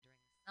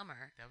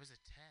summer. That was a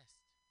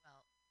test.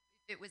 Well,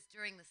 if it was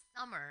during the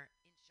summer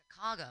in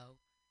Chicago,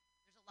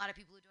 there's a lot of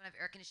people who don't have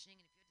air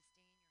conditioning, and if you had to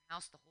stay in your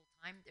house the whole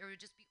time, there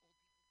would just be old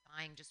people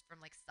dying just from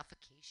like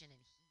suffocation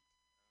and heat,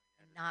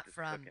 Yeah, and not just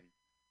from cooking.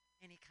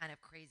 any kind of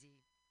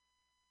crazy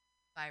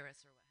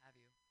virus or what have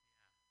you.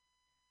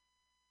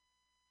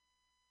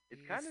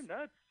 It's kind of Jeez.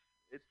 nuts.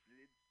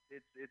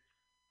 It's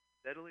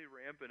steadily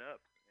ramping up,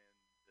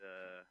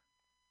 and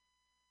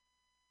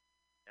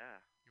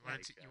yeah, You want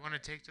like to you want to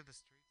take to the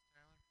streets,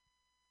 Tyler?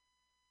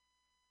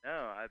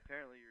 no,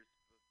 apparently you're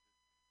supposed to be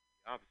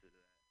the opposite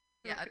of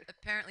Yeah, that.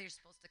 apparently you're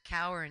supposed to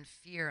cower in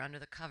fear under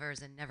the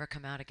covers and never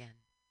come out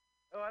again.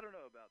 Oh, I don't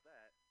know about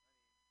that.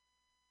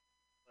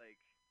 Like,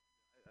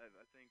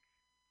 I think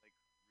like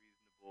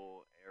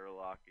reasonable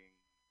airlocking.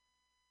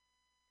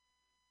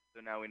 So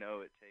now we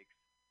know it takes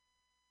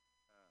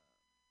um,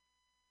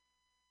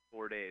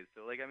 4 days.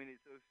 So like, I mean,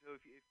 so if a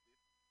group of people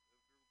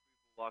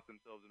lock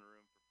themselves in a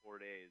room for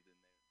 4 days and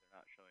they're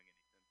not showing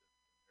any symptoms,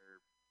 then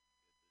they're good to do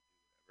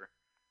whatever.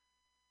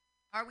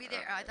 Are we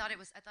there? I thought it Um,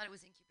 was. I thought it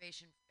was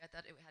incubation. I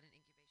thought it had an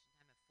incubation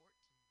time of 14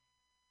 days.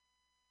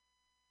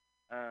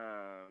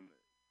 um,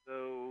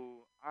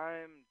 so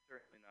I'm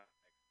certainly not an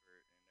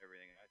expert, and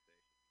everything I say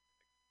should be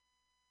correct.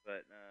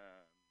 But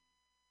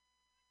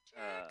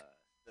Check.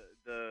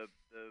 the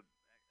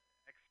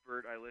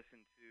expert I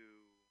listened to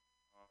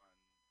on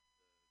the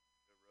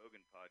Joe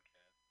Rogan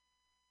podcast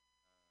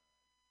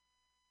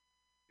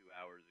 2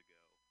 hours ago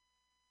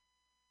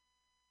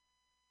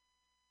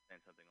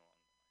saying something along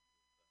the lines of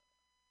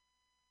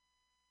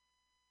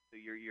so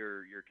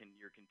you're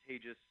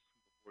contagious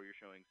before you're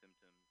showing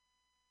symptoms,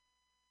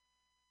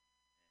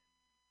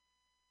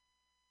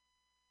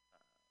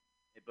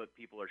 but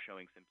people are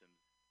showing symptoms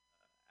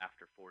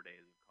after 4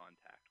 days of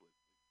contact with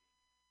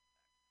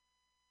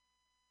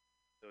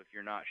so if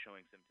you're not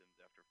showing symptoms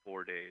after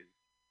 4 days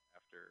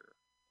after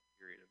a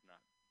period of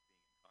not being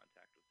in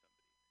contact with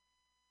somebody.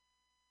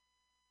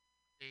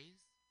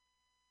 Days?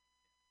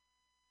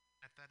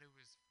 I thought it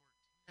was 14.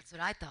 That's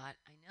what I thought.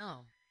 I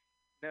know.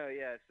 No,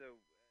 yeah, so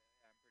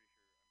I'm pretty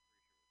sure.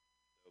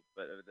 So,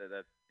 but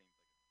that seems like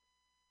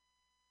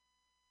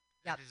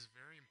That Yep. is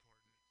very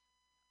important.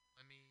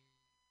 Let me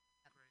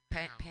Yep. look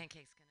right now.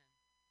 Pancake's gonna do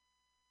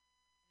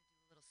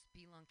a little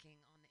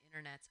spelunking on the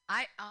internet.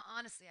 I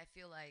honestly, I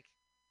feel like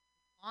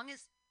as long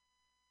as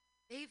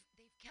they've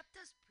kept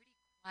us pretty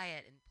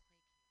quiet and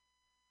placated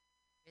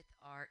with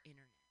our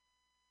internet,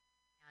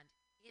 and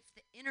if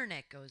the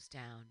internet goes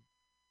down,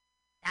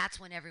 that's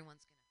when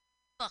everyone's gonna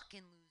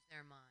fucking lose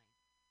their mind.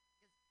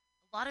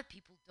 Because a lot of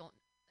people don't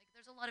like.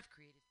 There's a lot of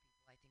creative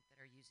people I think that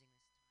are using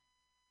this time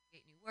to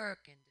create new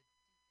work and to do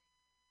things,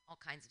 all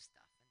kinds of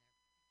stuff, and they're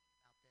thinking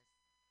about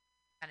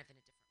this kind of in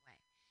a different way.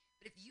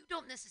 But if you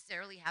don't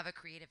necessarily have a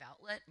creative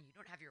outlet and you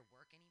don't have your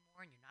work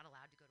anymore and you're not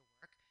allowed to go to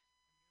work and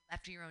you're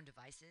left to your own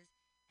devices,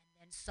 and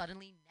then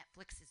suddenly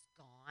Netflix is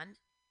gone,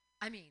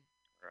 I mean,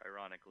 or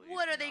ironically,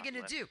 what are they not gonna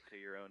left do? to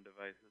your own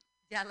devices.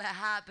 Yeah,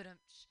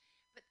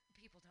 but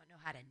people don't know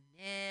how to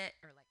knit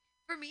or like.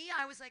 For me,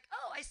 I was like,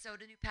 oh, I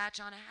sewed a new patch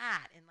on a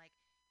hat, and like,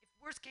 if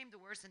worse came to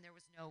worse and there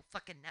was no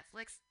fucking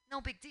Netflix,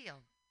 no big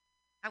deal.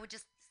 I would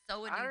just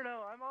sew a I new. don't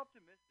know. I'm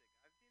optimistic.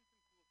 I've seen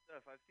some cool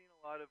stuff. I've seen a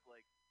lot of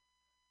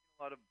a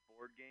lot of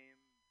board game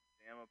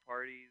JAMA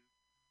parties,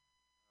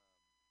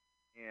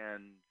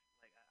 and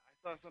like I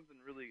saw something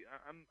really.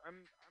 I'm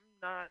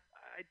not.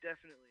 I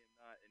definitely am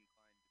not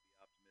inclined to be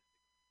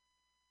optimistic,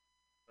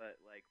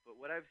 but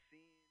what I've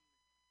seen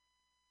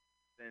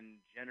has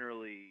been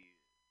generally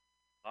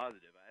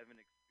positive. I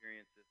haven't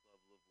experienced this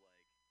level of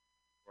like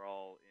we're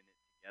all in it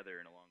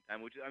together in a long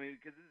time, which I mean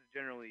because this is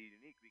generally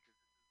unique because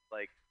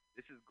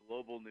this is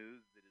global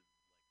news that is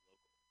like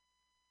local.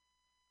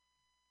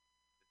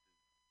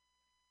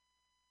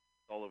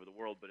 It's all over the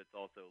world, but it's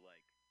also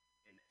like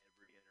in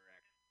every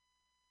interaction,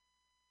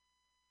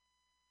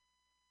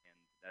 and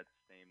that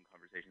same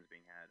conversation is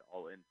being had,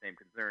 all in same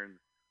concerns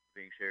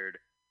being shared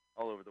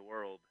all over the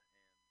world,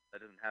 and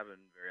that doesn't happen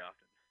very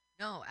often.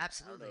 No, I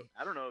don't know. absolutely.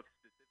 I don't know if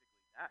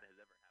specifically that has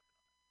ever happened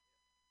on that.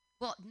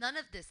 Well, none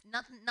of this,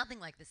 nothing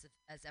like this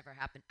has ever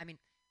happened. I mean,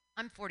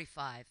 I'm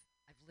 45.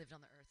 I've lived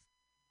on the earth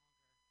longer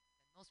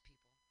than most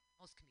people,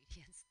 most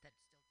comedians that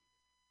still do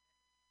this.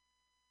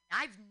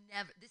 I've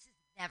never, this has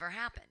never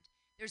happened.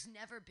 There's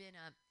never been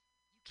a,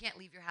 you can't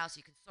leave your house.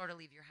 You can sort of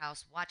leave your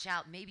house. Watch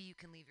out. Maybe you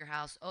can leave your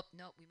house. Oh,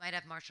 no, we might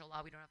have martial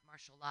law. We don't have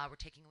martial law.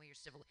 We're taking away your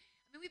civil.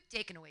 I mean, we've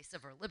taken away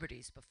civil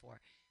liberties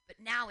before, but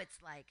now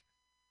it's like,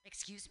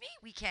 excuse me,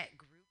 we can't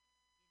group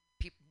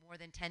more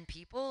than 10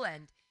 people.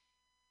 And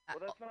uh,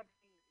 Well, that's not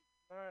being.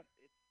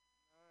 It's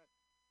not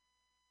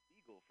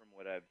legal from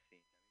what I've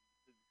seen.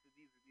 I mean, so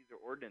these are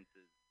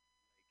ordinances, like,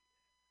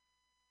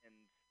 and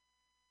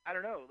I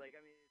don't know. Like,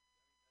 I mean, that's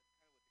kind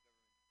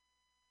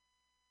of what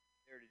the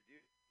government's there to do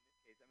in this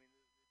case. I mean,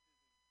 this isn't.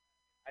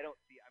 I don't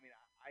see. I mean,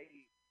 I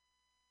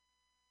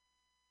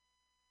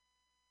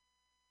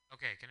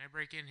Okay, can I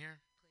break in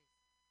here?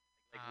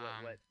 like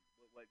Um,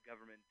 what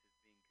government is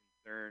being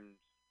concerned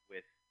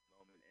with at the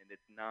moment, and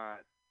it's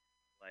not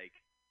like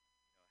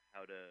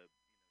how to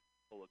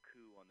pull a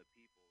coup on the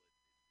people.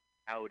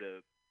 It's how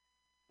to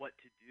what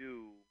to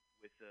do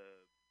with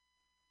a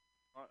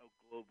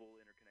global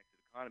interconnected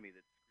economy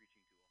that's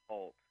screeching to a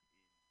halt.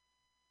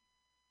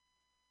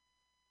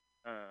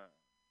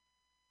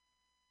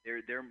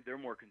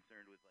 They're more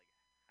concerned with like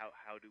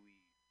how do we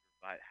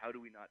survive? How do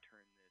we not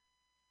turn this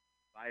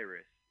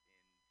virus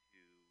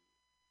into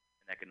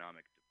an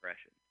economic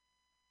depression?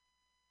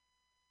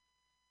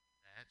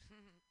 That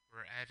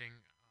we're adding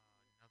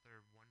another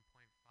 1.5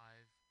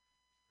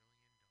 trillion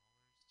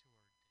dollars to our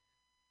debt.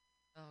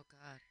 Oh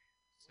God.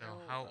 So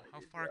Well,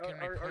 how far can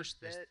we our push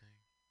this debt thing?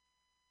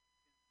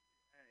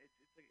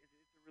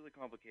 it's a really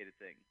complicated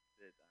thing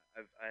that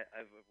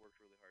I've worked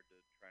really hard to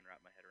try and wrap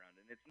my head around,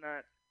 and it's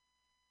not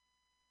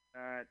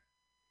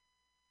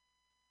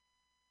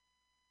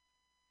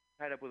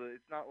tied up with it.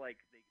 It's not like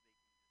they can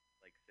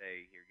just like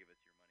say here, give us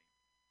your money,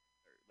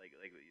 or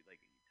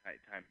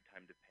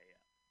time to pay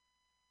up.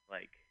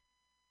 Like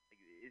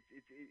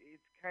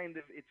it's kind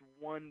of it's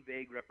one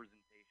vague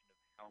representation of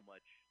how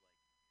much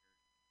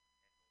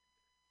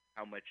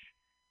how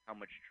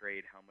much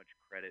trade, how much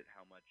credit,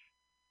 how much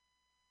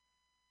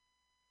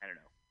I don't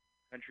know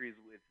countries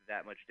with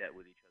that much debt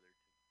with each other.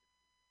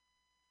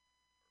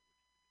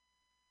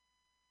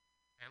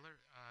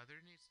 Tyler,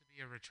 there needs to be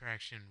a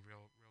retraction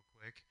real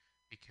quick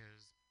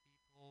because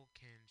people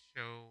can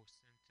show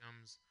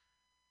symptoms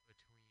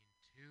between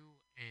 2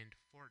 and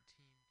 14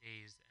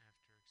 days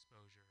after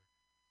exposure.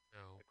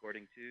 So,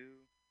 According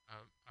to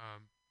uh,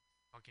 um,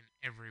 fucking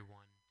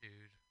everyone,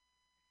 dude.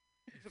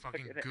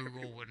 fucking Fucking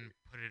Google everyone. wouldn't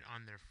put it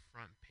on their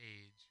front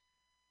page,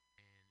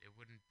 and it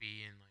wouldn't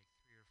be in like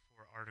 3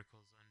 or 4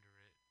 articles under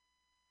it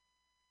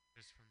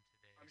just from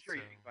today. I'm sure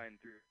So you can find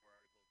 3 or 4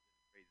 articles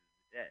that raises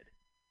the dead.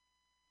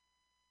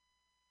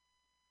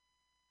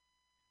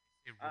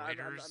 they say I'm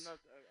Reuters, not.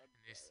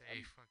 and they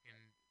say fucking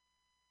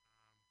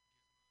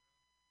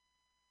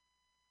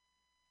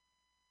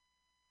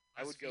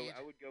I would go. BuzzFeed.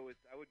 I would go with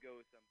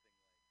something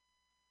like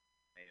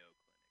Mayo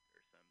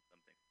Clinic or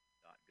something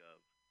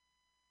 .gov.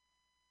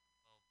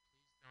 Well,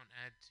 please don't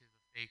add to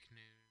the fake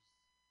news.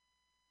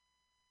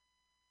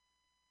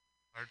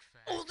 Hard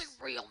Only facts.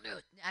 real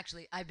news.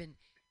 Actually, I've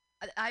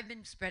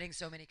been spreading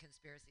so many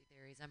conspiracy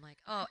theories. I'm like,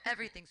 oh,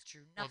 everything's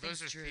true. Well, Nothing's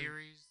those are true.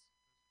 theories,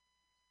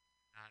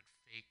 not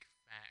fake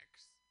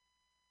facts.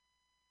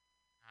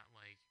 Not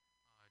like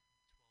 12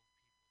 people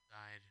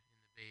died in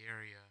the Bay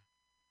Area.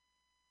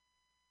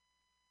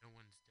 No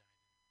one's died in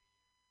the Bay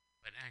Area.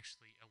 But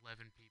actually,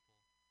 11 people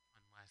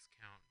on last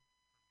count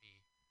for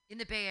me In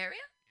the Bay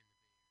Area? in the Bay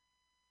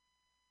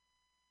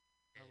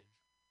Oh, Area.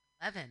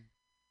 11.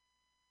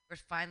 We're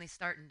finally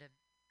starting to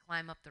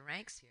climb up the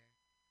ranks here.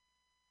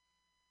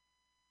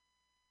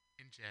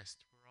 In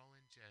jest. We're all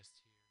in jest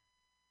here.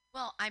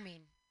 Well, I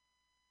mean,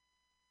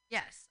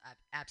 yes,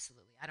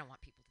 absolutely. I don't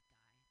want people to die.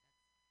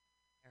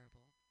 That's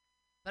terrible.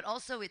 But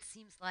also, it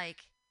seems like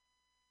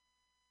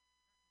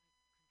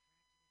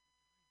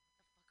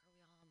what the fuck are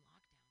we all on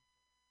lockdown for?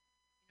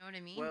 You know what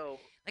I mean? Well,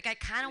 Like, I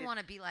kind of it want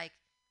to be like,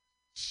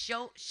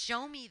 show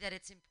me that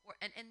it's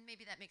important, and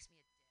maybe that makes me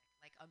a dick.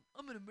 Like,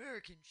 I'm an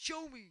American.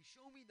 Show me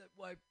that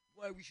why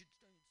we should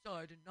stay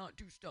inside and not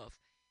do stuff.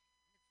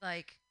 It's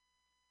like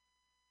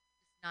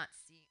just not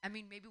seeing. I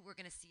mean, maybe we're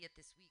gonna see it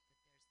this week that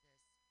there's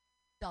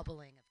this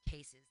doubling of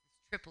cases, this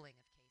tripling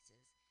of cases.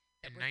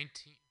 That And we're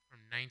 19 from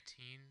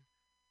 19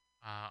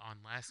 on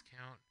last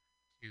count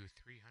to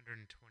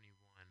 321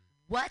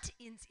 what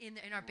in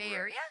our Bay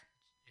right. Area?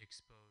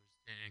 exposed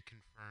and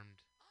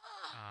confirmed.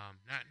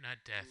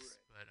 Not deaths,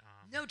 Right.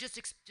 but No, just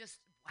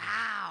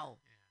wow.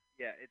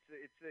 yeah. Yeah, it's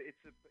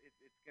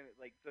gonna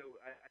like so.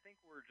 I think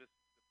we're just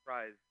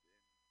surprised and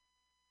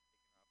taken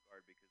off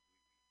guard because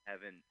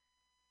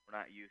we're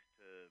not used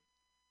to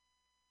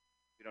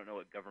we don't know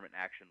what government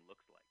action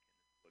looks like and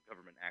this is what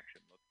government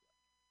action looks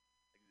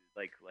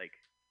like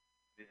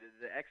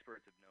the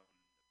experts have known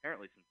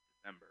apparently since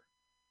December.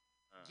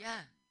 Um,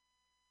 Yeah.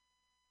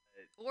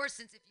 Or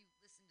since if you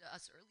listened to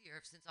us earlier,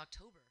 since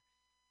October,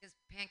 because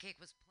Pancake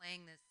was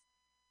playing this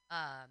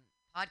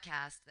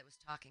podcast that was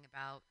talking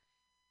about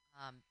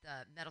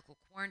the medical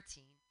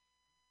quarantine.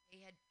 They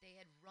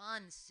had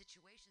run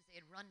situations. They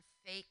had run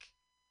fake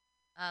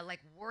like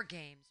war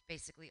games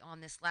basically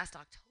on this last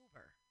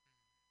October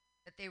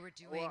that they were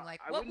doing. well,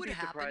 Like, I what wouldn't would be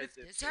happen if surprised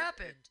this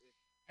happened? if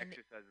And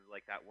exercises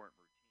like that weren't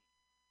routine.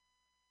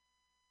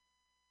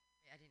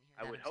 I didn't hear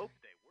I that. would I'm hope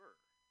sorry. they were.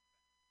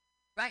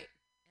 Right,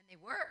 and they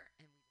were,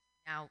 and we just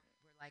now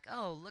we're like,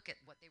 oh, look at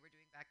what they were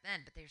doing back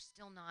then, but they're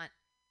still not.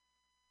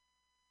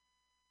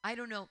 I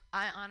don't know.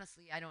 I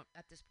honestly, I don't.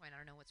 At this point, I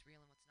don't know what's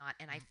real and what's not,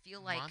 and I feel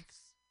like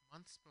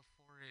Months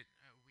before it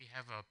we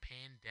have a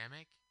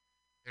pandemic.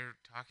 They're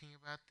talking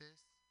about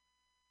this.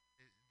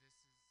 This is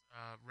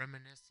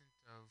reminiscent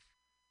of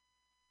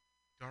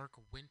Dark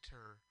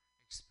Winter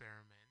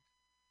experiment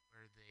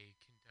where they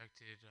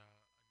conducted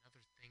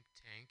another think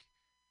tank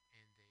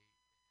and they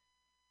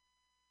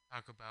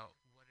talk about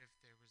what if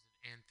there was an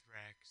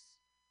anthrax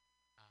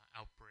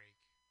outbreak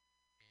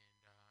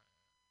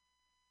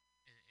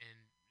and then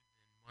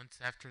months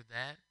after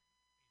that,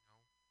 you know,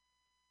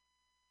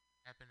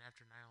 happened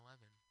after 9/11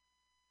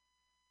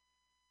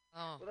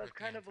 Oh, Well, that's with the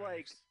kind of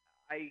like anthrax.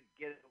 I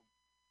get a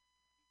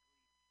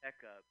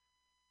checkup,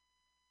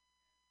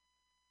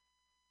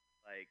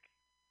 like,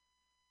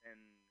 and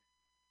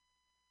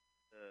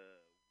the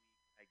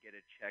week I get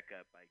a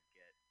checkup, I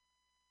get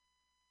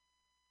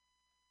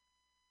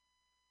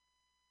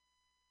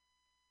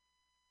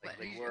but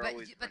we're but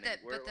always but running.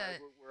 but We're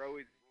the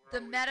always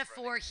running.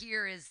 metaphor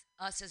here is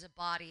us as a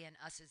body and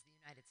us as the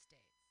United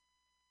States.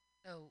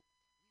 So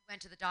we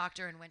went to the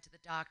doctor and went to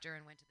the doctor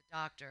and went to the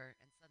doctor,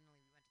 and suddenly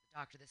we went to the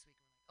doctor this week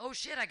and we're like, oh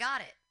shit, I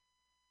got it.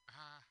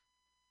 Ah,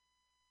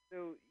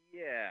 So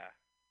yeah,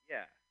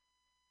 yeah.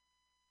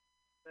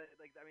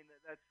 Like I mean,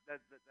 that's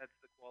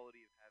the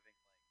quality of having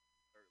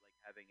or like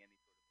having any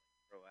sort of like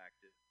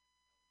proactive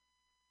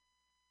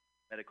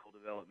medical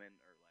development,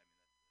 or I mean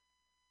that's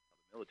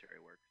how the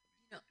military works.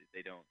 I You mean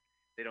know,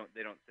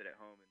 they don't sit at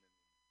home and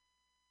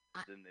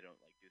I, then they don't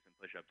like do some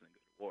push-ups and then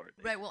go to war.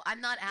 right. Well,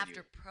 I'm They not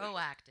after continuously push up.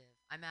 proactive.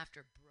 I'm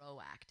after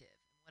broactive.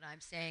 What I'm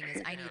saying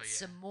is, I hell need yeah.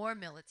 some more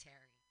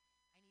military.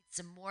 I need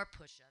some more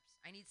push-ups.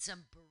 I need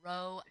some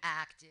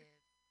broactive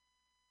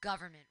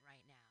government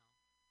right now.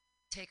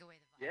 Take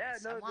away the Yeah,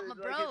 virus. I no, want my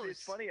like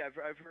it's bros. funny. I've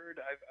heard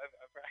I've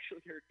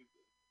actually heard a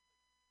weird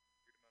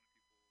amount of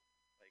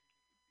people like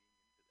being into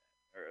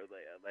that, or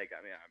like I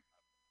mean I'm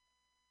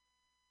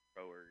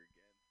pro or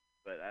against,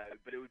 but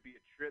it would be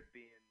a trip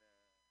being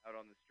out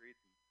on the streets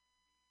and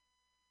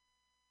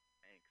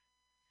tanks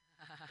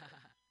and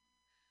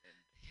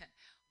Yeah.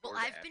 Well,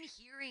 I've been DoorDash.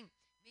 hearing,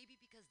 maybe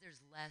because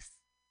there's less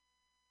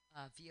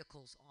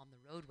vehicles on the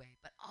roadway,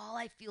 but all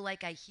I feel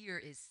like I hear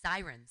is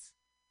sirens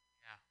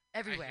Yeah.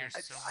 I hear everywhere.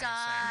 so many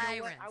You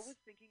know sirens. what? I Sirens. was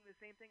thinking the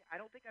same thing. I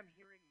don't think I'm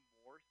hearing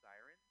more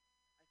sirens.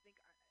 I think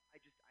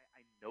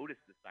I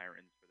noticed the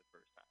sirens for the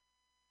first time.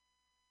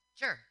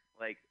 Sure.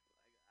 Like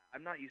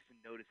I'm not used to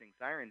noticing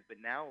sirens, but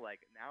now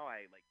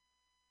I like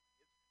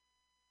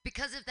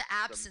Because of the some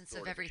absence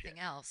of sort of a everything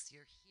shift. else,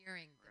 you're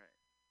hearing the Right.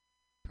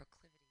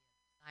 proclivity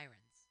of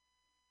sirens.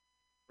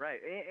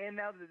 Right. And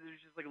now that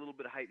there's just like a little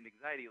bit of heightened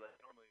anxiety, like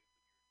normally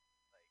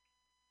like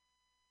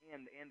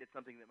and it's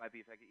something that might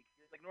be affected.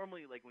 Like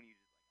normally, like when you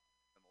just like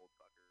some old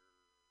fucker,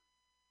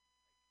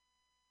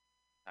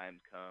 times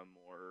come,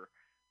 or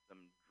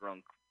some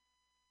drunk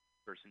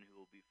person who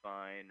will be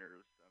fine,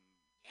 or some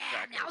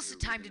Yeah, crackhead now's the who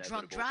is time to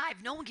drunk inevitable.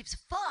 drive. No one gives a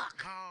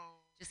fuck. Oh.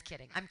 Just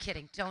kidding. I'm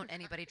kidding. Don't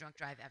anybody drunk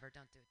drive ever.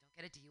 Don't do it. Don't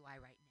get a DUI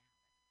right now.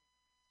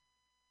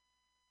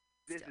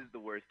 This Still. is the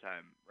worst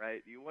time,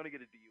 right? You want to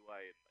get a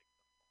DUI in like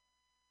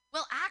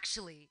Well,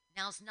 actually,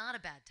 now's not a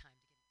bad time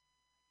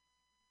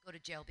to go to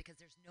jail because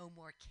there's no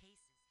more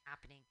cases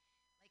happening.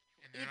 Like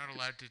And they're if not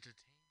allowed to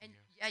detain and you.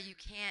 yeah, you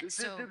can't. the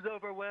So system's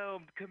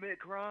overwhelmed. Commit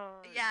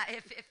crime. yeah,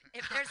 if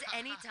there's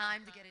any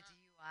time to get a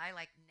DUI,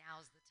 like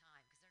now's the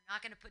time because they're not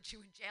going to put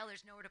you in jail.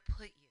 There's nowhere to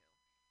put you.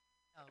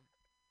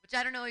 Which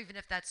I don't know even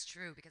if that's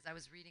true because I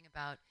was reading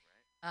about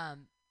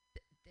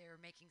they're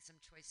making some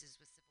choices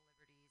with civil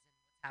liberties and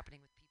what's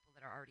happening with people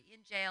that are already in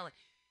jail. And like,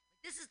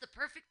 this is the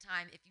perfect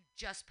time if you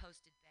just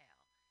posted bail.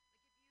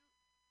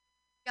 Like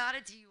if you got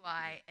a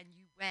DUI and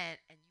you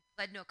went and you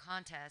pled no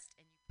contest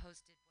and you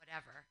posted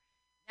whatever,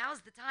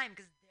 now's the time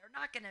because they're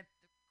not gonna.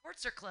 The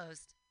courts are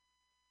closed.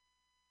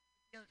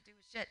 You don't do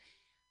shit.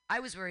 I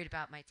was worried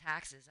about my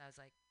taxes. I was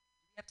like,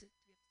 do we have to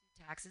do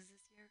taxes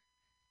this year?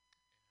 Yeah,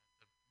 the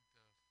funding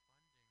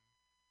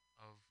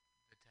of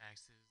the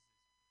taxes is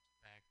pushed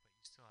back, but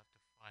you still have to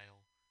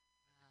file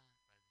Uh, by the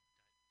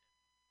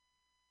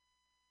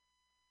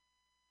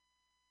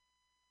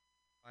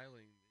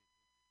Filing,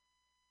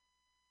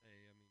 say,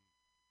 I mean,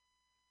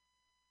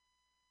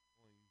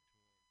 going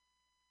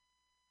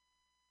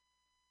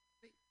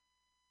Wait,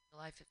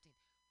 July 15th.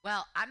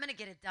 Well, I'm gonna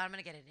get it done. I'm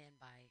gonna get it in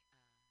by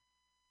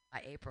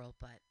April,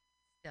 but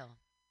still,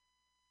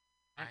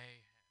 I'm, I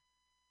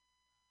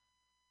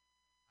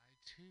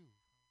too.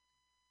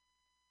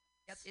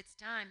 yep, it's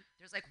time.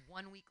 There's like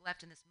 1 week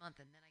left in this month,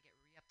 and then I get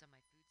re-upped on my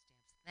food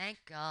stamps.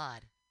 Thank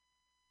God.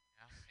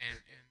 Yeah,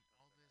 and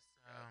all this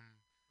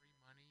free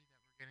money that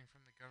we're getting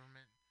from the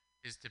government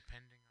is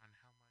depending on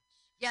how much.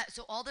 Yeah,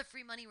 so all the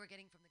free money we're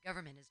getting from the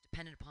government is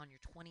dependent upon your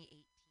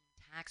 2018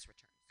 tax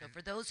return. So And for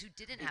those who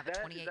didn't Is have a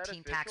that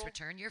 2018 tax official?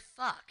 return, you're who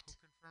fucked.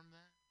 confirmed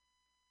that?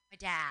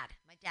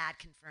 My dad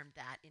confirmed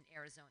that in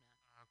Arizona.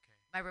 Okay,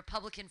 My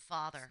Republican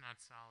father. it's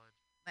not solid.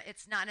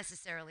 It's not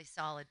necessarily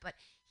solid, but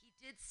he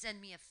did send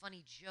me a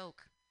funny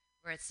joke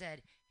where it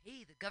said,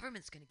 "Hey, the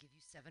government's going to give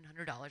you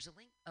 $700 a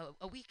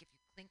week if you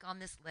click on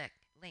this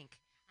link."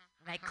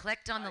 And I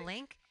clicked on the I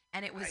link,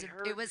 and it was I a,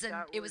 heard it was a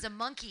that it was was a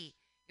monkey.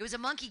 It was a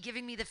monkey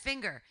giving me the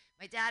finger.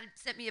 My dad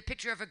sent me a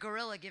picture of a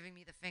gorilla giving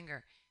me the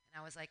finger,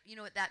 and I was like, you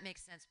know what, that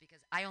makes sense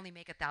because I only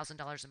make $1,000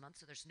 a month,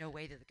 so there's no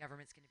way that the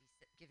government's going to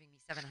be giving me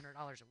 $700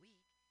 a week.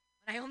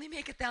 But I only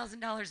make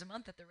 $1,000 a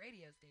month at the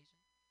radio station.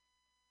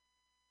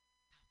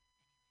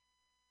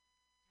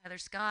 Tyler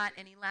Scott,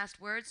 any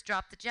last words?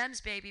 Drop the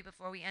gems, baby,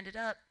 before we end it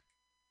up.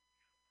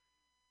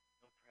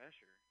 no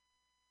pressure.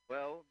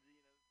 Well,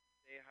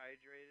 stay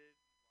hydrated,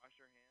 wash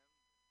your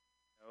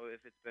hands.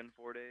 If it's been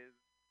 4 days,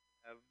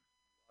 have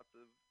lots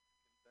of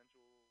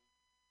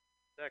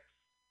sex.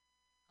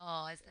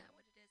 Oh, is that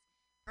what it is?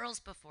 Pearls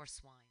before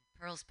swine.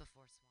 Pearls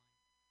before swine.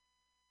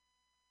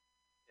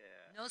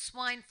 Yeah, No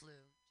swine flu,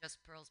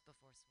 just pearls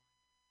before swine.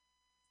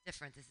 It's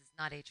different. This is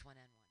not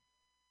H1N1.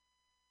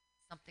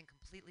 Something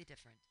completely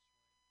different.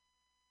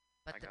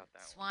 I But the got that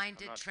one. swine I'm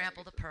did not trying to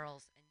trample get the this.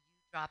 pearls, and you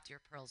dropped your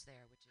pearls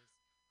there, which is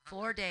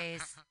 4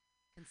 days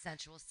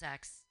consensual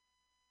sex.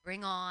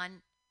 Bring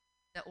on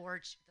the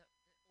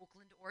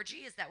Oakland orgy.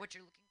 Is that what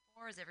you're looking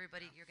for? Is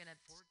everybody you're gonna?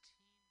 14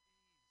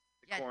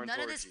 The Yeah, corn none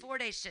of this orgy. 4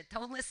 day shit.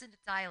 Don't listen to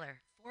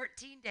Tyler.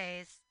 14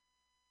 days,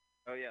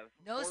 Oh yeah,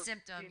 no 14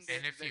 symptoms, days,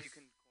 And if then you you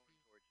can corn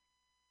orgy.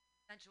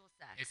 consensual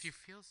sex. if you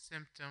feel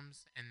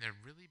symptoms and they're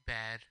really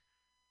bad,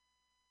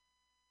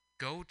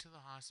 go to the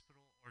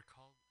hospital or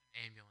call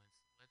an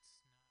ambulance. Let's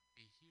not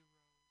be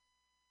heroes.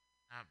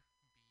 Not be.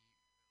 Let's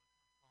not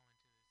fall into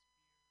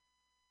this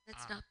fear.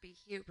 Let's not be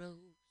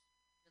heroes.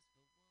 Just for one.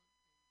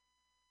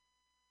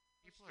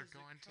 People are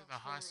going to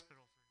the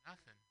hospital for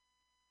nothing,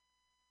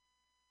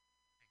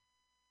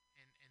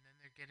 and then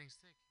they're getting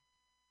sick,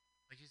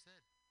 like you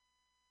said.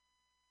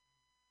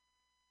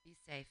 Be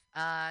safe.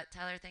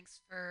 Tyler, thanks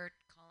for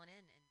calling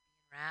in and being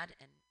rad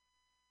and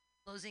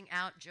closing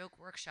out joke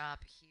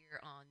workshop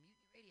here on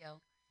Mutiny Radio.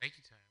 Thank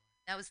you, Tyler.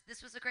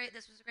 This was a great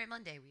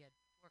Monday. We had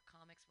 4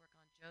 comics work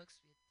on jokes.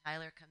 We had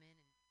Tyler come in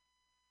and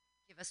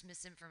give us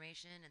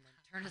misinformation and then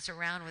turn us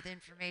around with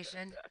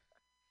information.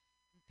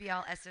 Be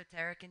all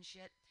esoteric and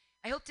shit.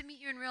 I hope to meet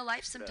you in real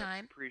life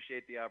sometime.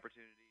 Appreciate the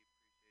opportunity.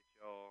 Appreciate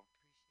y'all.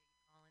 Appreciate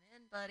you calling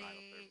in, Final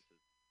buddy.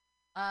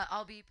 services.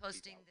 I'll be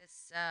posting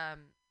this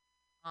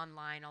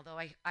online, although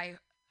I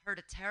heard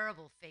a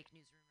terrible fake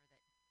news rumor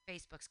that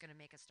Facebook's going to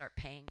make us start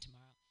paying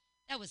tomorrow.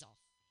 That was all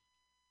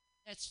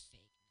fake. That's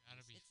fake.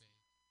 Gotta be It's- fake.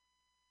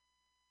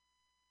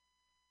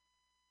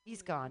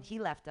 He's gone. He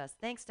left us.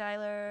 Thanks,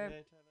 Tyler.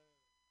 Hey, Tyler.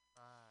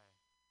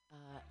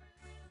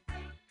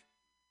 Bye.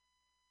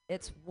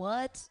 It's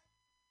what?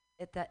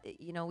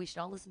 We should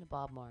all listen to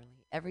Bob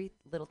Marley. Every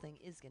little thing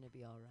is going to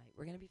be all right.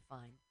 We're going to be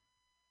fine.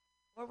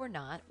 Or we're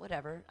not.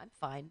 Whatever. I'm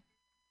fine.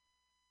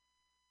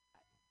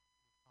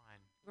 Fine.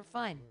 We're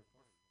fine.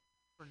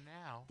 For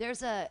now.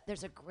 There's a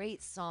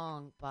great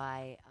song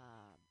by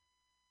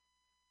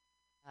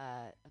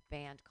a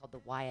band called the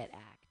Wyatt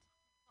Act,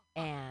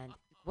 and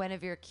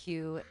Guinevere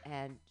Q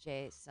and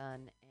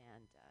Jason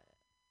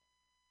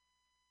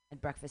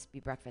and Breakfast Be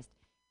Breakfast,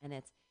 and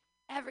it's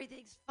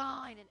everything's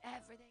fine and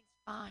everything's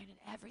fine and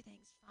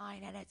everything's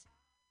fine and it's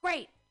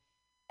great.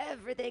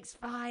 Everything's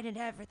fine and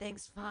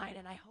everything's fine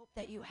and I hope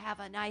that you have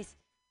a nice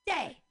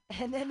day.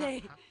 And then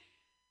they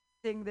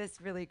sing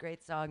this really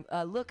great song.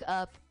 Look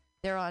up.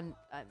 They're on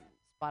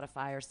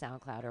Spotify or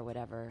SoundCloud or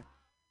whatever.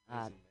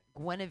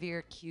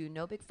 Guinevere Q,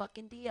 no big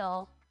fucking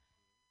deal.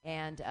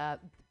 And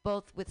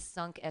both with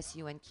Sunk,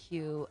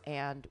 SUNQ,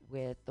 and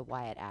with the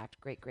Wyatt Act.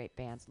 Great, great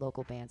bands,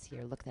 local bands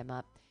here. Look them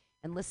up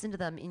and listen to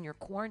them in your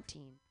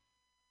quarantine.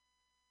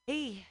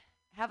 Hey,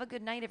 have a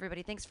good night,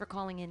 everybody. Thanks for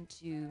calling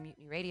into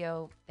Mutiny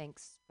Radio.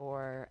 Thanks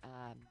for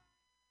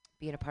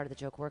being a part of the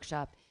Joke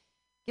Workshop.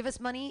 Give us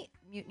money,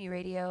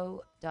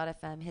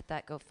 mutinyradio.fm. Hit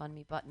that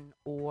GoFundMe button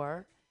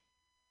or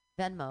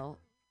Venmo,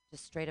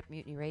 just straight up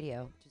Mutiny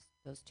Radio. Just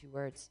those 2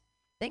 words.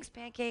 Thanks,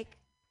 Pancake.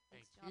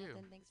 Thanks, Thank you.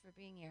 Jonathan. Thanks for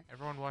being here.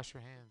 Everyone wash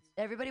your hands.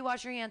 Everybody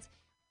wash your hands.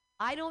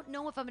 I don't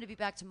know if I'm going to be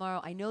back tomorrow.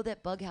 I know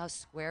that Bughouse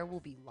Square will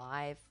be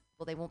live.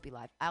 Well, they won't be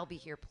live. I'll be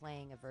here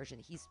playing a version.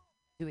 He's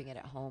doing it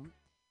at home.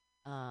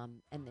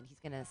 And then he's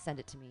going to send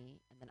it to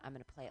me, and then I'm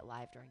going to play it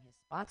live during his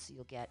spot, so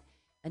you'll get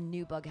a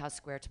new Bughouse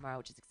Square tomorrow,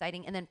 which is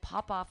exciting. And then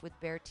Pop Off with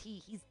Bear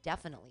T. He's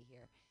definitely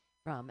here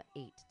from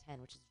 8 to 10,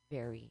 which is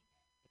very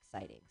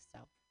exciting. So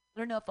I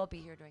don't know if I'll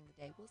be here during the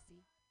day. We'll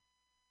see.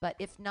 But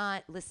if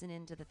not, listen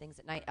in to the things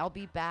at night. I'll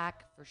be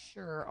back for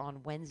sure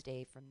on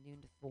Wednesday from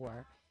noon to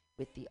 4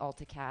 with the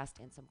AltaCast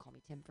and some Call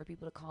Me Tim for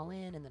people to call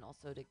in, and then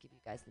also to give you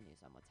guys the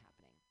news on what's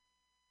happening.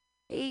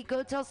 Hey,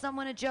 go tell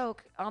someone a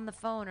joke on the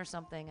phone or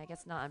something. I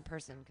guess not in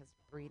person because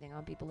breathing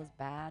on people is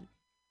bad.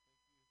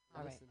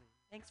 All right.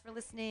 Thanks for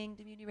listening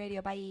to Mutiny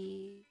Radio.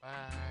 Bye.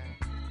 Bye.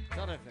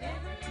 Not FM.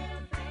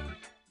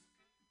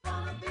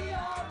 Gonna be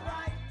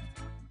alright.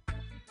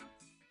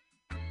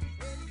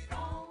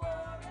 Don't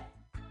worry.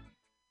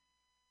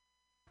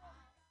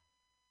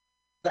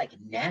 Like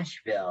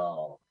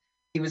Nashville.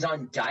 He was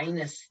on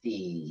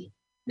Dynasty.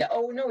 No,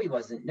 oh no, he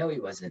wasn't. No, he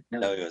wasn't.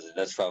 No, he wasn't.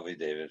 That's probably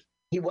David.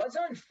 He was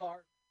on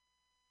Far.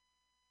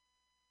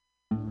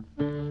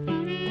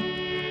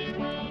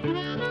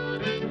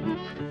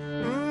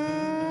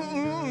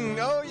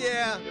 Oh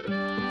yeah,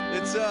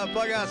 it's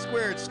Bughouse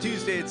Square. It's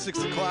Tuesday at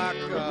 6 o'clock.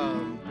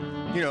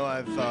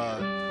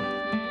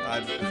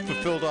 I've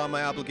fulfilled all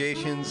my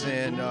obligations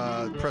and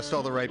pressed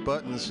all the right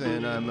buttons,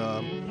 and I'm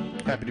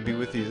happy to be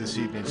with you this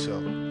evening. So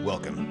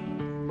welcome.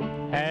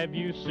 Have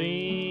you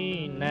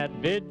seen that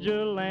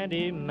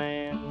vigilante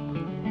man?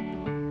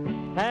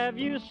 Have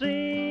you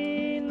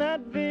seen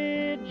that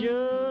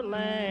vigilante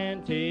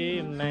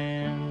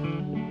man?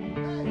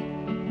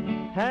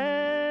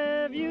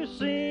 Have you you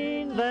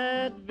seen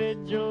that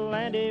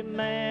vigilante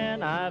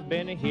man? I've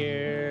been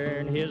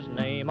hearing his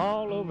name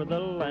all over the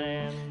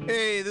land.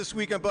 Hey, this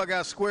week on Bug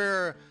Out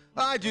Square,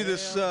 I do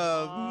this,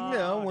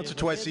 once or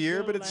twice a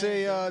year, but it's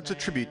a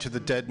tribute to the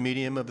dead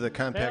medium of the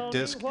compact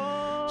disc.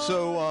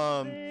 So,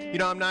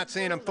 I'm not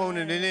saying I'm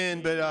phoning it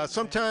in, but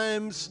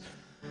sometimes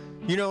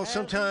I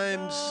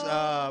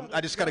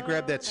just got to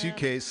grab that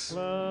suitcase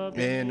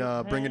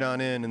and bring it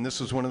on in, and this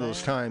was one of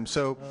those times.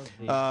 So,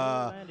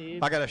 I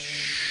got a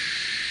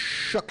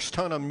shucks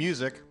ton of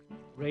music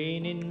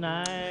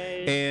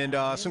and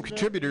some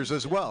contributors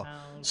as well.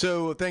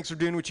 So, thanks for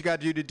doing what you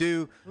got to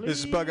do. This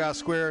is Bug Out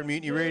Square and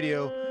Mutiny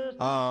Radio.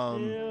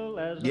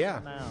 Yeah.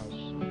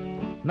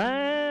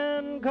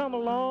 Man come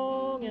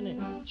along and he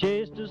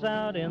chased us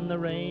out in the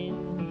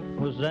rain.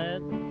 Was that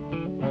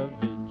a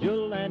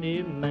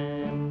vigilante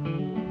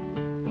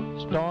man?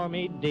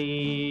 Stormy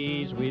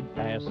days we'd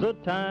pass the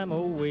time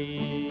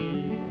away,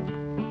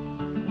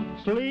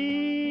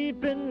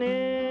 sleeping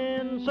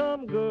in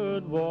some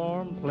good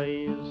warm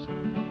place.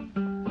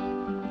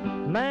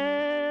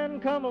 Man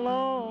come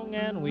along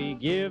and we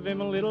give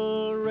him a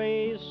little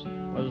race.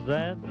 Was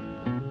that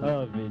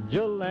a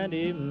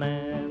vigilante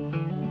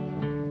man?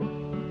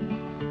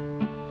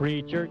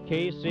 Preacher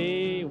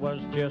Casey was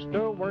just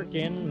a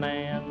working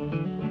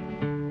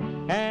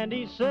man, and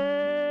he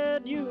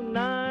said,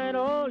 unite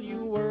all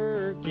you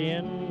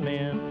working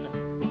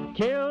men.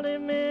 Killed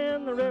him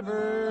in the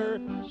river,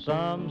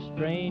 some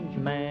strange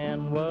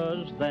man.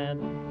 Was that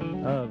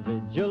a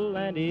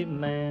vigilante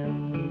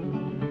man?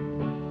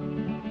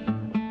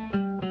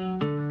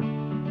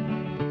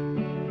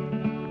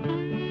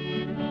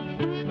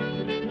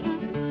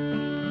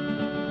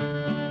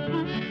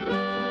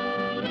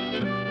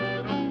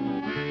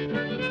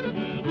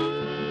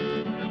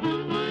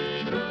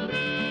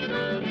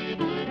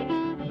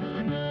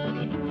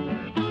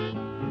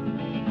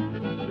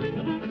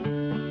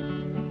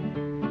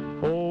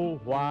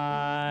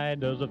 Why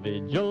does a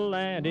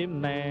vigilante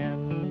man,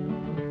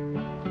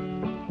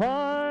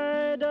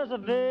 why does a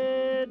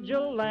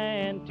vigilante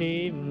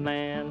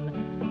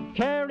man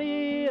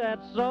carry that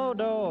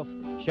sawed-off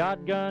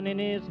shotgun in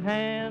his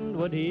hand?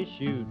 Would he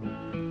shoot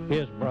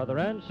his brother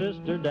and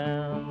sister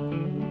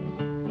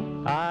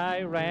down?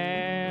 I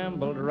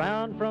rambled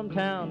around from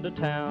town to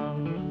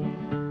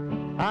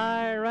town,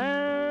 I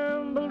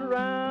rambled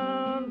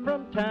around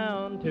from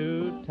town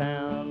to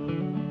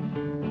town,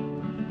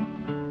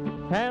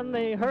 and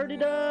they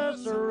herded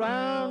us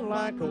around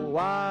like a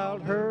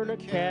wild herd of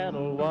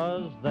cattle.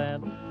 Was that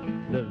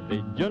the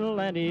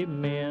vigilante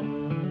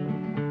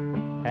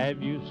men?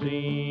 Have you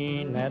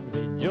seen that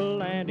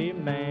vigilante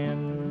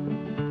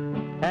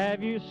man?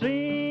 Have you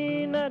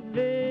seen that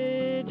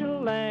vigilante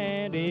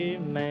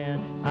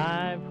man?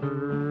 I've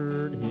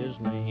heard his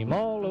name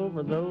all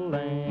over the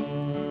land.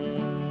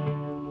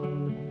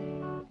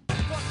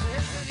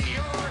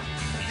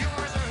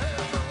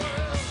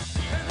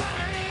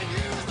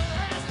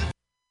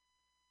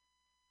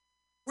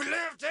 We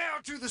left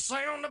down to the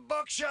sound of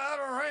buckshot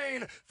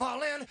rain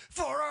falling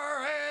for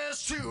our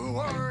ass to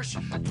wash.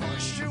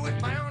 Pushed to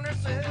it, found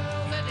ourselves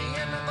at the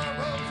end of the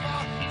road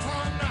far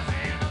from the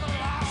hand of the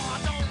law. I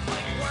don't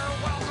think we're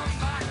welcome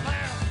back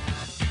there,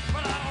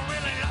 but I don't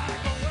really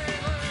like the way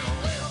we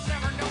live.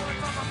 Never know it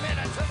from a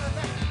minute to the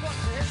next.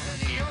 What's the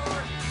history of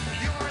yours?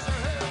 Yours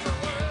are his the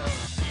world,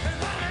 and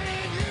that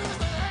ain't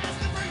used to ask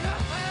to bring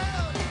up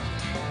hell.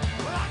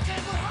 Well, I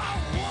can't go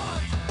out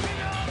once. You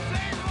know,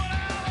 things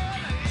whatever.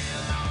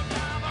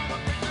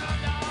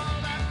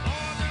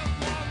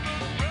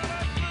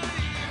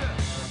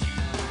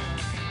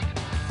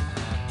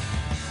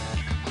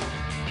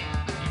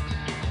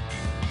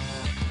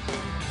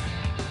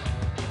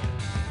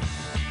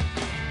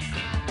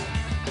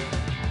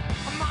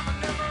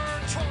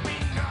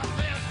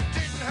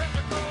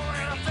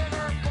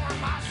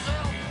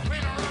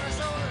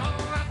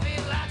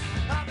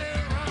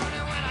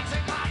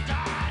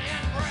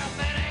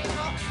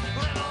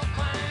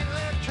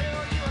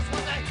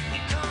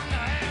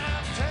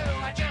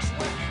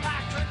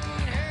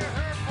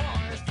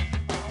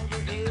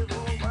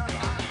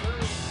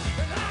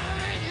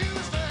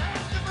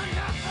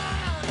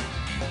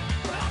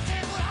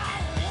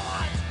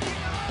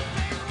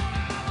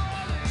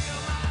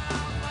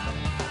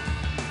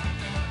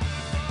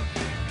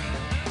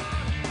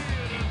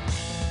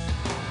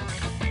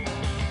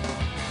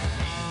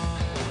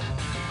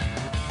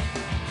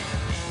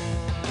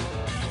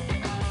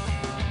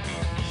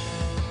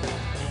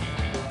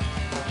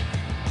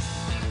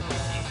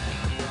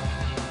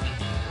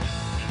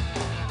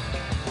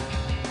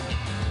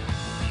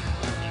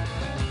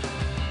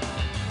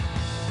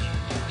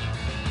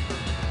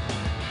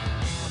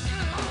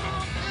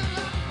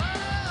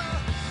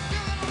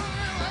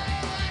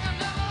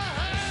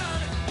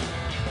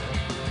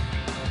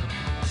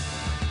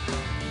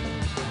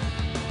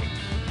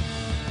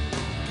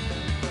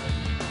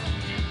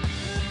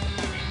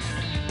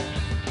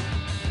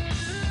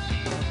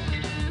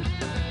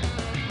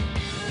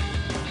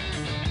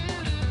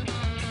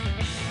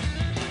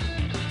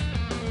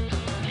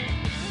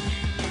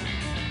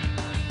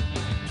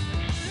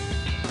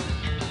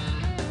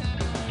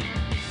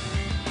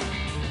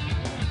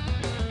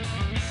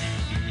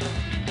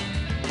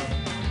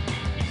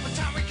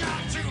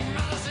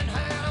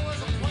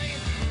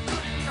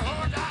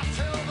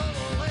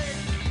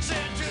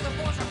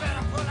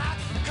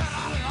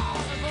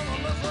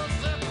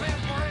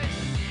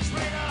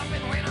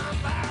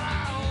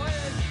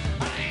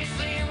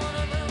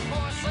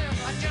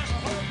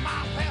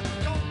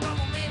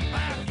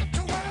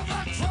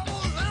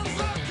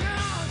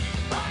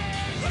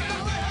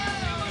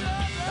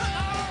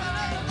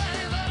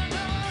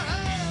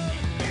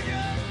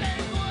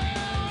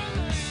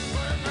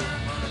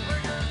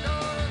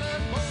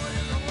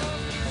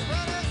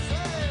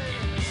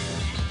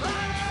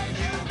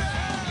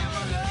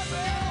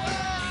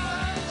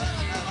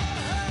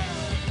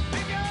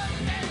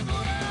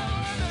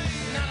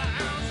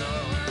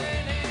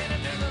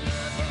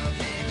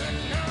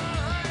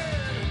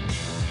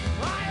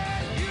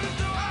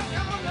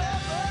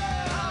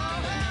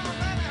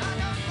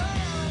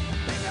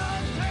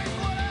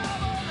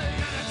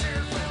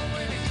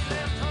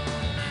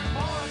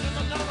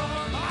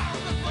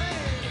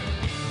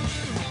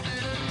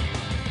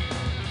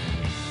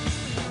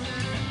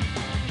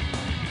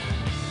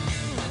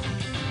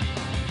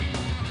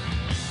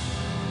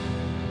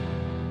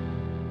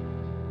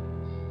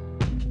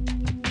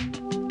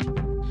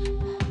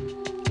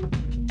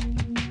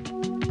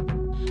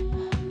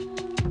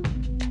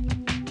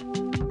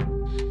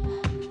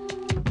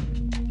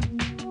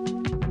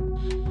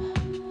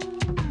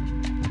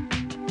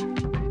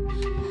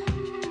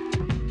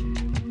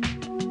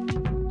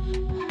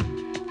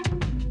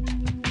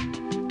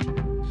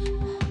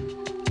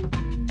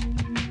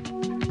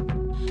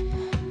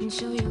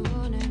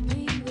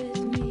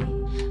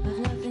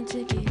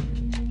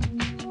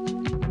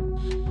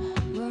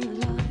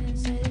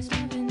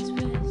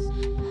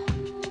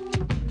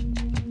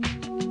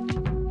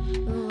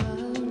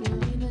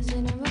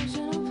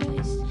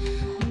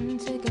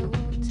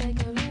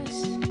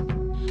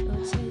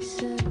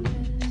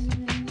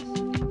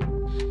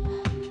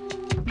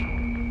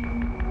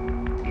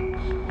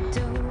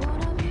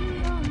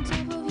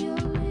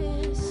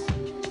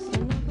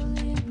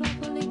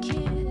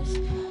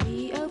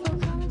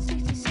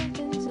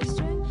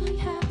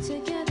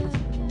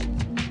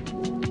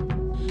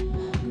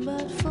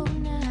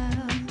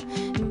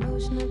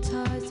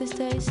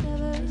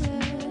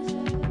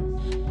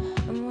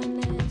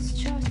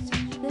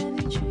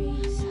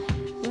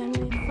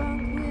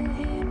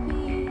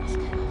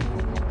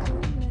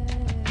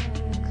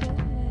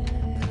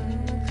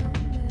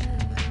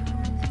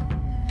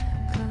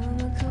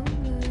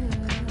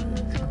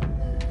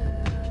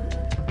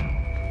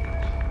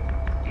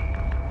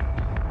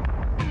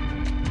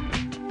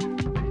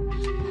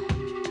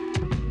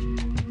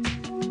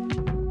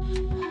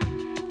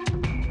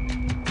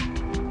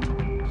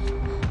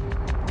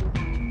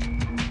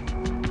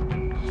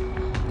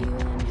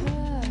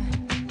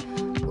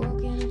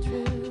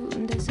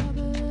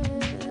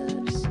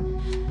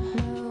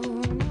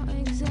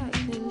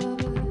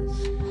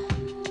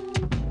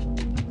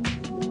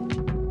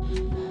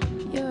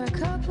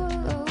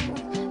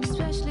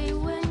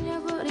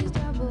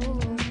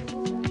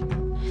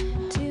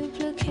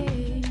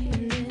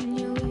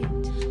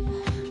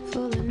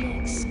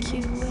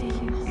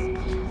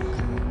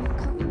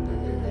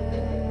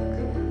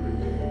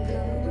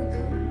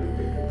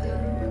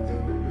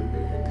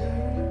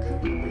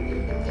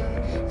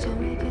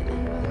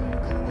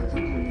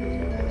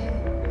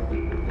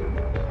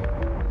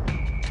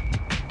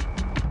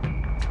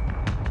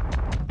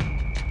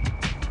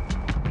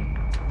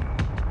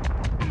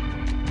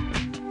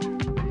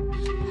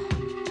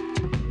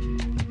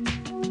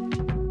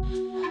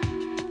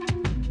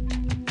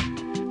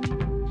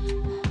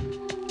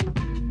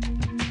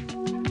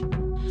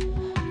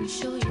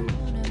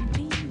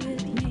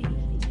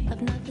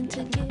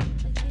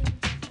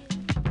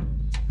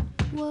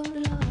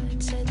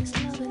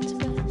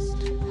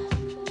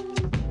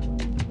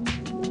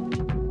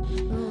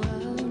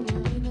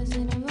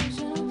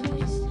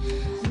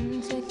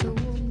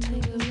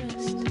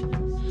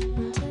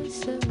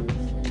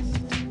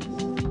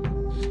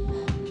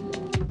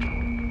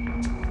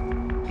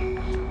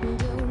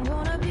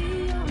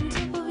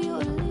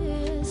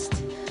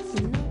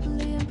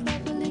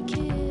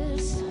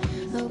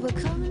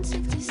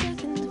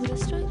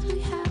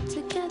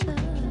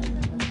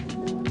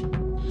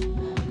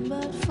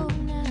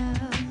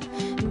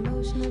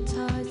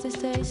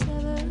 face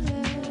ever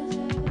had.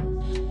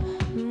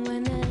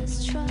 When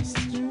there's trust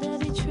and there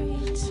be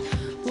treats,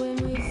 when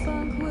we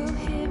funk we'll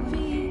hear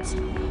beats.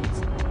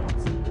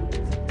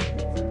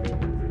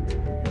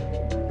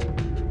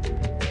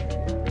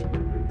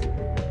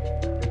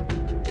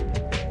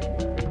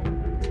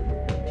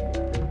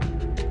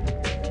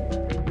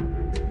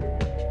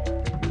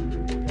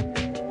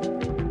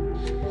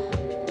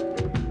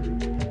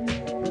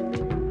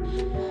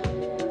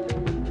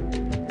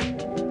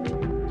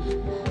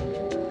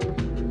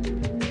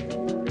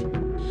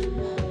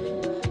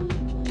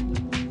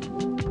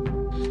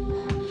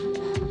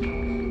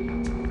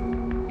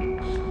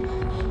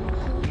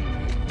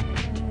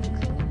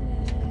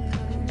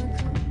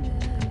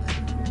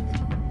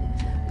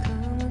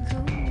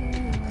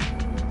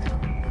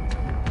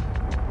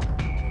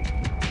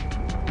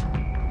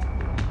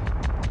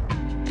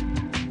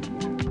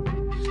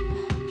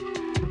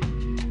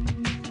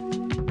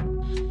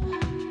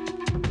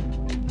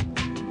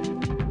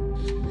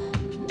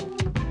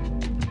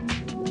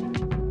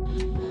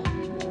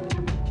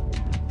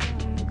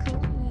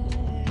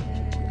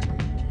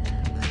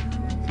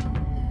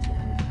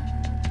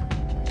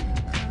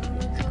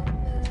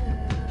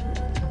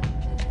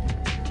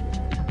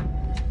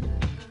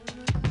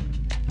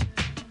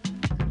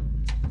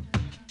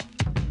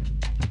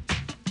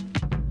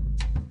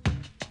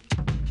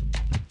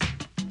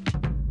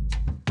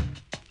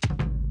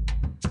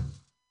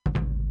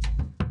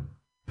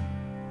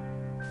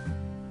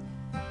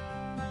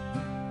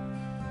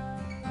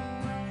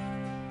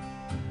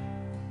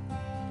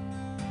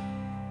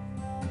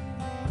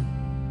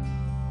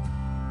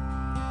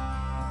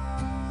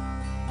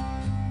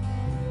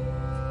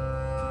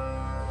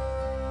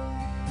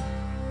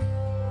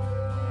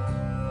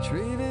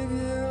 Treated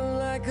you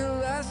like a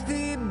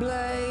rusty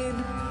blade,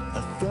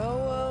 a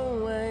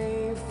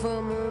throwaway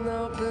from an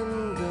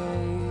open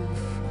grave.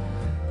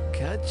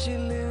 Cut you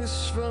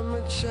loose from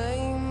a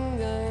chain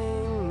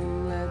gang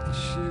and let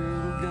you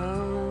go.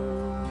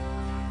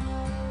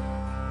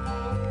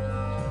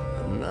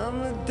 And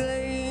on the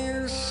day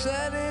you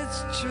said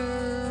it's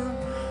true,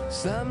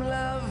 some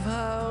love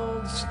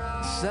holds,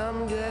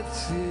 some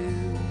gets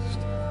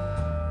used.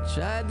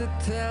 Tried to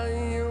tell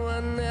you I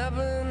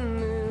never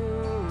knew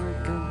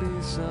could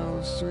be so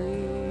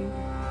sweet.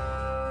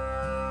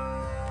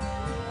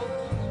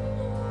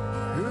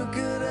 Who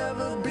could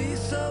ever be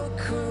so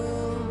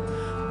cruel?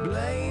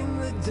 Blame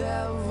the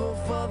devil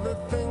for the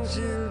things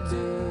you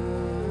do.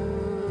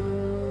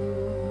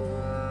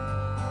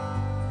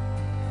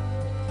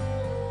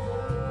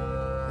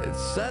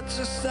 It's such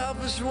a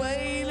selfish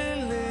way to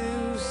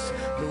lose,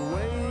 the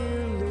way you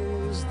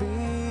lose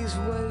these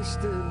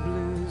wasted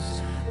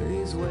blues,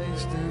 these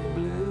wasted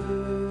blues.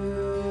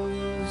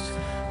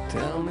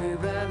 Tell me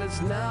that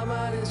it's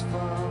nobody's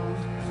fault,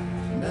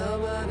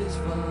 nobody's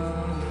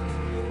fault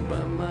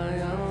but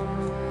my own.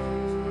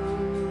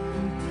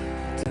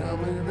 Tell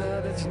me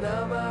that it's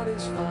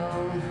nobody's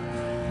fault,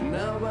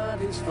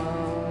 nobody's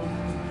fault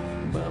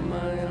but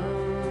my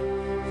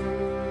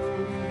own.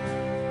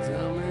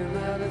 Tell me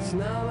that it's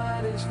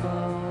nobody's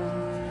fault,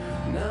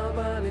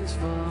 nobody's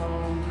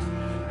fault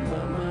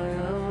but my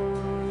own.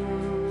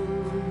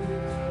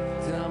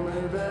 Tell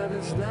me that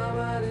it's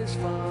nobody's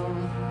fault,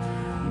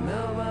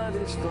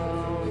 nobody's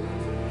fault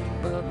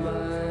but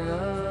my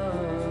own.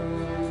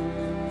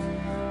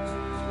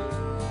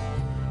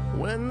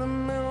 When the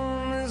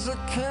moon is a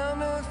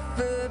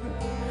counterfeit,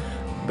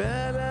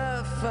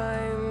 better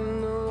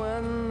find the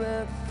one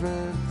that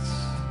fits.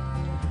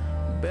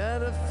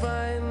 Better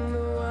find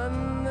the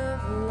one that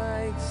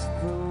lights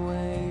the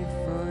way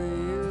for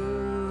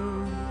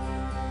you.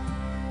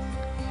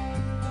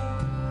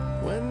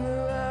 When the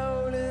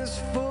road is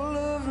full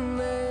of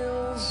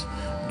nails,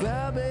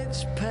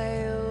 garbage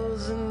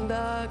pails and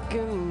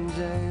darkened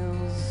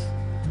jails,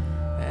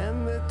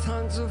 and the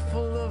tongues are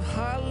full of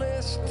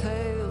heartless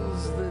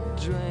tales that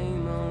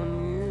drain on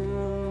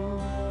you.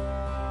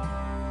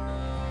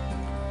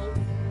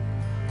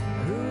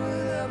 Who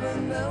would ever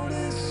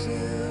notice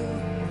you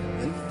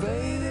and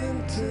fade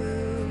into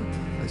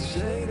a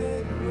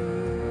shaded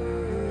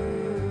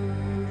room?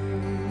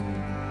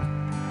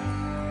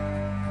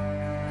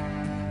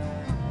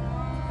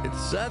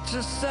 It's such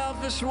a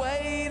selfish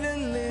way to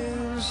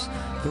lose,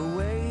 the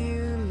way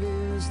you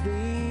lose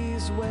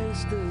these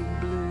wasted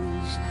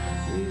blues,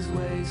 these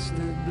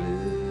wasted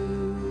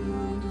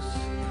blues.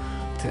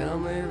 Tell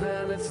me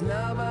that it's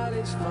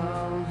nobody's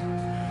fault,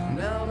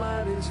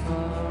 nobody's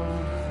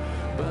fault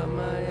but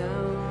my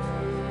own.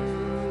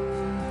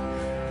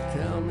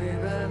 Tell me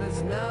that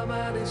it's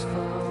nobody's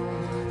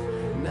fault,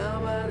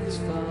 nobody's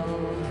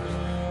fault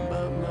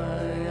but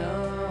my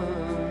own.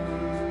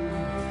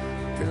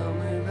 Tell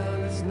me that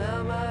it's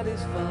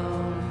nobody's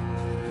fault,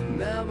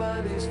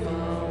 nobody's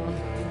fault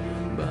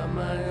but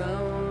my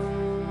own.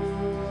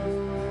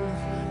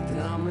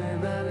 Tell me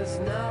that it's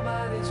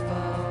nobody's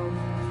fault,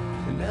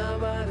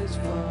 nobody's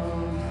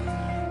fault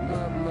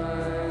but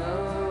my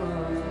own.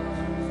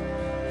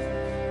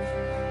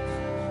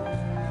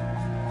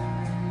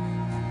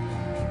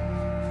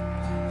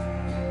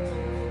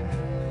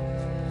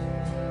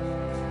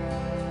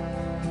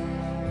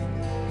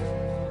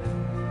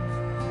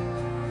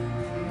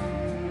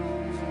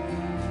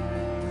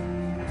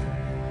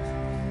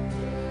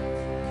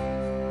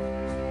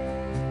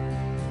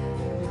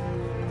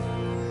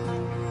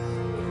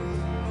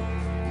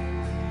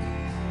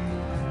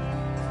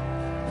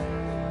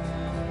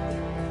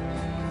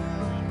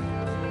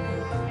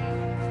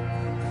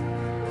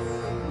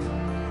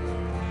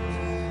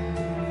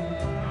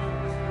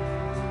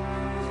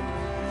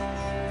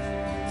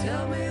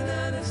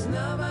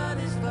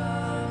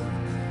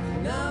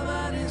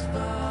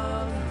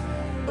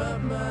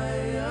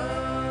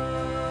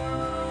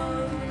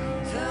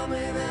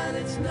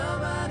 it's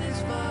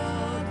nobody's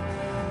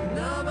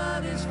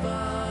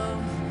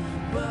fault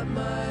but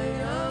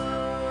my own.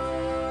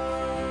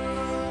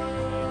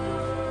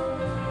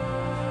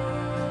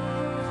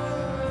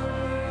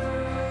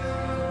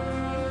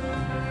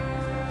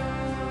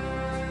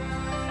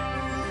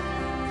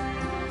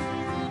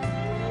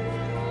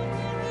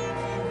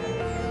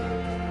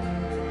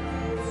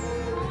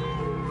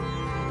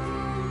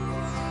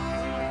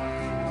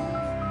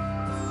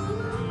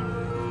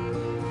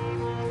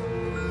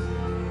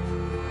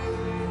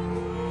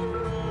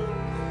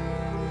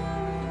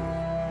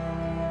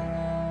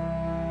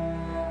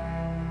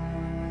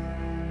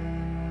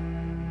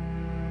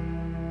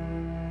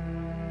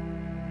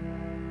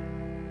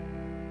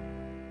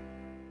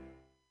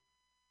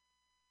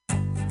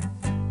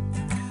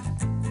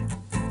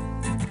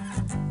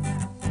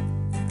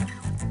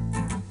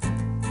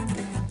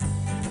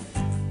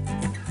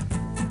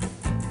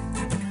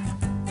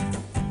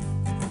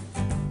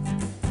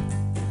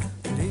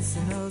 Lisa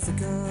knows a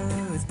girl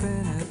who's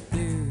been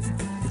abused.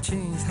 He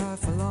changed her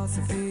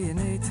philosophy in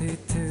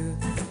 82.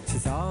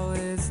 She's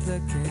always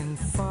looking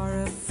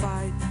for a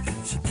fight.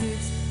 She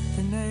keeps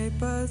the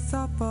neighbors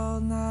up all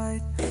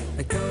night.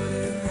 I go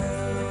to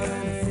her when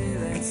I'm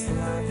feeling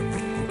slack.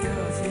 The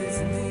girl's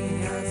using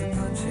me as a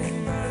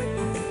punching bag.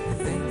 I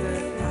think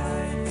that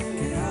I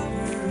could help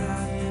her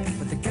out,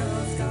 but the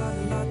girl's got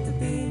a lot to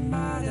be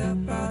mad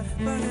about.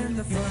 But in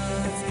the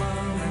first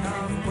moment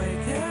of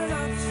waking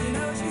up, she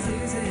knows she's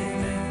losing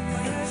it.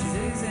 Oh yeah, she's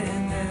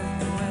losing it.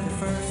 And when the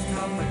first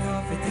cup of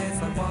coffee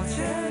tastes like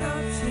washing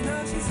up, she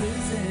knows she's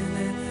losing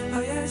it.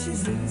 Oh yeah,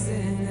 she's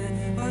losing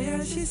it. Oh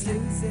yeah, she's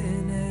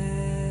losing it.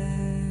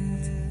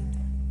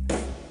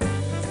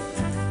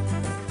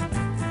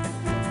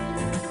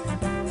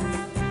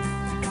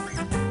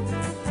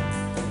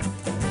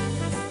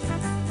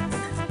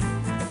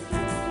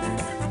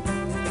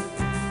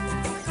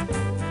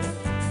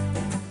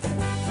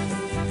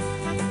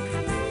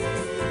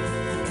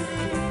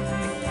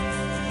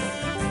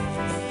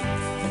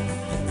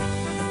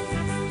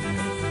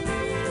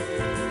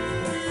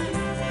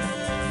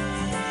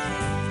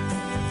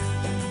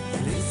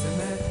 Lisa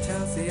met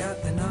Chelsea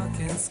at the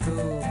knocking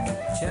school.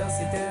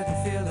 Chelsea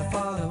didn't feel like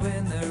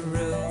following the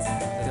rules.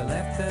 They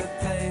left the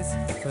place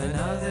for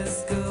another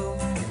school,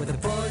 where the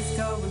boys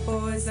go with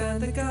boys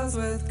and the girls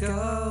with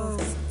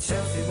girls.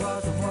 Chelsea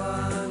was the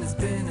one who's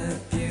been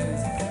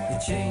abused. He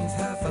changed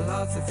her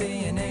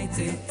philosophy in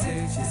 82.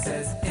 She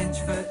says inch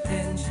for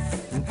inch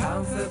and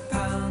pound for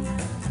pound.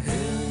 Who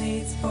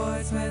needs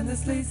boys when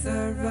there's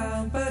Lisa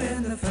around? But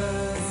in the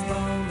first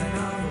moment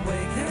of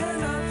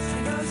waking up, she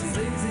knows she's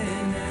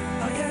losing it.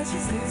 Oh yeah,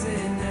 she's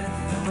losing it.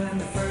 And when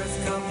the first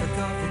cup of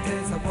coffee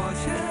tastes like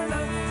washing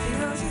up, she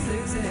knows she's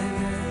losing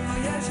it. Oh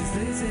yeah, she's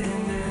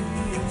losing it.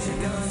 She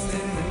goes to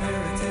the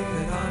mirror to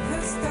put on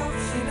her stuff.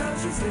 She knows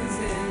she's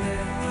losing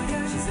it. Oh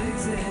yeah, she's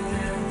losing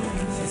it.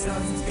 She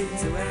doesn't speak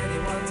to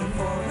anyone to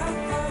pour her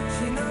out.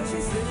 She knows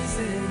she's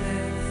losing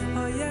it.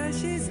 Oh yeah,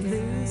 she's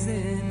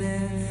losing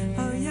it.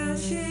 Oh yeah,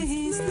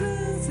 she's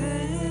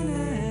losing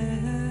it.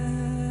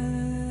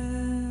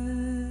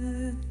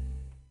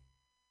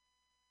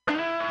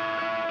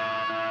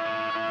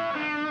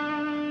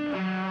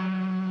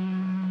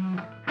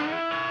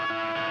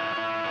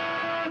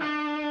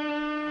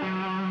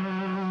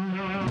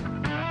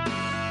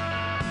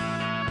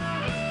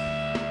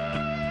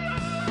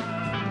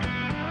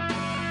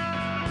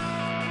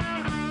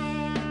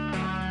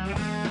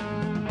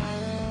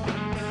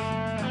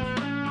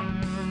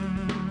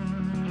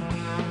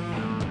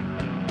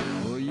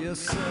 Oh, you're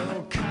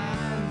so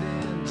kind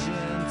and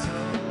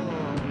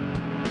gentle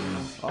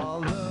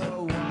all the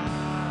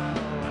while,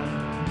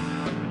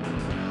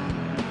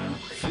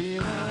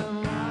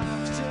 feeling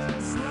life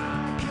just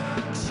like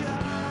a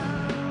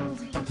child.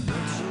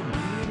 But you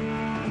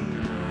bleeding.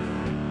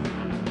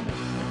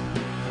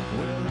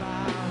 Well, I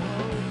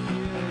hope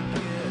you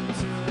get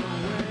to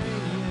where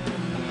you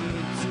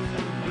need to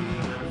be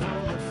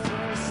for the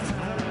first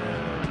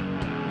time.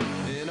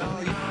 And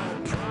all your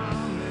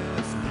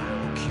promise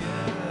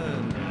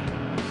broken,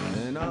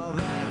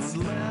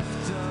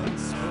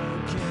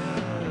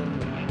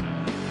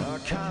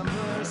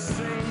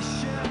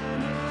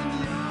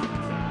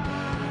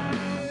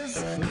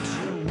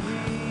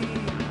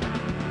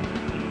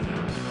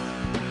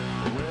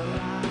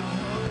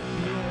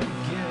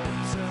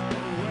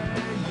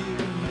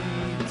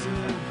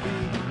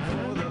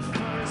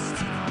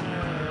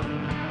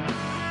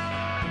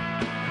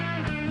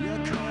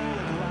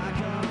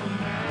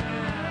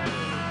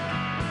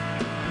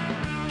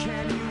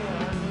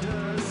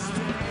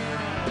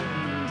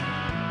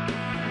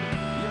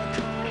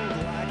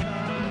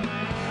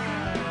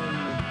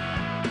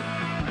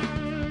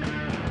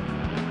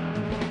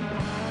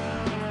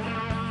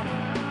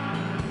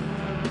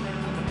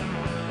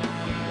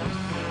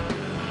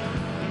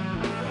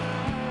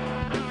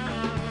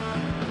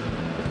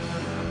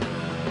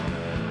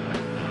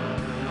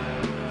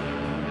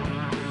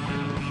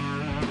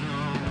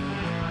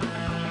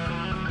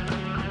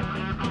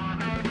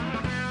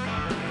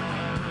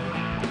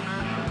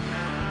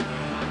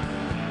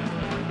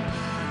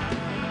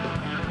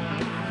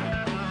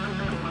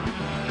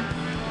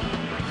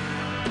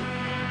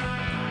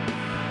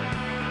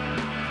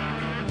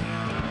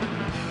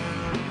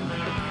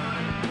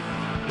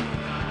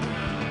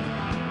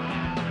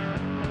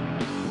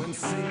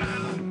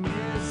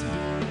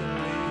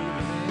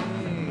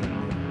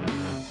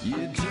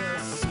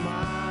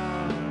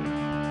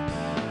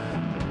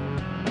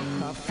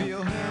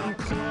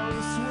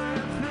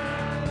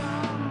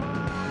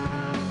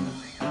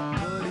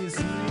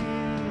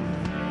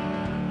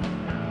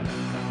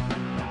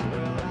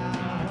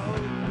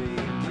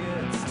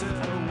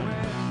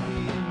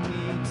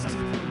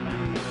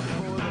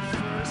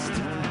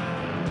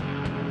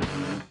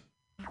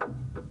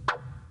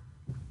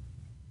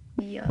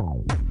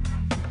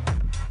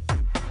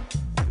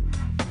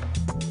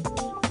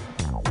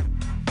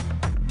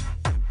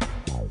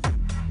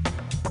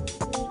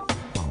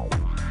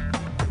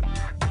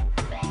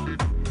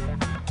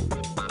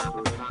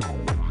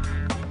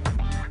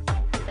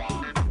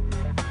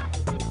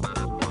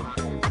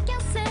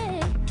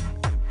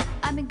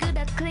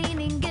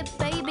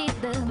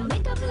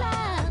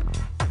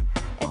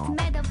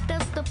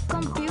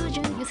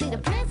 confusion. You see the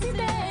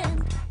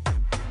president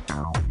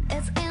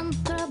is in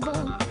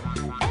trouble.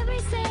 Every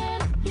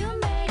cent you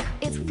make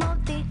is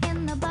floating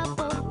in a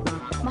bubble.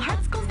 My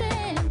heart's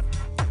content.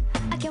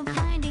 I can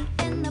find it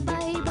in the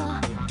Bible.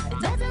 It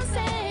doesn't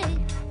say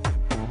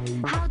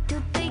how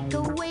to take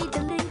away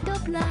the link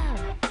of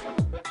love.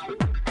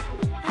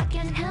 I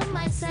can't help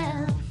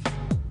myself.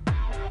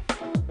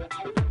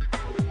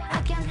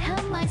 I can't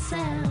help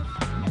myself.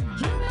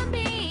 Human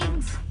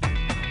beings,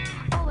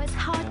 always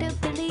hard to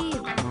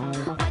believe.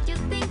 What you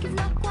think is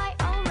not quite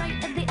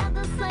alright at the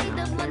other side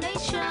of the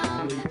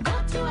nation.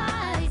 Got two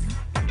eyes,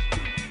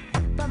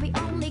 but we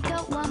only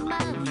got 1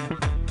 mouth.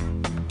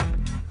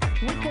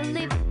 We could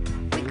live,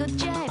 we could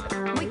jive.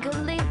 We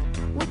could live,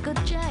 we could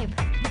jive.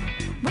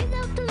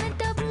 Without the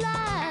light of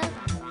love,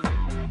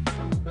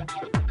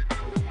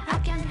 I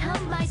can't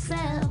help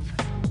myself.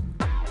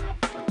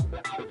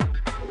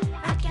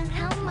 I can't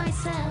help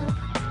myself.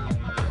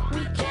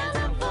 We can't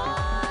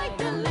avoid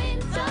the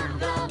lens of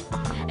love,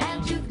 and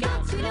you've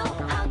got to know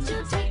how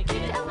to take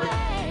it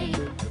away.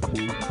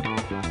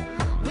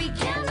 We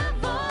can't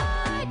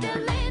avoid the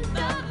lens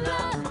of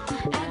love,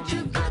 and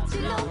you've got to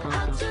know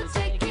how to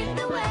take it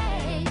away. We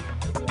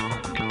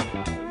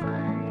can't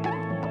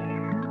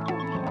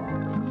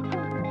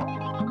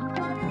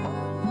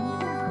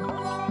avoid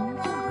the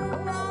lens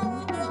of love,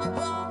 but you got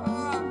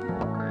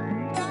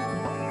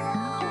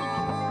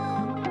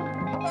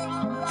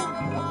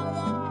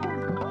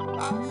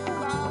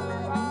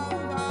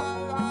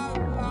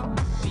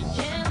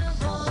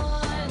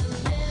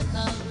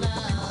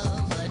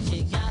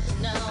to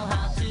know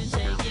how to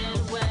take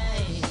it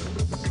away.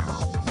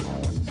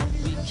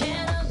 We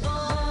can't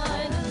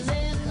avoid the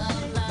lens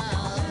of love, but you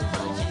got to know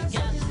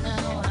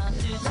how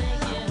to take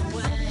it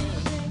away. We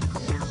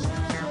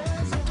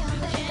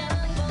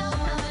can't avoid the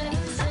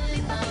lens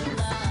of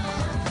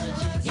love, but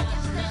you got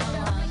to know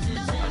how to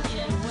take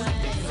it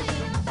away.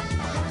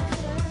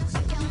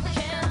 We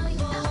can't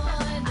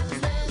avoid the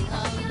lens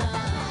of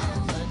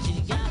love, but you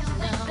got to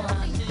know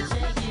how to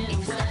take it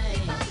away.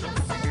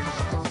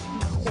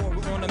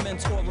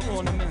 Aura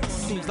ornaments.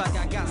 Seems like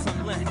I got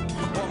some lint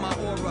on my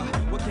aura.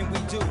 What can we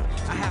do?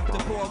 I have to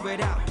pour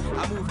it out.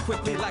 I move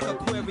quickly like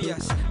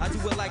Aquarius. I do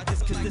it like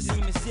this cause this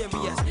seems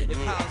serious. It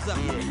piles up,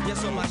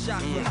 yes, on my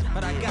chakras.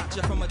 But I got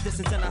ya from a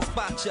distance and I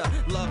spot ya.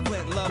 Love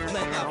blend,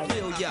 I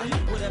feel ya.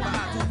 Whatever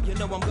I do, you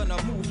know I'm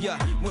gonna move ya.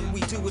 When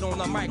we do it on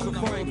the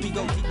microphone, we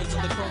go deep into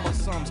the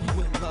chromosomes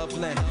with love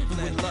blend,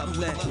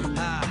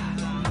 Ah.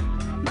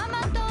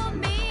 Mama told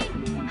me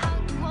how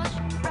to wash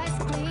rice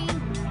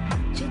clean.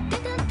 She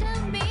didn't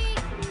tell me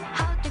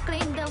how to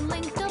clean the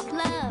link of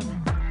love.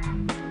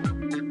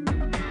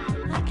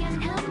 I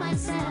can't help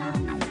myself.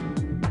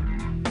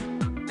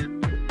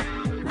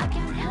 I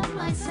can't help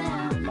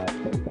myself.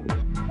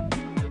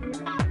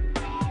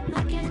 I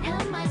can't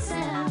help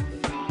myself.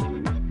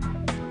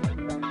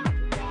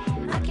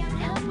 I can't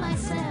help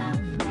myself.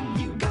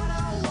 You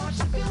gotta watch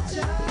the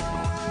filter,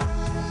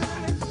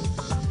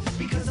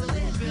 because the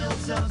lid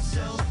builds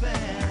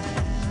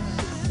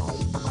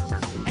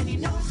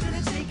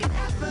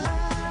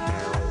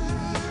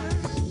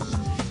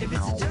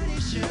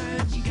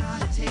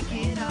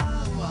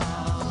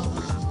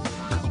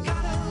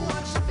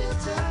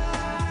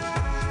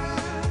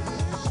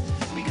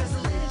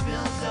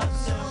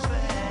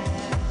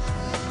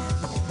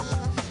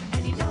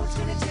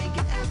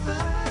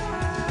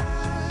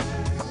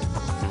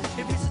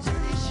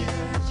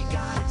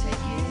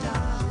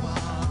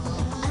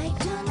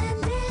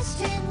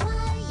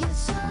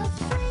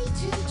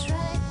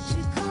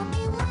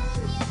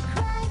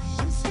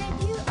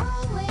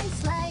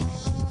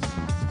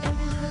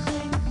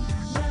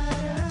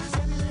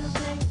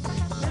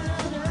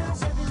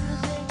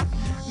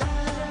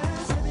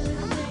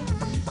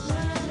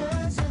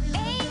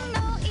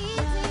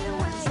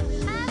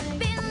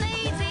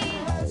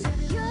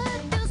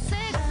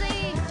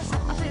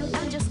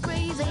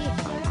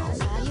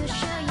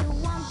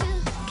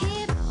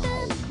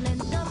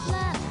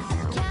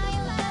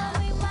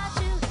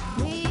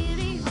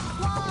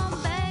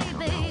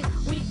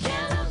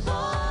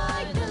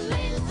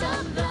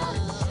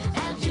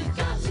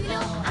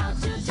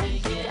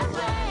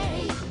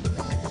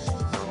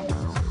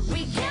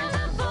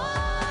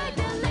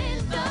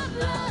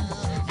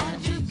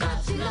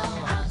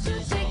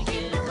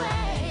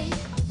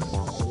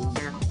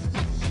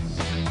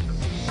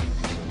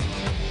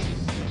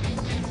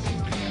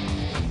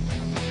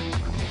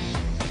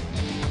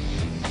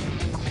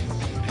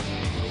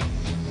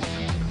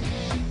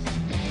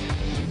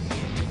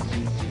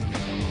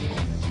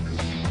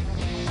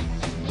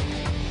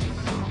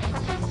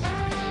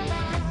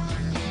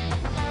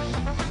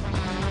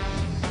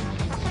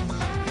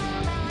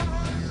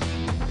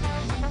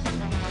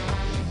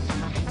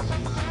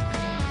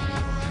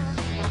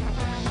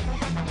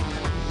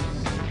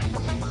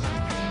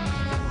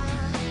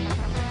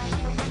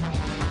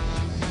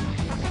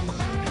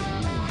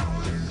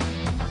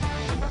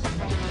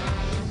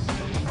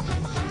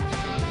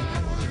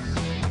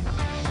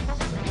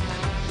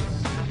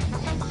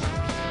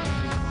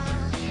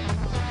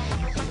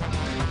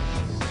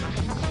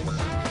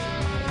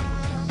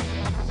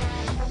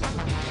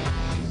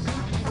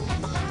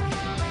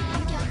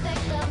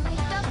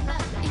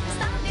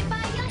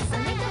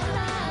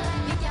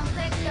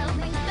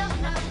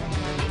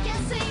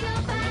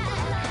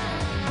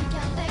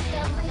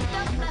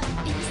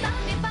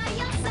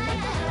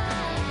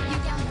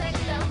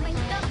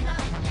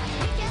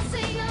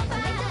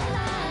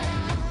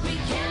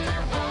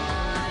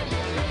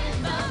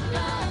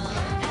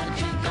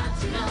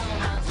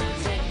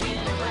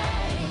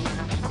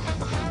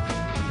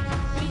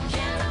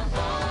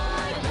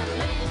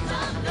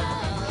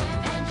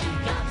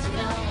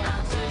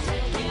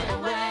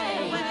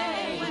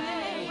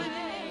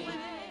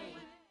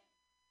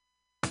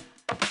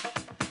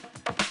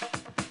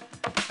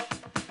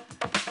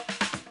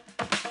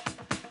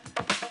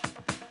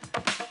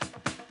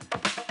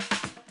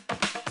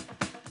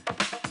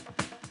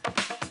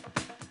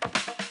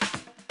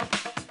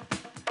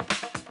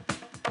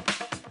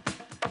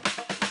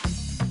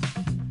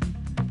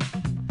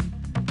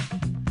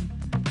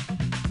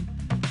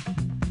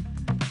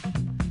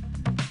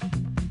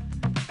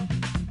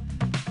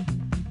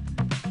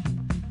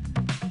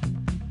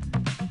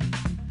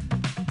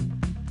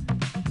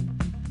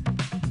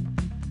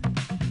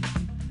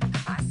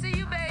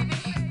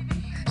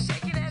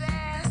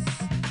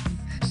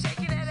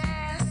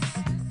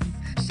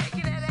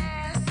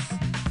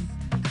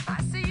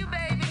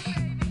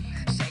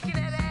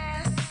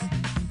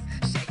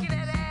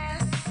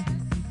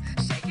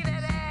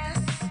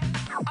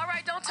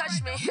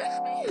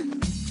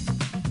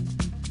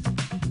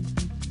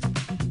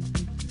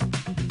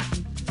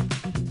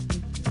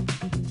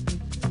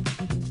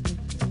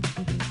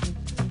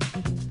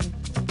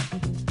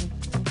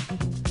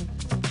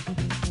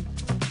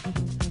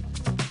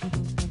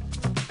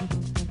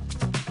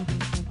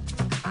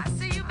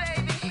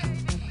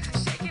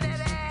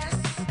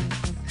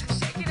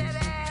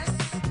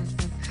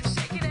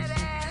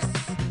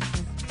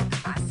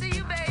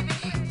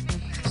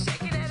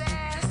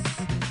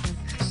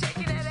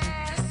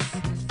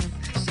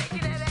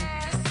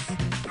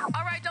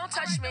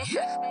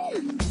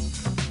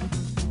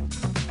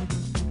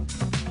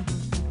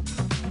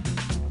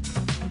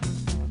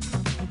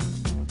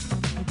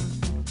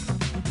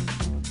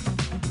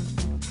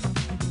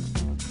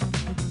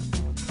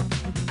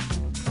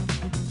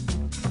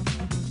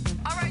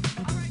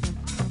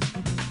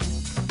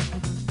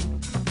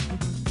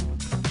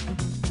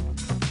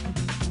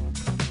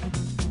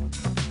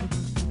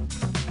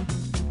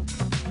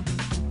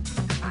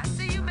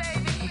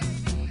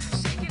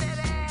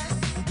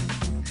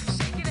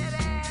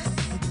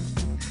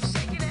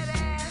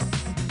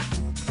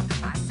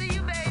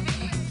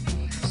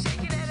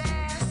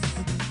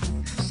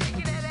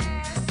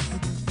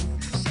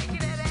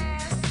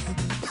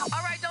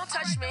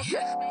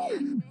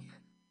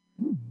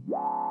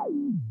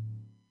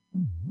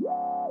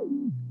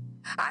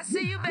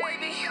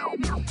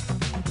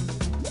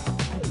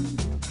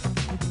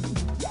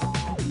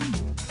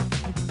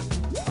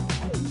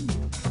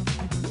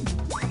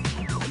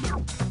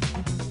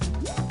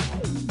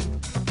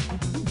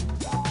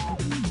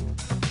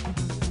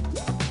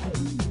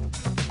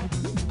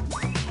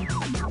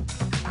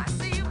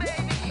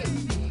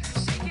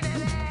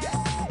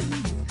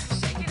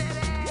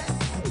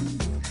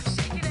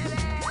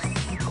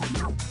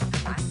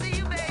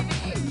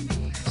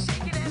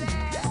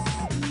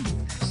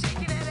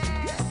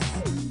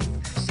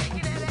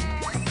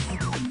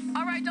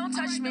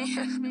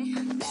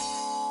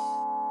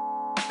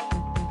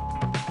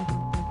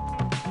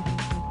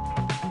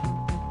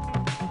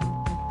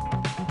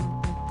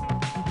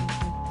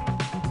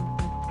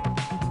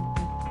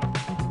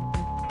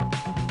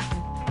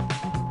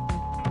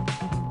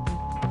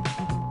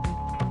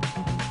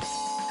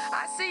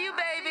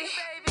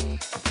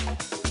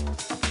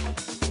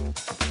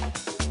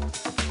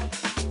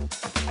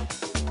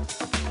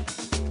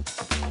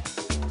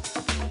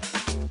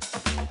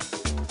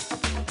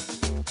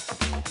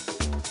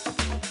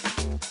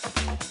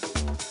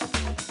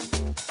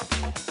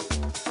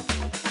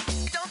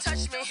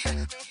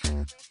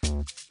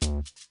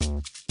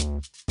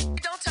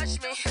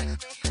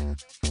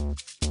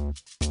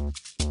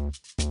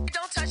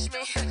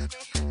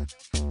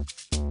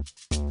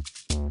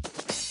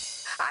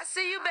I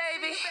see you,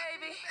 baby.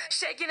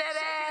 Shaking that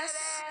ass.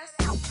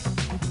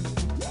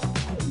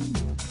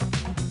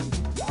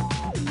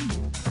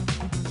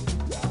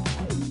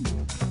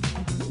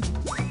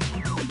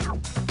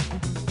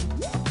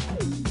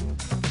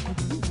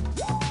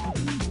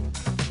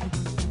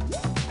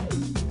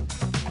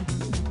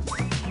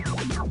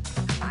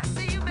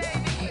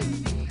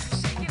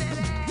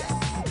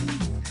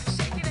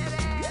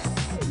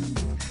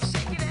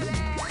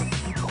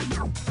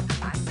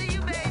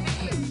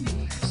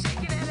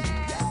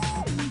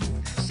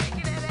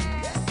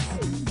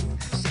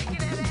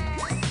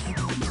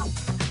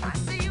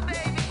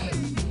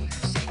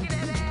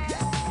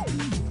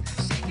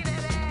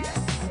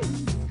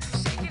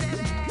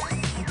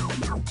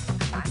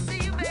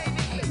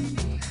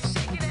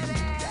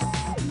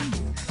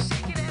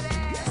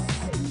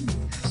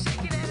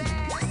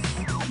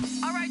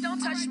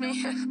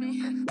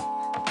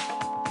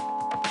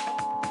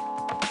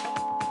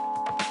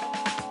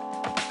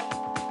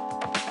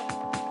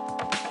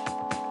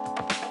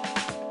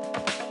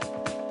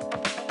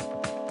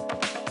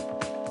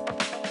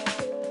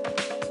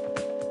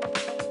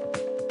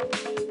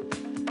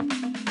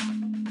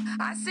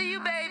 I see you,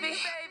 baby.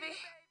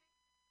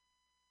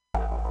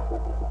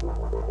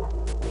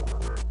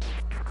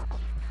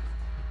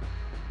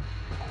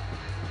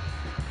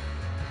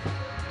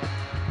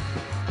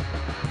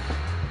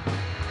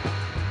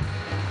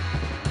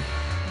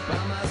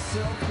 By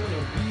myself,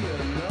 gonna be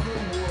another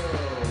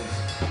world.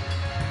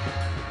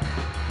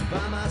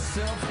 By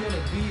myself,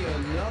 gonna be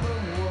another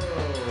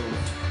world.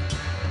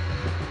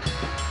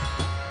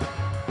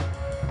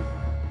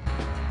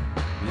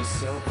 Your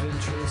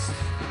self-interest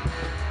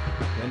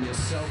and your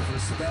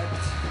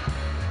self-respect,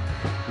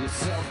 your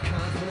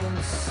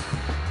self-confidence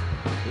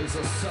is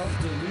a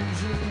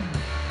self-delusion.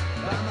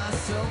 By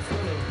myself,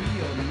 gonna be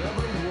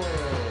another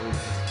world.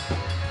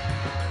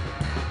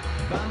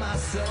 By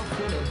myself,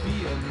 gonna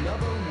be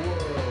another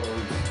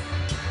world.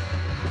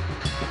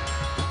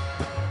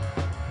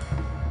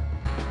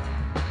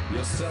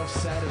 Your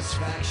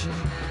self-satisfaction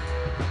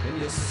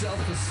and your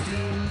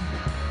self-esteem,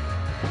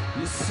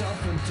 your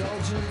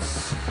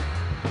self-indulgence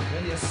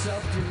and your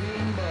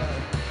self-demean, but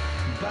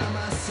by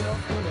myself,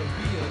 gonna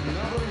be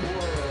another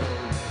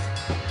world.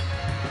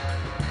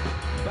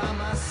 By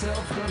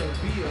myself, gonna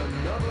be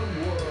another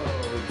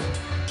world.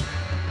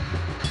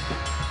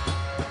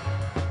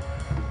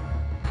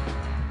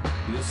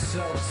 You're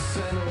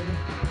self-centered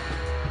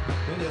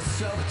and you're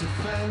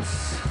self-defense.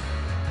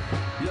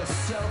 You're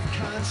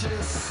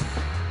self-conscious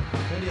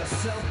and you're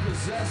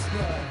self-possessed,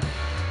 but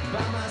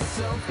by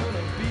myself,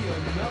 gonna be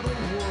another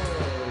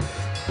world.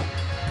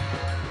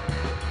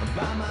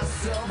 By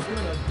myself,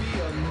 gonna be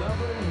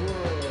another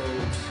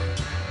world.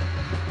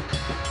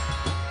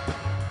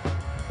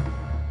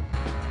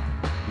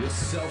 Your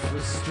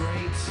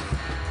self-restraint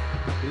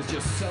is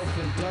your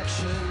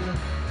self-induction.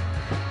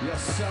 Your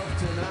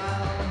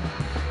self-denial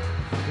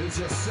is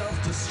your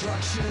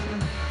self-destruction.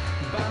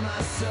 By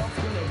myself,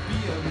 gonna be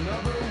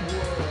another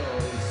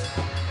world.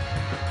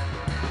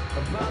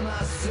 By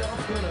myself,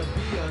 gonna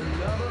be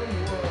another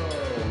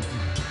world.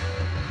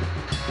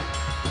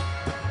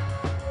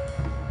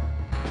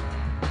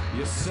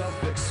 Your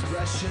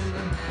self-expression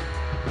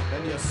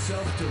and your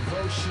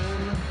self-devotion,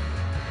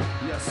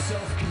 your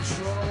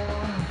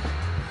self-control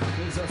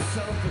is a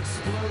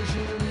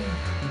self-explosion.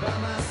 By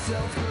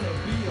myself, gonna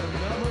be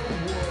another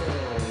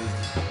world.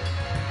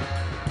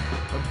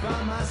 By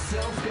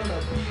myself,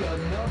 gonna be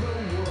another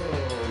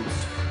world.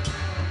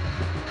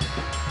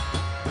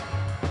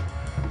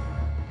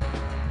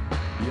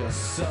 Your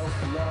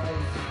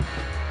self-love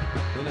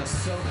in a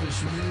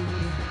selfish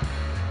mood,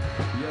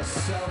 your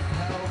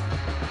self-help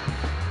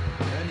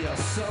and your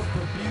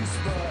self-abuse,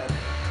 but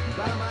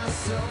by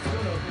myself,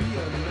 gonna be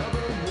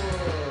another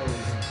world.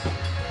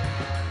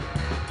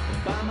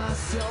 By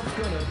myself,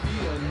 gonna be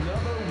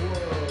another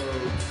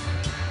world.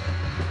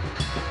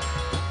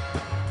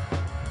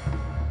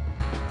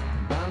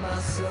 By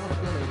myself,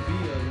 gonna be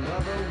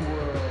another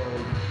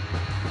world.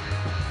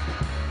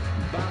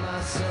 By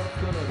myself,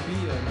 gonna be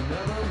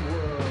another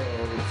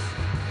world.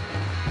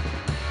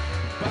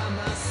 By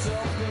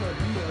myself, gonna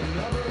be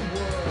another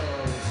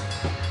world.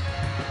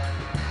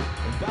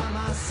 By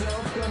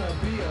myself, gonna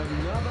be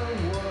another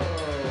world.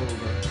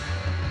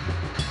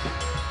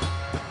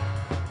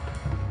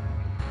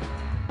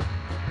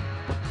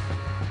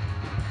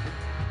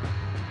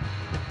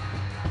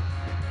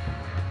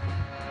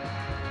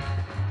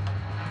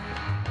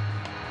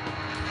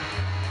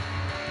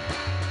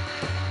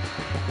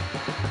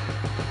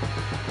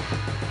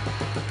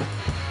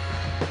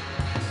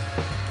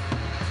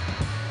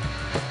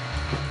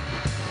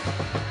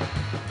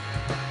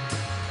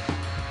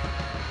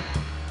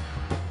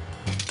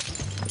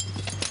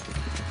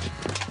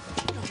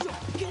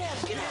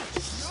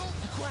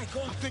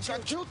 I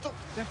killed him.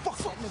 Then fuck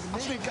that nigga, man. I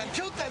think I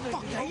killed that nigga.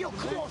 Fuck that. Yo,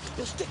 come on.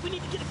 Yo, Stick, we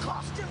need to get a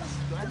car still.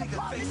 That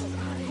nigga face.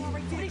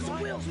 We need some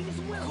wheels. We need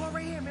some wheels. Car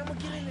right here, man. We'll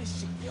get in this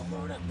shit. Yo,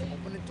 word up, man.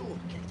 Open the door.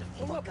 Get the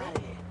fuck out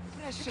of here.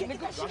 That shit,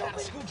 nigga. I got a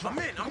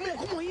screwdriver. I'm in.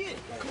 Come on, yeah.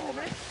 Come on,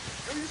 man.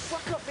 Yo, you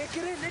fuck up, man.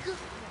 Get in, nigga.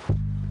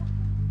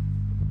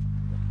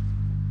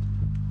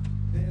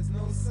 There's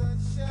no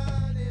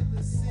sunshine in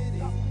the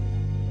city.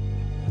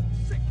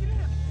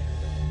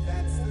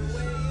 That's the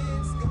way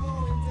it's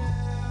going down.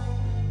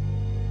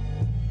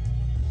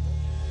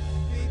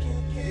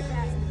 People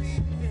killing,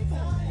 people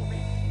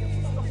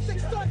dying.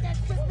 Start that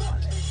shit.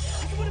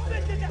 What a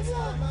bitch did that.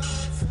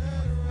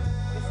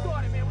 Let's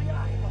start it, man. We all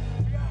right.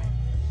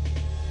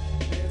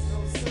 There's no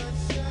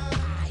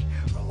sunshine.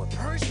 Roll with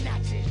purse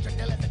snatchers, drug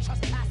dealers and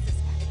trespassers,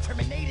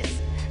 incriminators,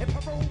 and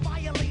parole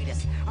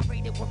violators. I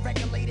raided with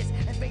regulators,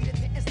 invaded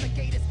the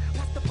instigators,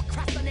 blessed the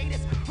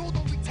procrastinators, rolled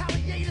on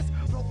retaliators,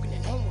 broken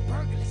in home with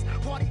burglars,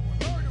 party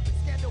with murderers,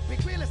 scandal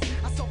big wheelers.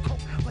 I sold coke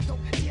for dope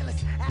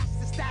dealers, ash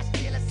and stash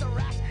dealers, so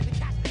rash the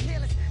cash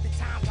dealers, the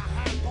time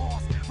behind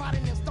bars,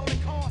 riding in stolen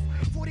cars,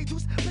 40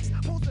 deuce flicks,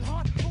 posing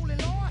hard, rolling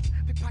large,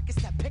 big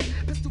pockets that pick,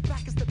 pistol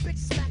backers, the bitch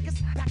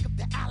smackers, back up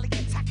the alley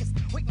attackers,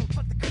 waiting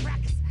for the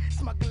crackers,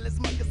 smugglers,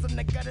 muggers, and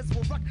the gutters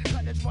will rock,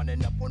 cutters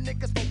running up on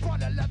niggas for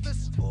brother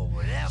leathers, or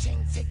whatever.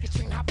 Chain takers,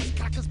 train hoppers,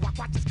 cockers, block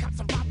watchers, cops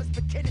and robbers,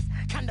 but kidders,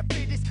 kind of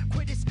fitters,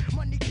 quitters,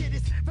 money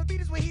getters, for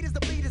beaters with heaters, the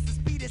bleeders, the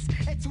speeders,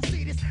 and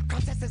two-seaters,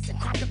 contestants and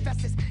crime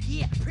confessors,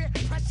 yeah, peer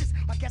precious,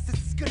 my guess is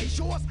as good as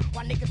yours,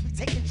 while niggas be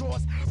taking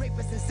drawers,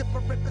 rapers and zipper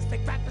rippers,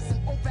 fake rappers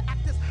and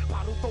overactors,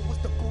 bottle throwers,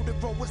 the booty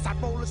growers,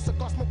 hot rollers,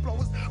 cigar smoke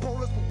blowers,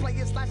 rollers with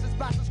players, slashers,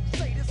 blasters,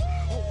 crusaders,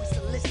 always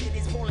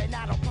solicitors, rolling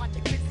out on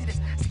project visitors,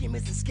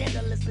 schemers and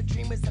scandalous, but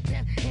dreamers and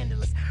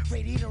panhandlers,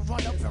 ready to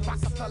run up and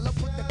Rockefeller,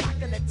 put the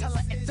back in the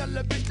teller and tell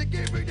a bitch to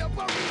give me the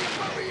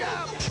hurry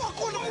up.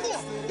 Fuck on the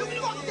floor. Yo,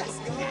 fuck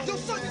that. Yo,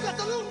 son, you got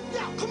the loot?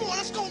 Yeah, come on,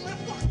 let's go, man.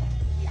 Fuck.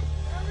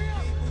 Hurry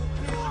up.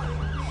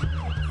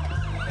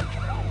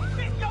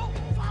 Yo,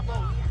 Pablo.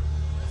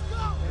 Let's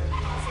go.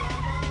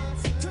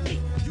 To me,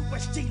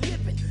 USG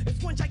living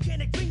is one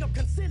gigantic ring of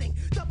concealing,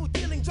 double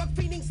dealing, drug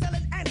fiending,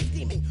 selling and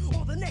scheming.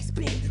 Or the next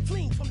being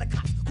fleeing from the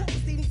cops, court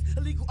proceedings,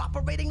 illegal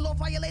operating, law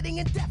violating,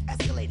 and death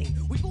escalating.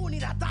 We all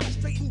need our dollar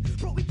straightened,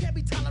 bro. We can't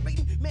be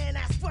tolerating, man.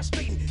 That's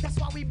frustrating. That's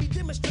why we be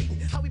demonstrating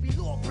how we be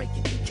law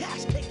breaking,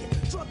 cash taking,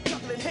 drug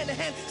juggling, hand to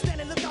hand,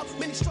 standing lookout.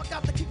 Many struck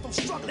out to keep from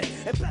struggling,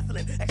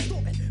 embezzling,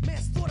 extorting,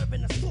 manslaughter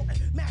and assaulting,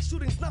 mass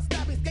shootings, nut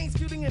stabbings, gangs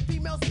feuding, and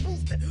females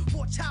boosting,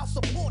 for child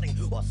supporting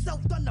or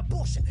self-done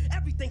abortion.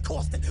 Everything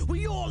costing.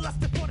 We all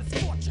lusted for this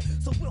fortune,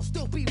 so we'll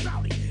still be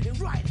rowdy and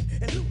rioting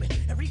and looting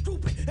and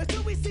regrouping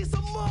until we see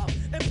some more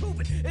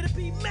improving. It'll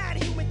be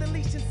mad human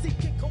deletion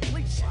seeking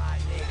completion.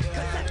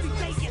 Cause every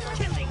day is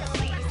killing.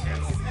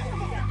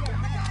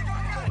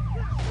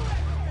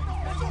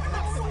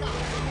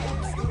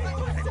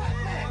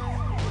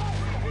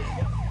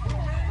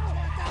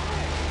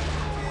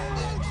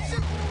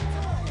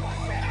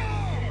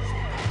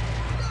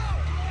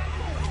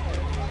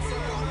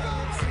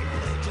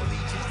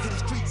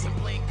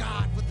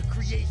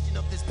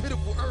 This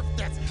pitiful earth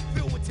that's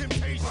filled with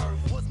temptation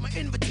was my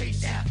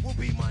invitation, will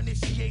be my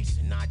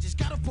initiation. I just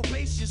got a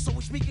probation, so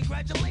wish me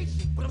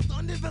congratulations. But I'm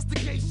starting to invest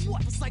investigation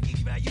for psychic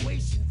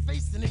evaluation,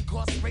 facing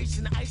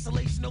incarceration,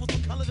 isolation, over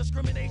some color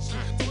discrimination.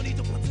 Don't need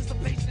the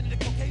participation in the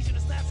Caucasian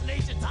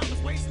assassination. Time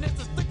is wasting,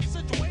 it's a sticky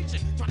situation.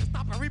 Trying to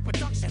stop a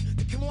reproduction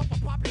to come off a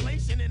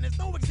population, and there's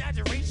no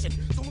exaggeration.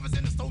 So if it's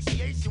in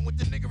association with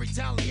the nigga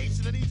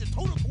retaliation, I need your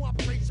total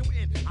cooperation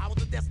within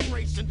hours of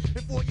desperation.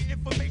 And for your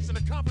information,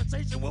 the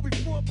conversation will be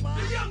for by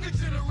the younger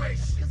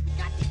generation. Cause we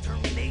got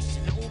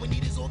determination, all we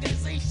need is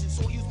organization.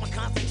 So I use my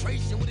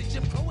concentration with a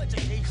Jim Crow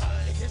education.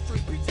 And history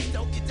preaches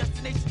don't get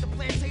destination to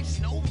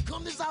plantation. To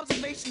overcome this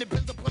observation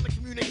depends upon the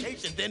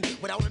communication. Then,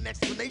 without an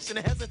explanation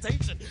or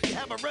hesitation, you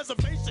have a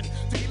reservation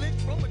to be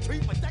lynched from a tree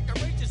for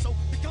decoration. So,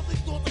 because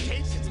these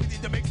altercations, we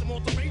need to make some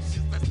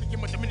alterations. Let's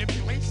begin with the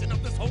manipulation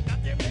of this whole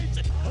goddamn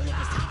nation. Hold up,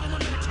 it's time for my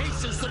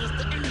medication, so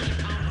that's the end of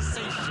the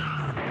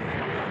conversation.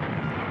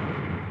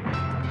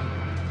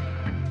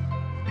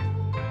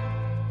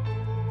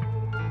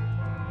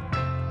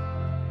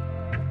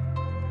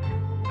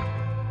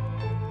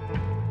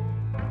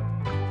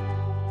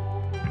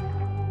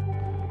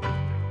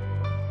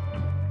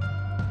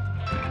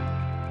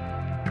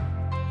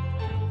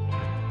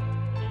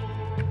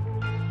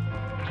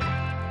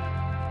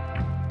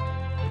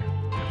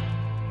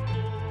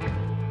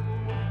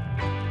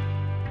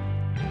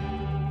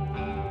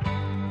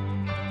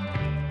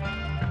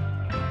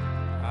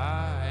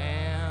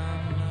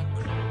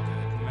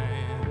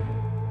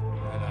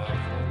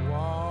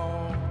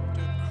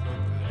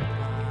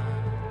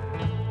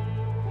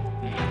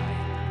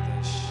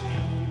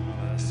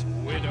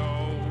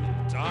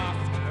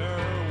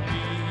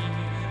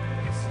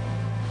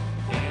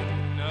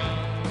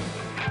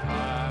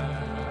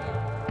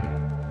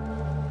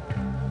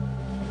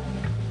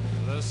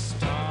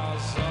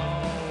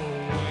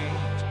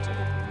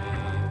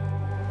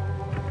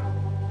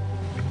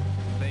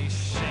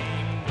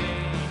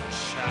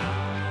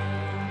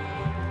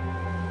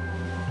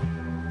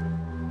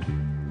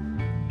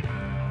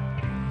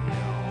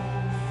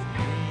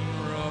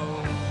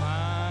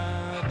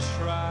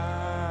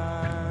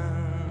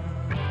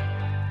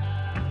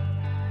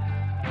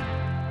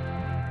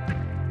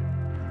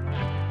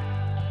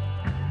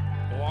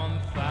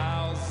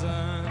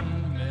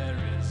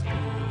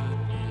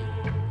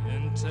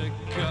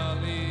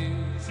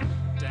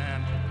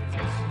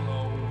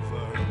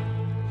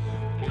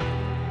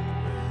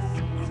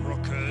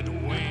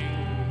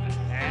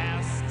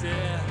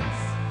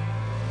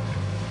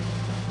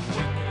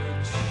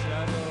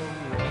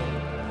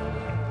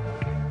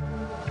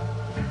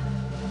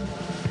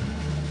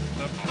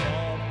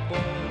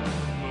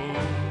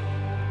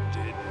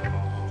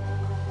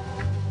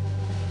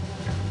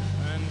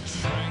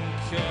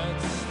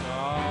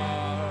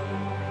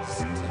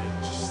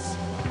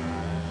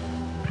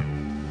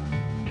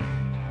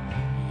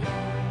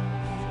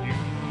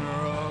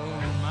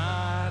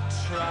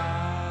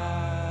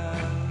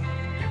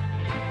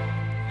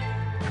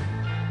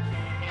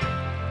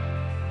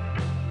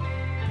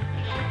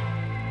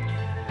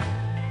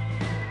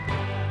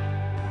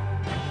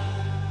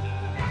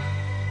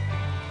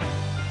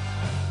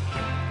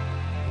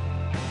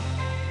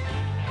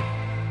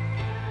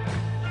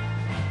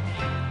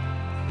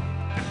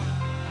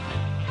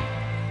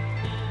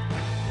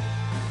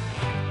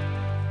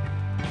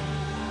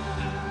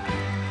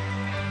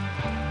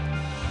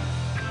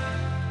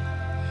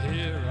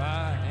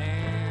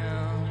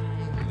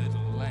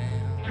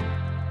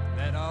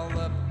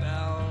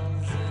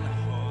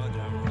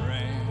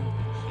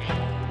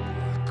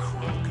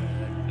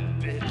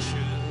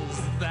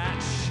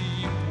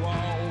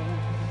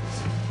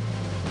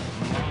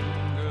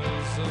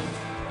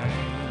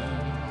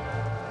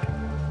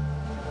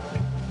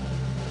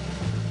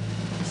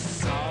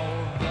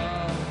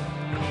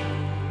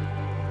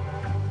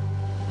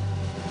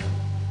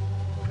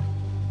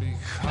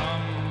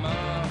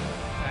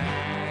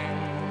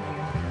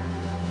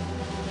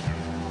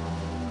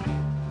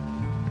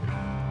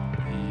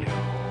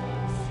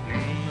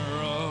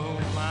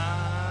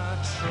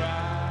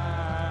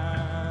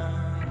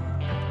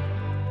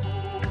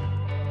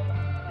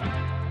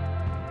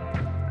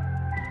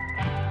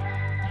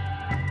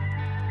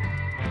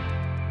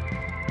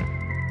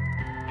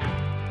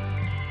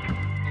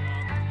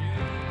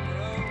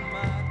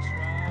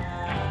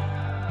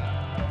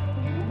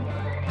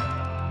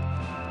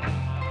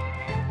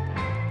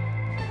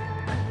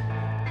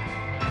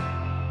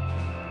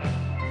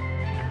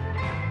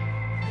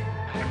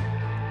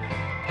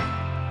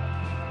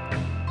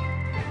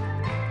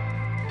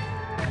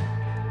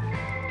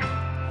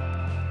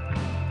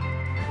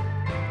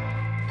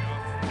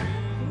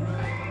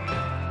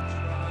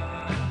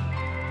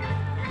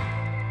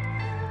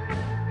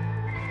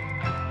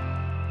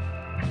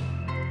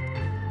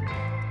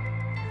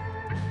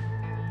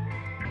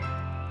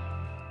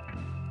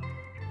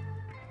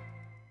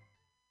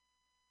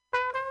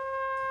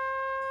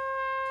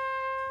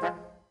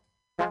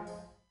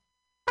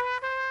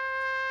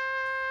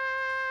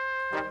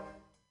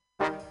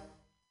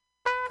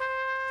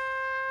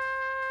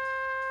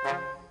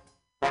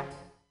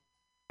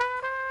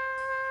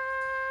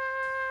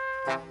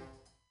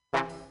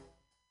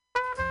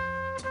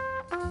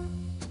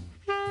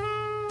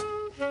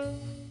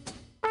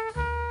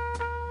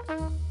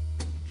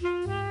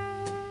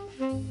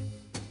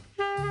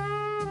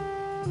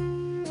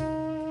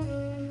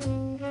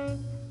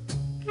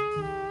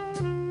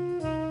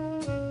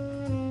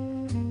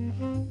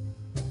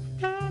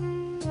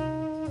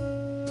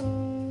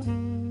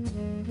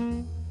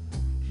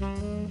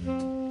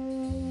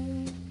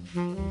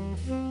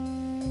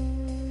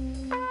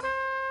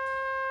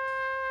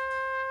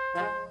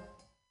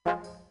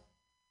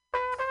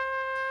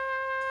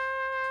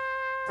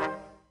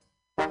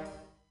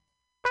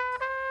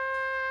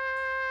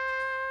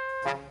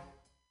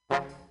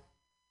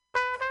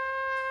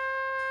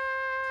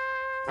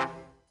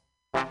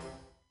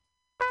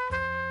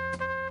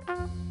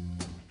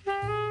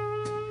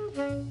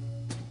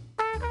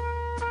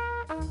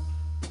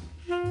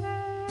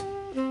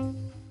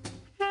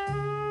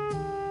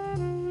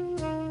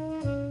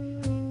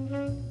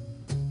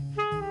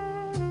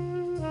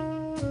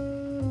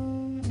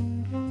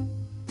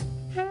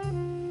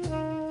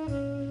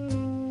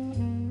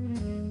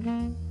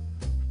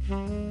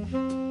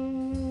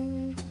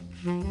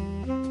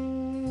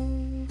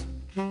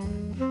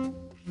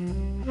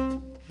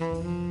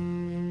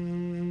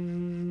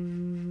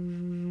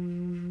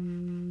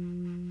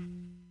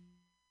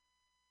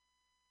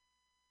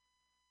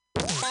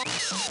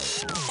 He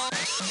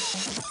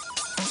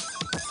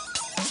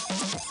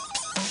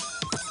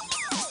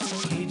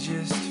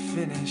just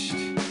finished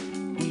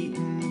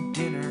eating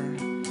dinner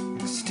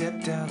and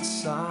stepped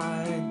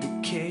outside the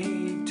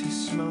cave to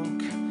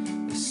smoke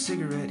a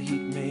cigarette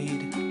he'd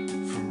made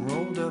from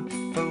rolled up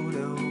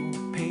photo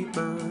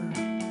paper.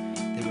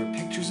 There were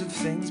pictures of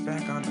things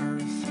back on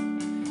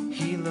Earth.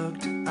 He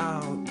looked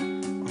out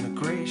on the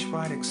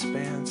grayish-white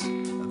expanse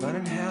of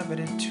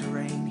uninhabited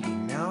terrain he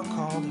now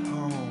called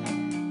home.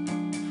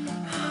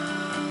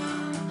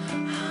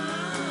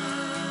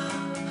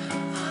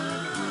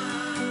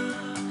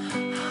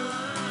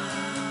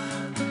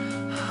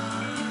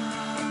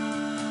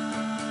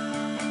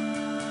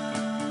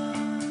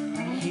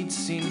 He'd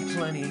seen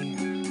plenty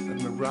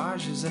of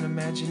mirages and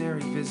imaginary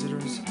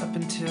visitors up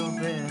until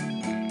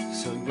then,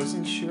 so he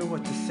wasn't sure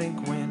what to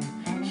think when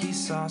he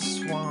saw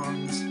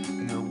swans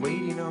and they were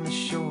waiting on the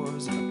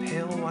shores of a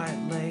pale white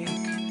lake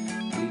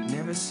that he'd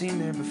never seen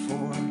there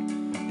before,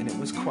 and it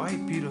was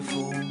quite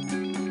beautiful,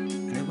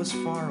 and it was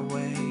far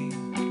away,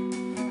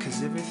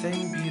 'cause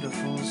everything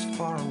beautiful is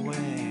far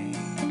away.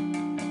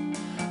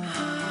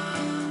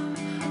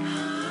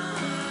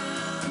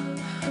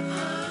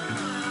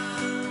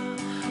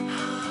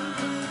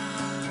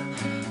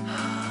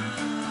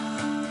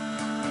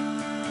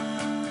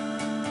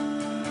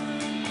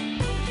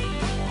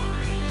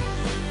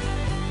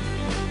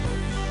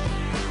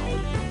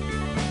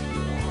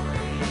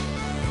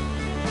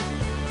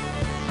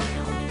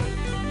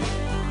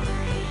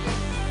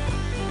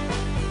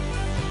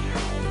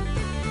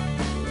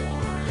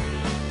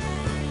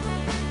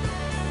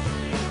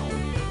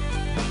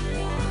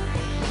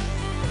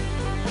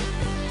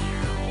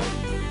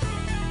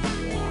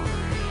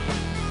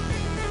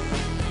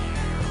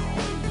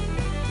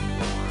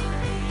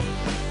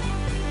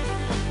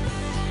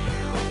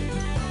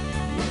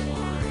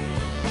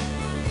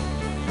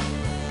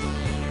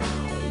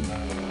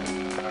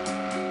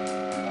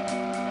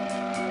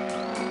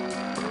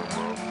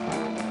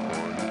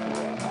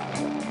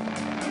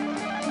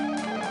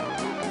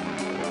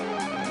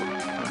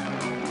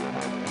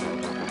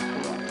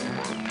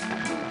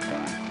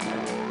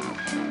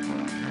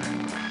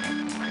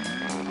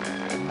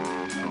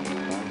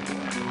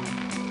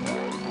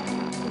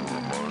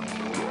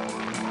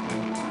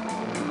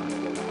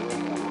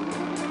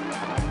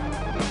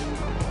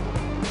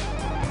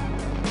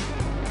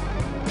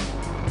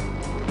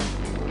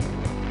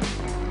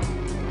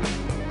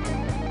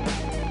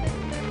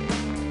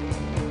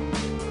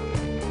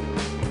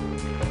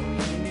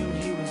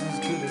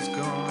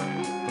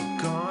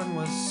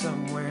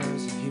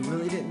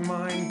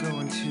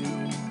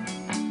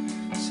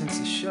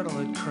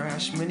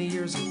 Many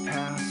years had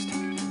passed,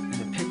 and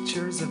the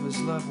pictures of his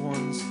loved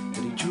ones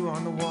that he drew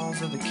on the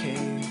walls of the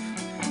cave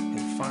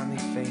had finally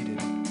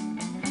faded.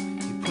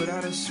 He put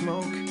out his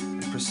smoke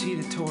and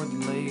proceeded toward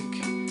the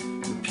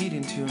lake,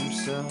 repeating to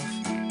himself,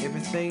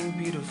 everything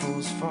beautiful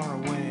is far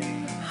away.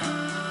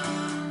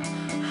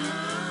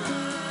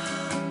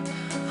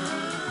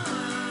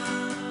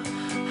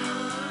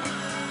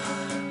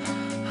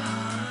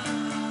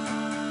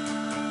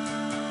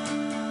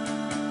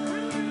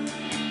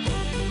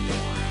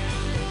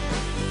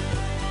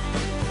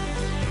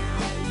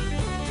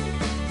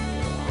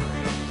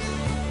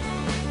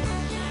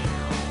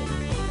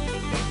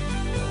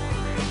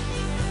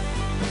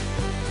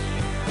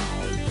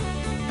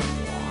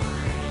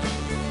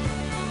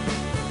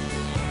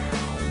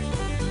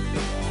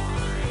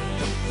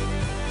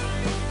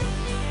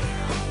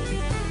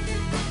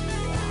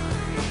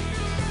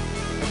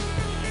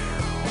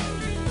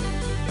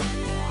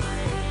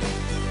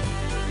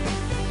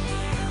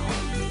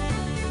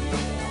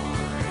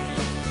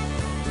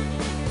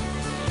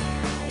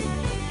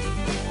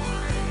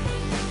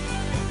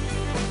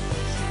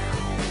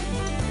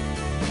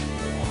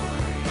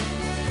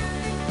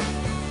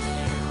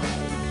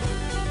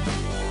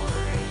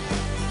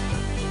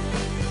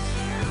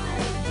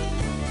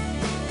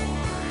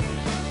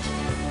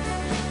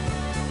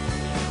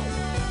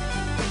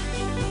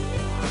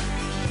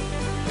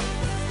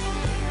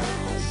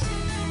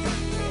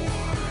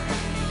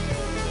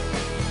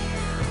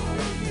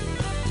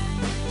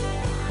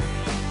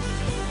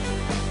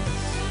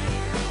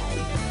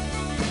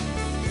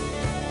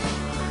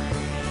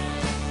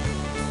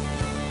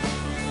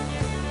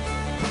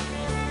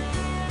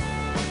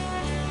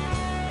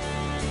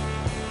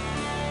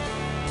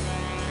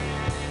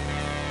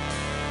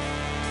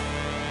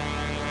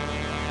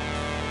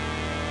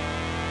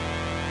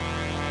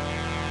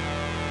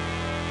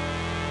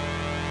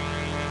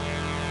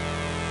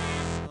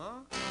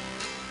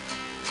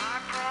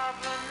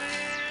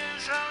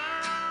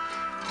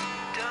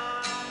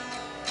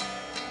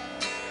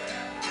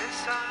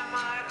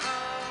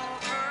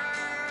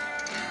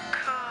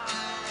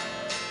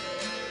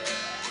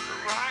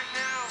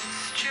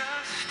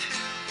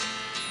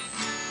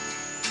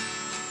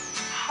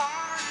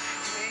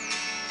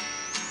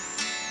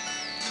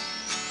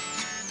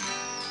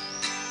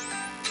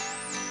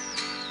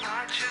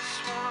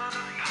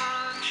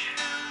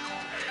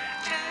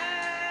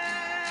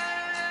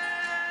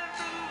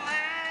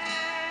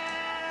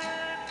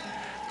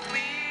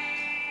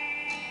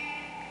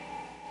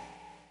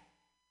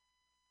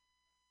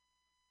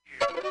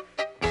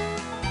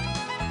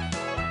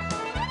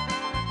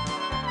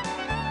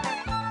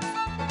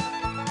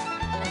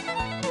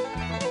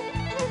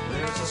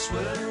 a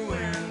sweater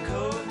wearing,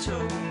 coat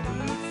toting,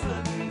 boot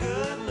footing,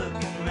 good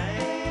looking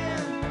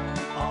man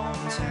on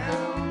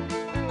town.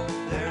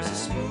 There's a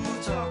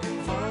smooth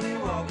talking, funny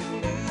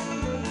walking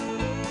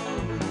dude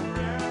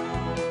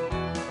around.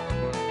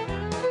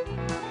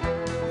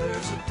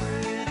 There's a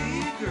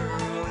pretty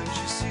girl and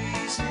she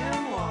sees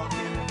him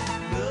walking,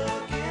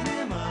 looking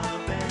him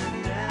up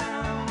and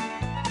down.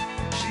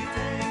 She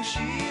thinks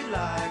she'd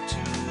like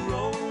to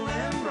roll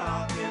and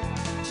rock him,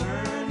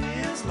 turn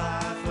his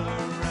life around.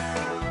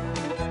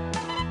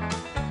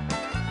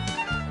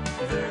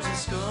 There's a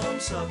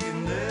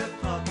scum-sucking,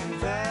 lip-pucking,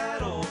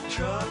 fat old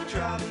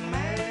truck-driving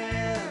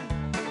man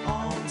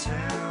on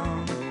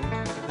town.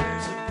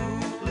 There's a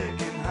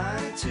boot-licking,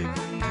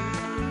 high-ticking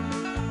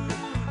dude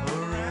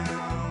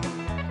around.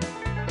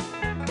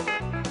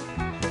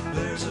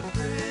 There's a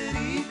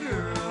pretty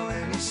girl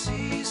and he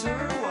sees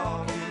her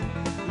walking,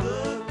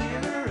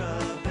 looking her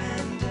up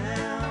and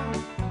down.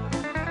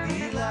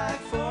 He'd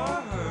like for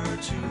her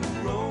to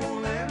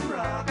roll and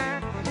rock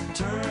him,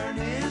 turn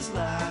his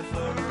life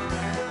around.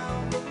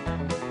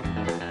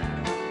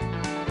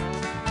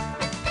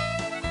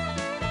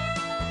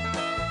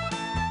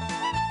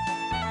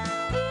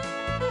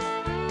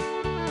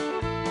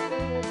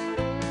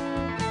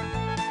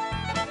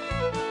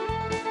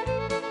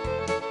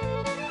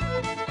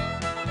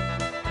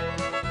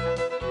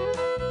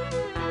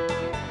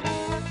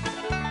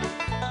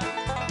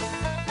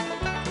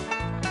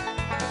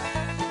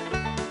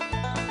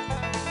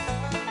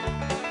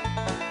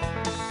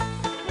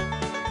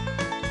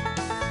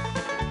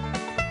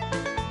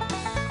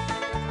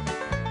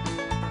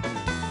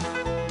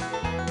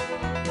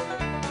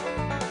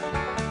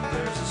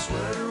 There's a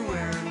sweater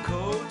wearing,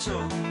 coat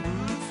toting,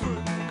 boot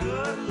footing,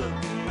 good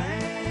looking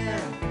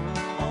man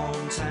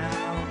on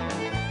town.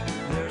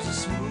 There's a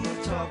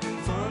smooth talking,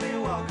 funny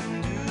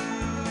walking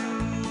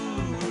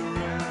dude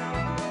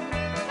around.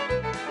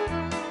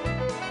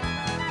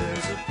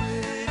 There's a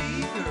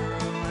pretty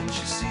girl and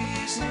she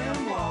sees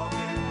him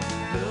walking,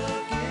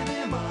 looking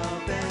him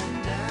up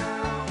and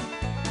down.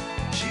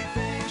 She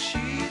thinks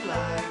she'd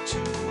like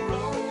to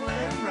roll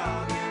and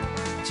rock him,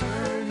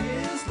 turn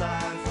his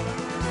life around.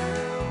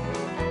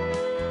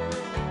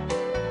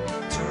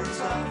 Turns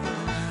life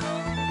around.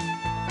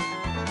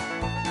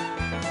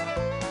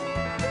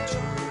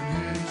 Turn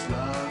his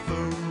life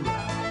around.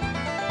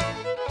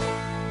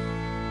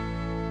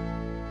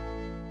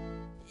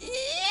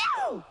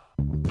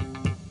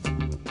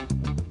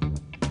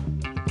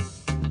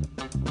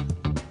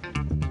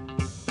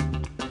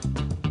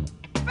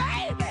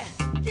 Baby,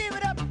 give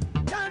it up,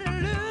 turn it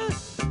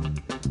loose.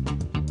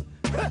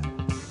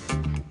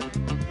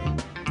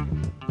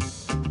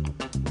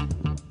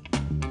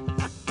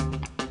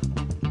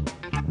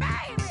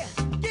 Baby,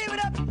 give it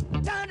up,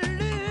 turn it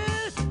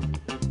loose.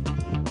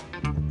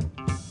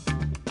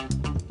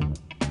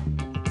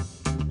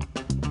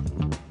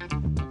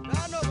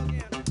 Start over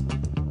again.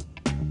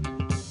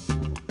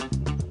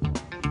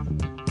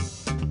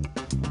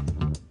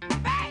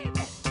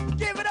 Baby,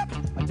 give it up,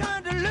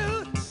 turn it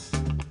loose.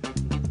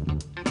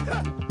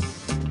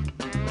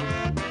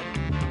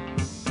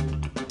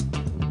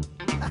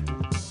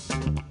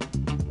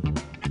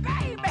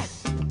 Baby,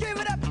 give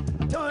it up,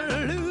 turn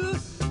it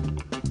loose.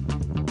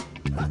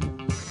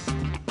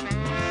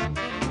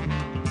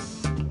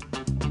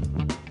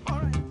 All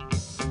right.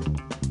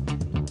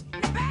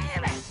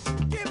 Baby,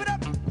 give it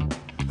up,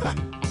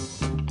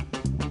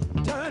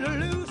 turn it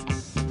loose.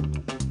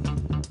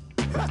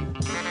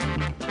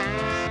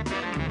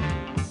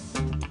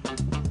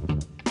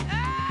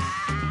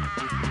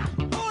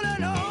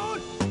 Holding on.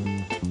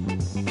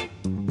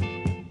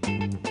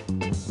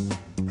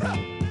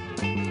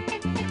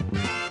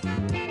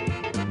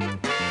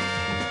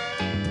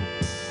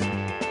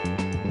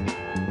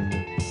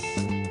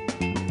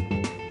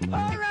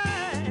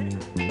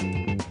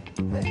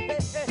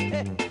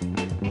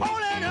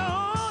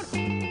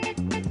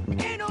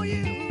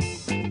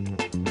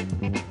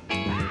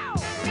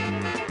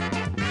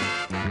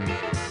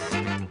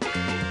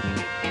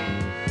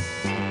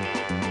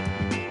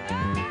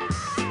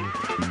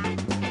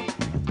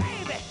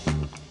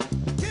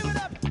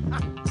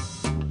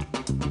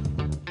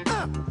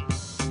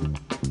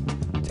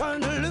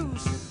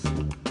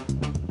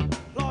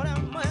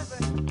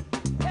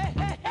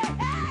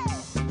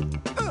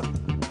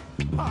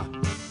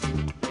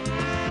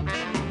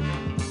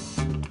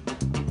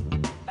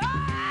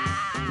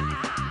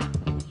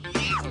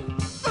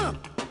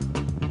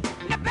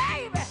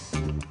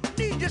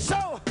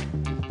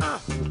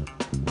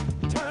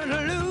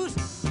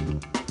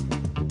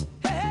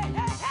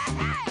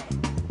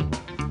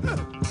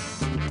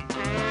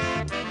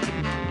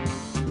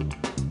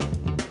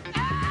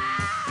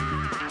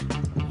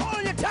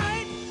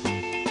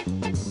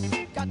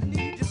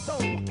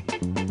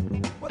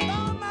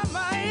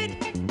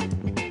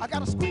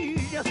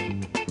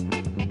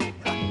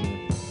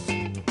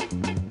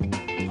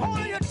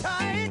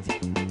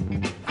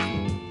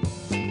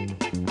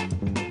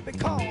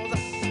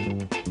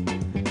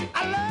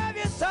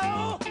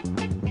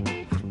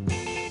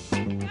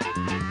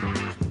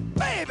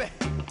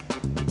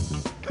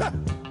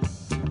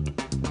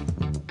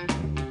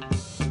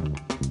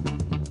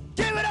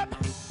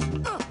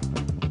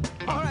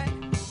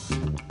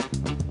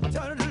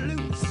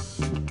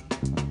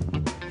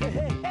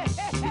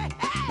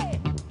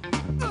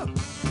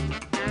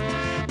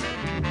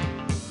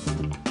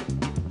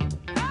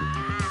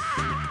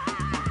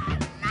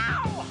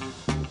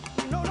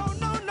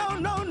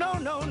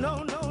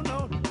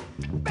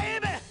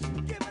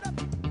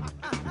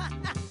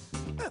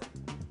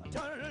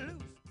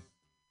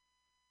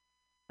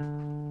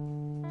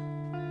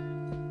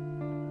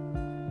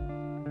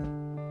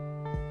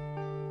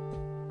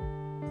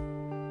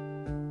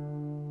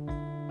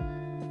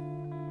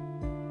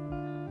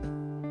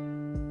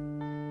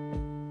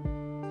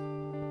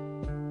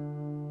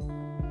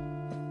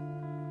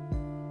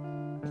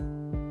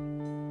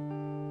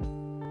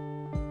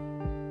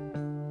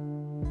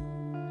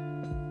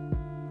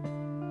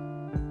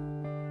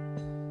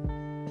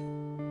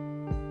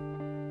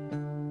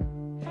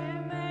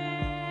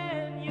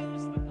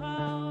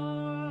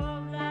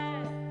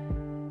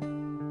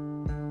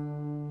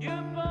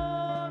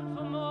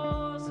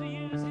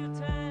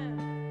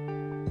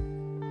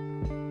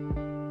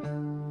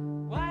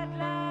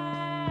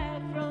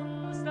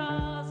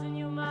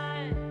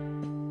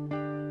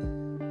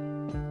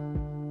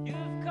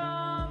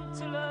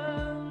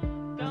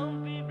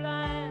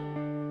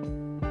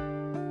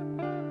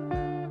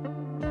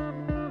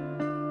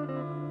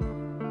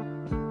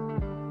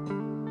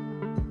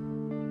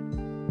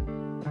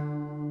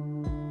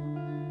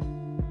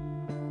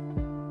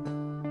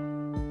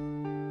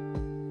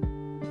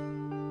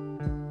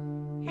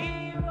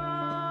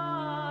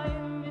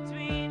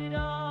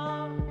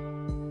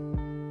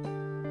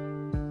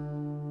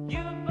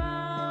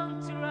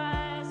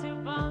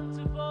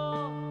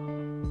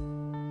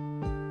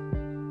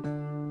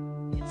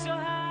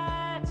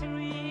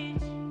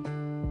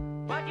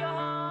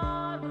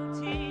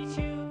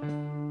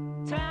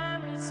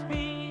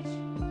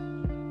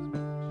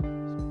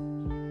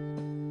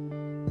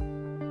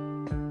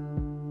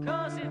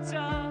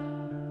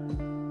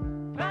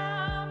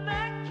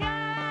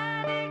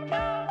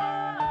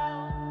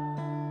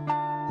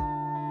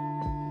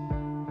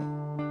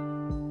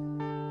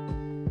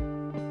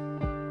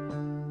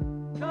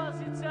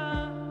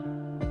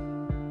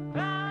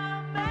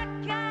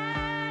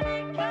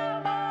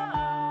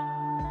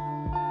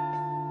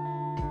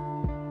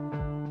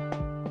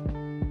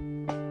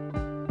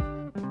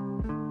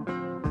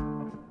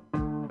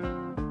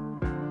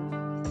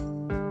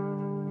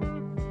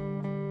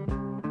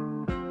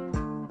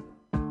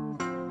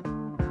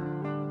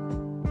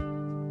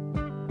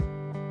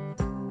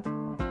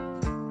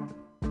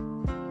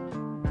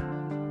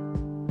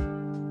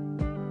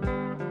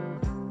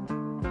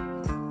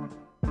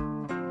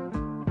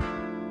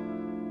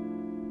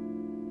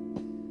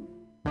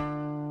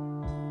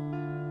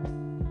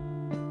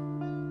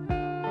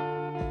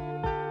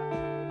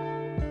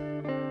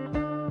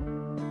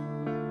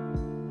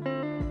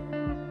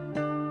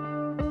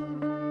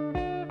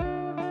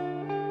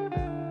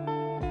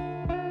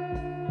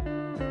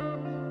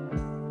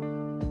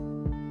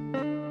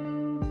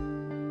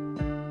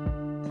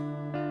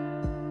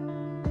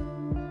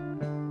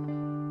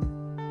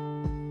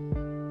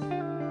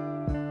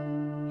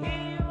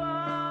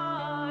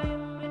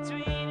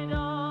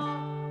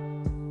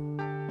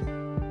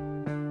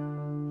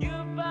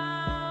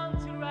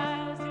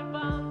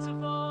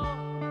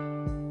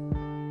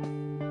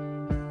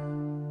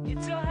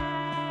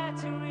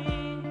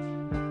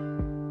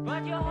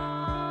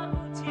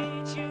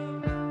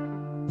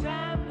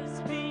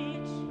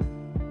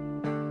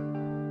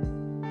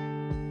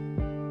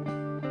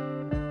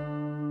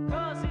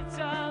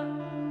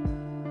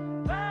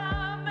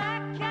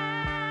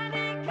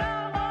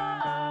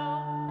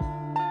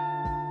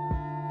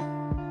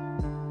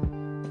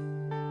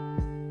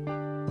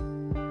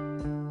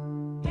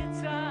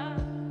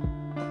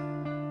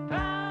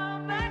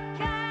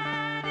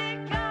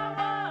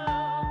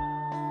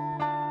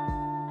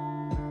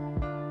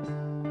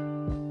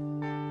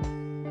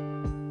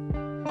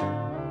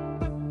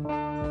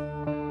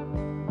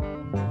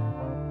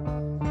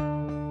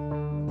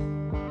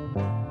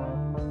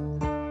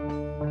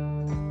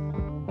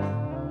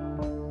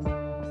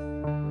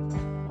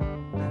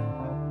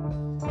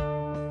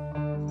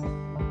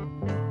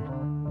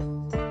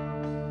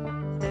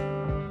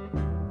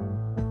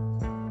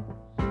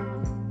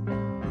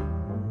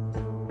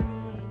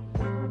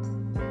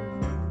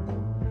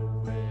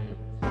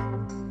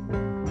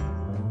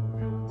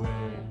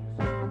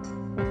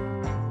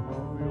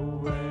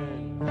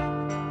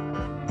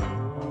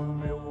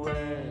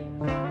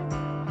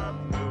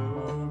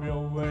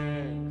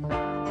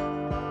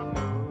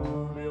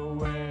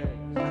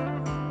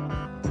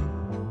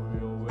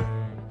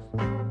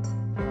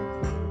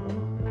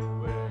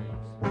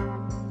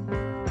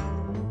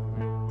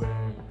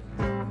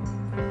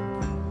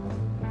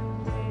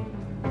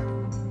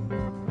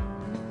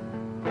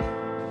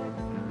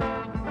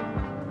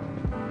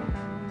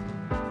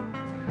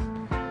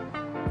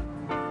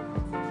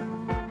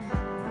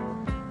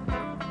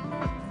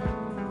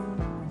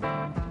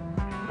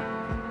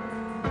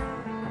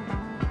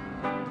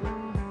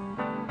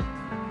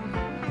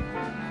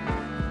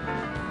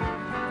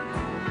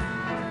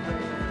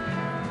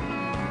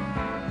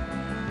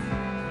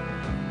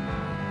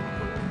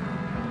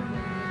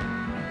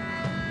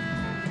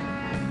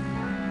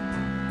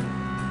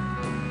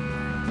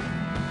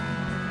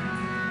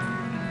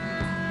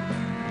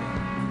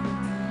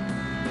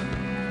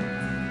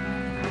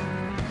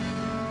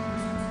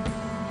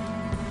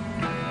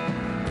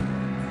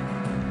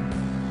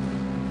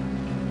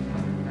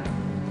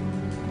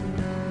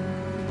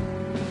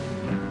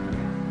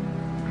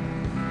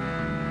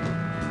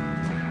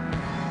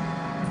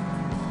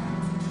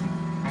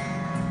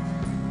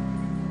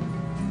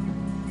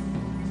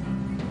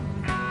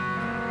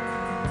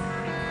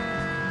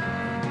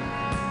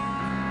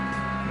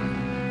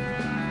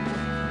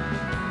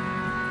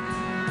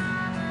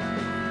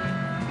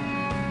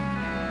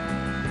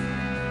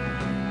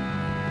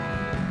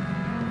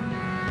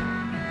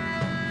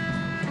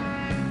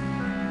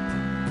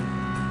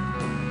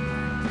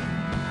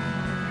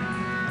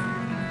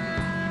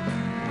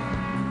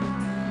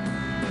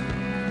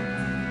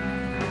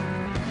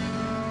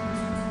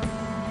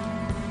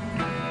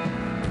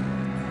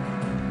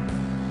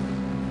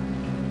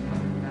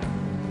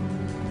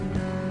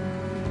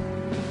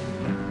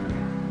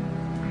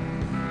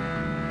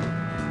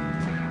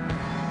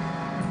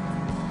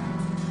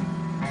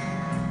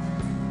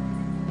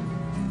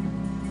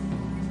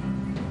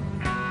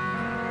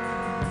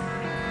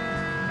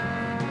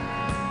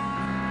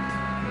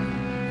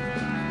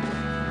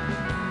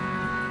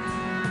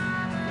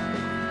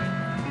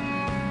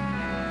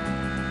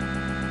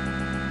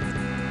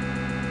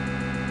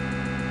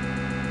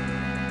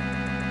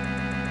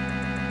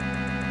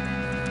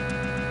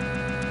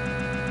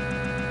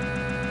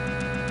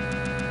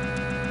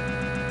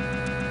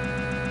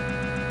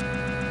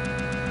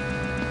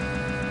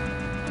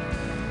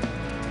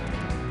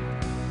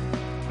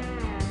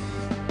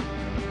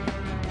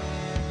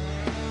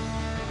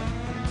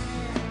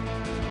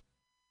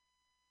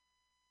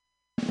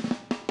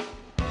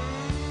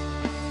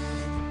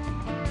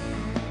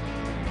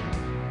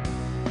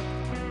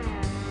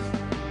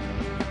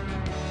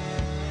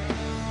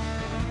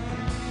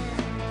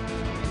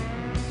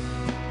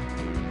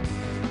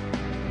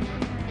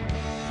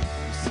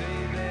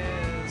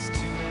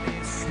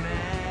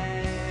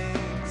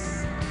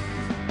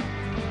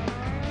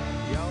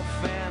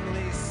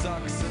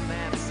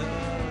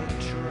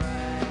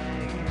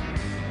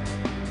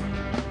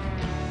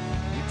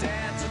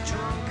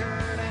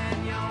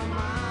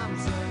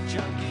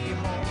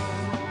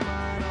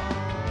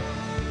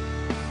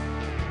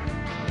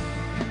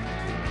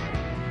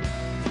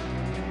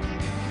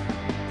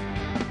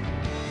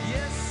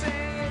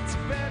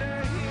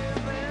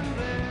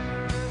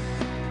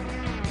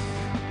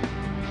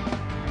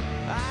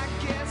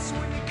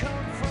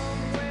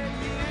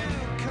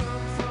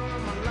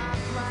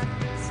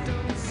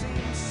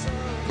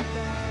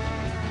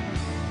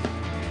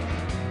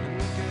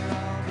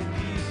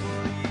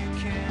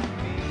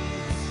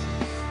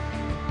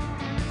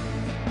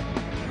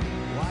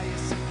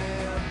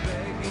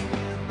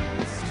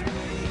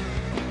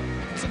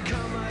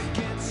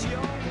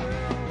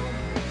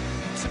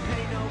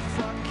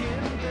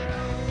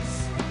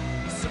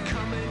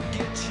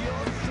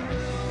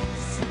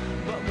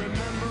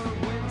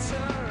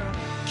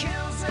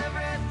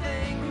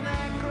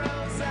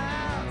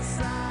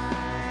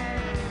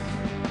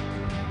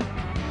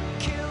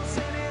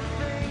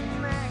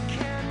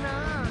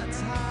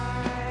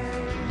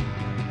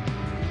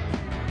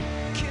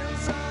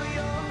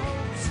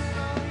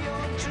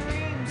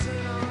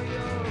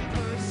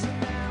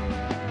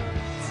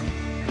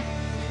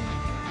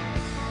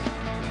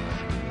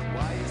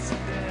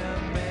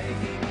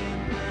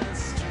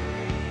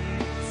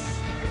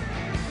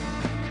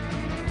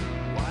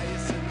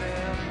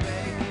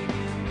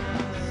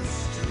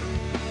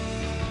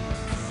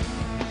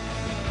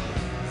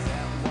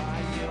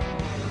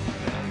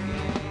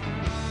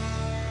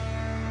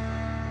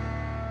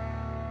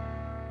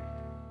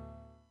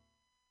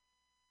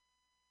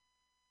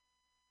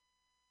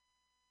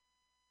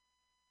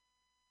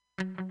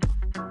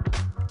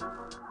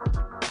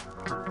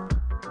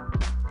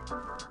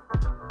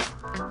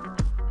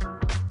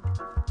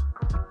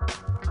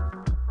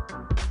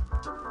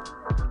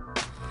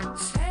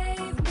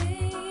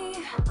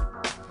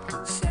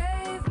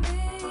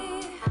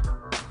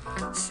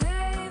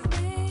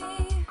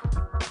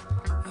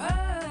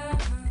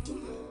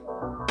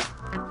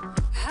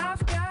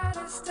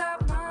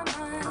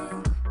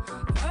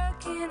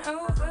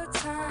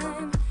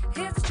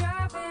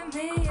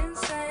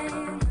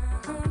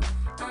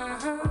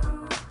 It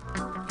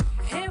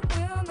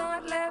will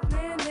not let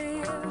me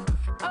live.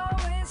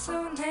 Always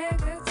so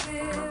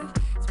negative.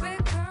 It's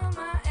become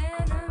my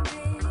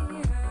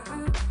enemy.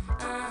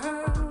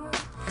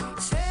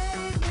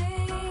 Save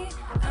me.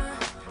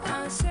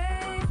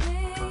 Save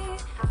me.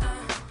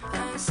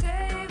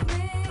 Save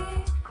me.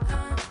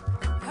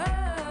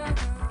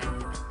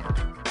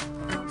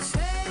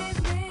 Save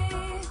me.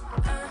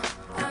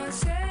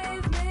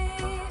 Save me.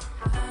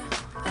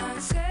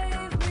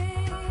 Save me.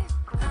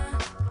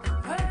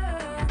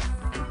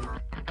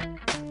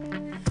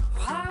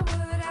 Why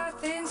would I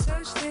think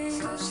such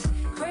things?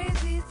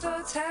 Crazy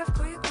thoughts have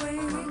quick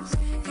wings,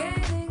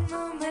 gaining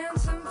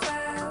momentum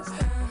fast.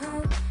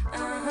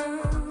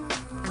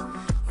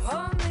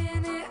 1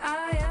 minute I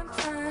am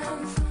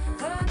fine,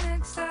 the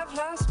next I've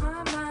lost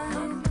my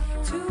mind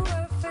to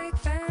a fake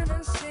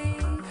fantasy.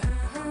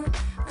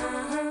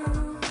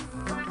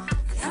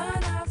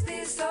 None of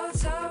these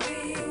thoughts are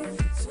real.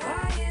 So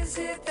why is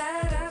it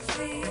that I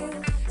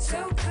feel so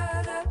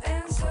caught up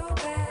and so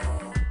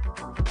bad?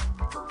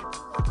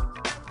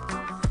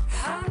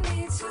 I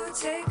need to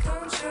take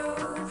control.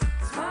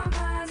 'Cause my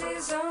mind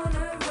is on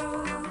a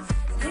roll,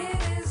 and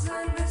it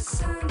isn't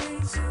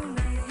listening to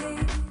me.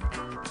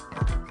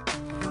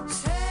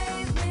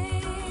 Save me.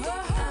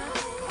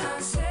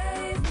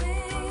 Save me.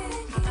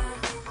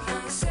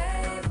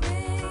 Save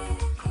me.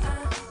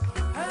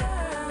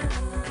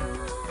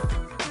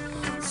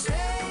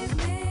 Save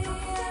me.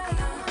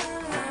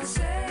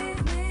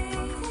 Save me.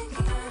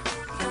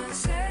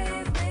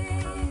 Save me.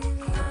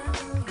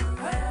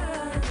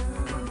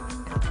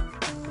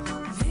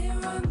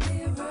 Mirror,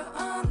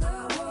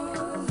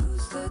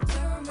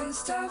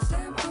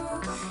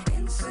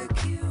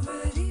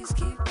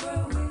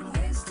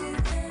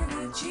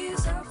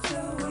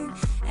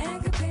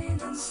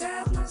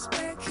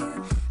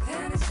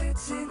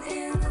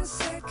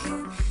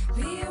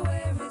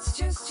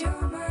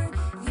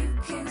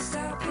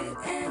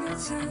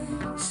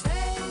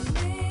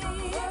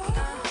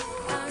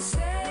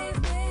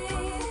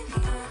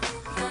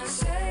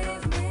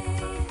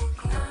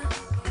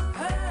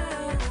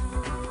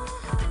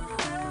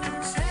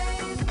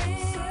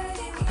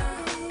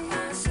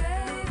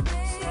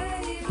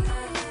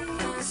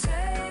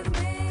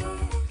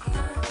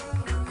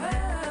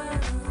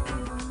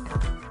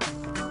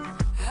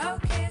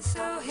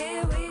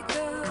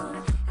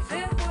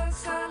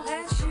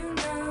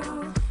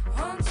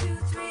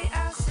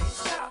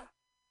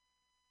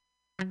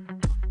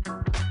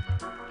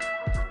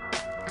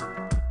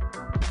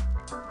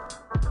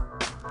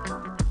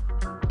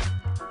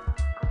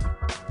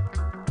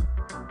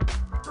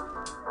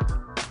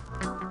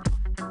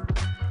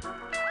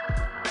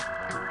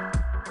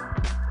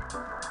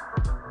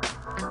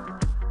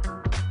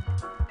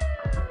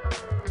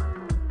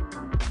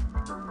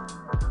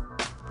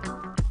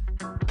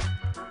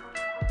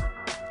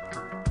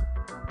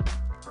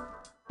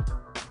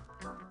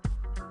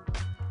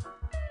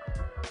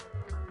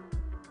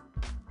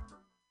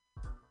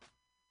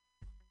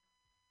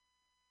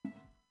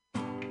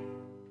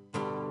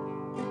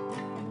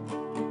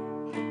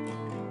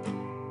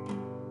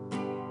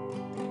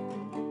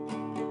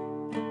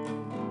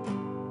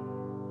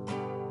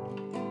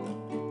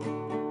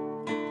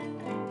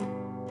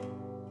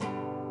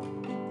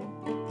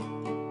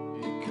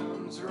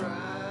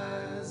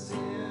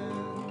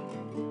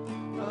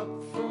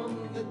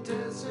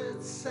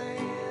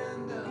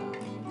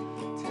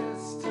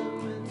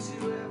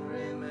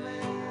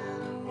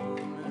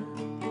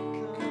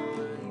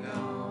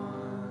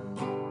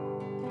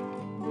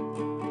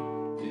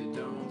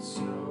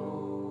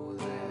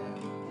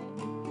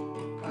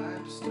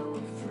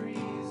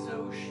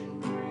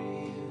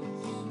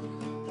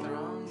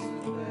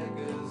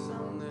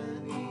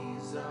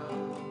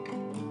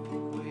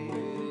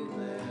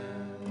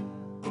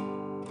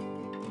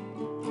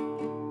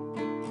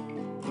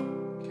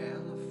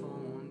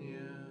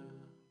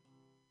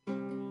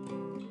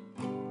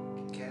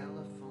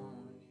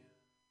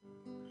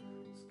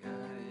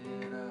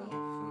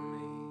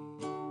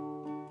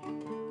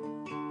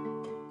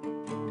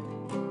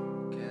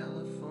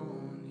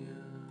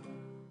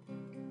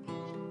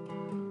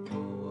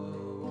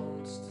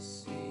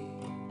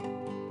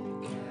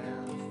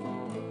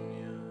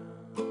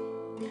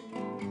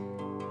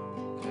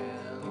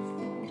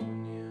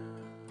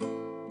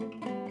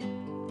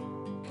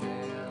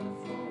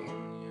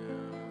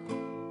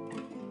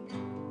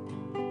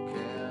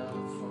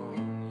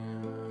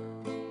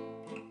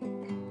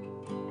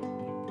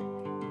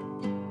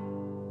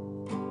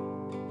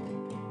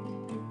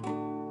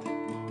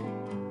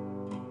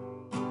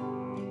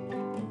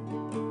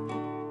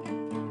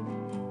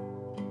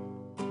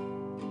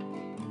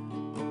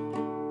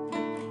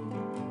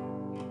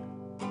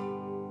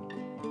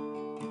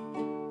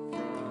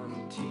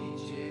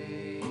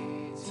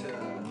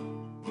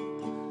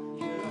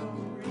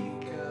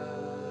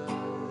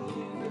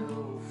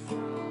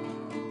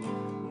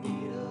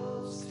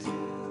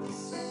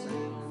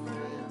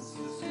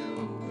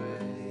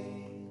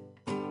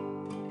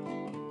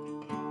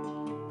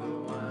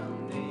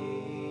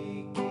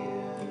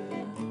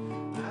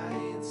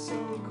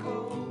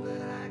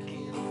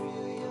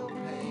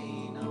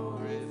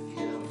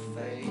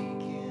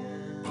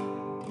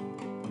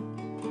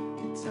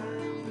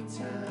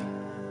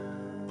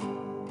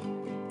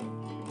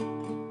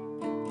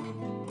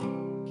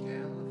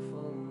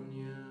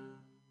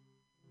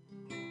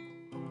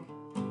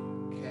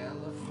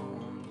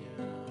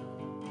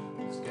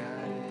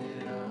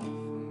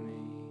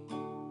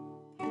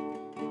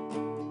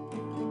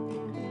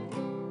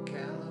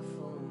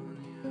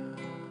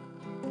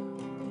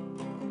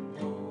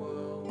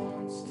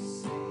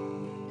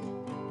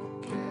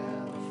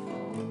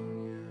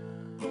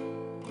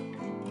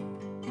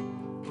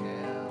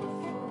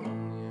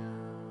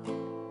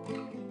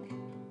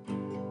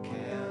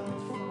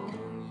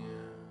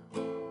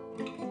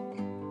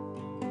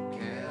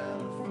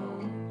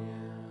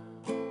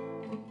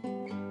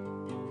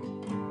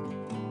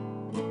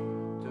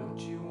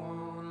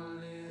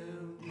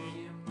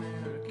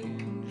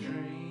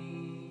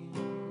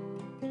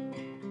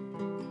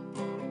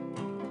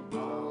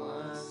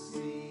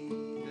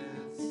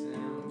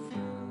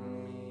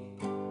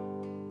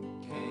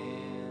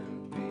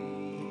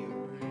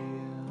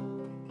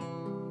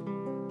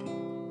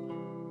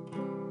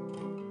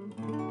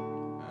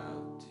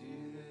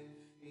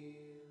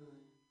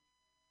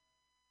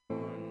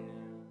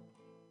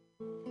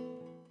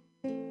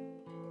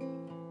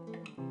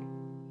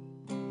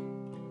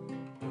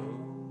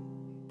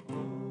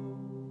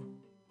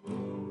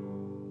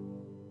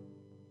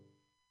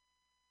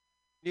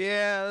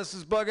 Yeah, this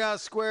is Bug Out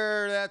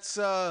Square. That's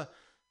a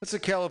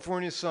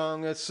California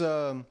song. That's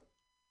you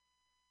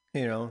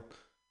know,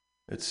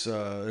 it's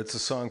a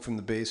song from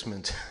the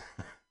basement.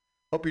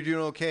 Hope you're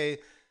doing okay.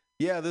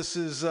 Yeah, this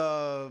is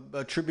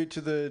a tribute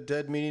to the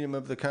dead medium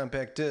of the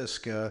compact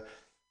disc. I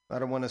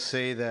don't want to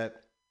say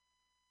that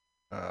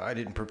I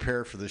didn't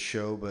prepare for this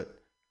show,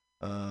 but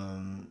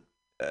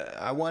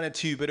I wanted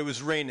to, but it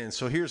was raining.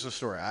 So here's the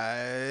story.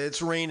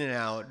 It's raining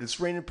out. It's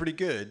raining pretty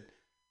good.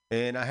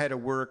 And I had to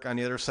work on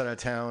the other side of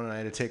town, and I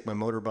had to take my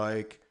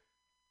motorbike.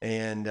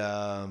 And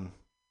I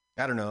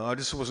don't know. I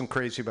just wasn't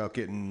crazy about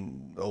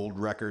getting old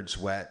records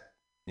wet,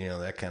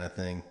 that kind of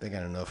thing. They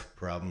got enough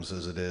problems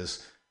as it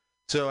is.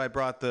 So I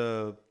brought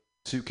the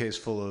suitcase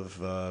full of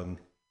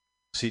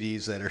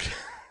CDs that are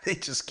they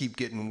just keep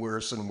getting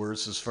worse and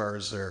worse as far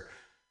as their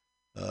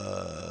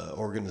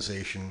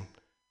organization.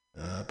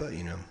 But what are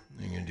you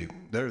gonna do?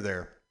 They're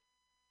there.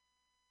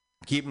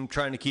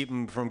 Trying to keep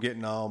them from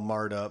getting all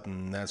marred up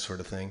and that sort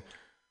of thing.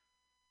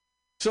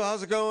 So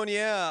how's it going?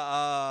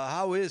 Yeah,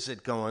 how is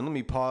it going? Let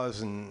me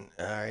pause and,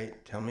 all right,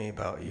 tell me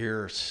about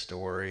your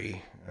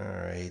story. All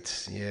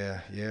right, yeah,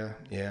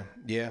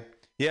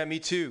 me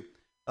too.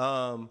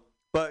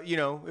 But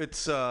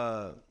it's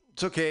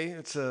okay.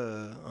 It's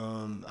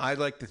I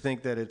like to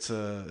think that it's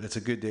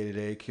a good day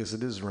today because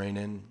it is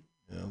raining.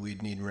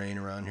 We'd need rain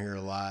around here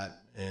a lot,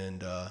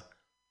 and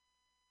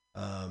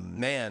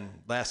man,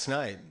 last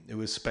night it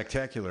was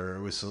spectacular.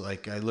 It was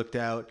like I looked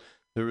out.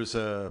 There was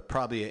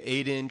probably an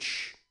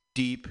 8-inch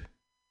deep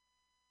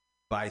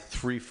by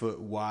 3-foot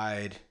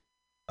wide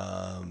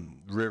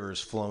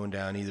rivers flowing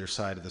down either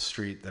side of the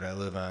street that I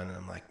live on, and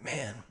I'm like,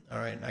 man, all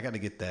right, I got to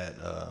get that.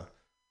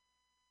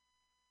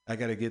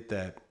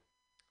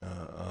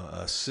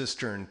 A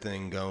cistern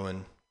thing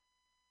going.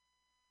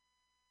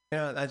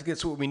 Yeah, I think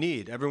that's what we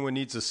need. Everyone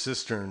needs a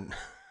cistern.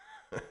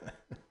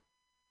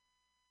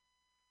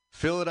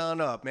 Fill it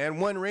on up, man.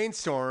 One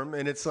rainstorm,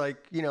 and it's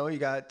like, you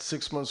got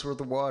 6 months worth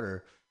of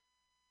water.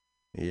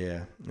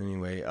 Yeah.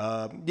 Anyway,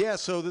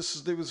 so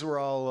these were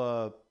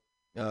all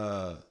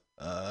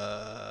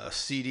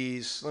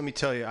CDs. Let me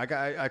tell you,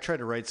 I tried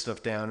to write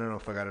stuff down. I don't know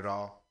if I got it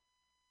all.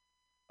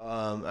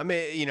 I'm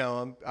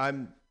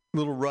a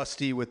little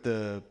rusty with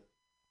the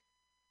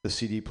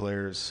CD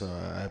players.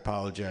 I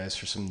apologize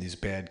for some of these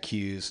bad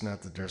cues.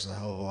 Not that there's a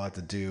hell of a lot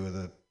to do with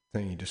it.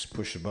 Thing you just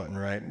push the button,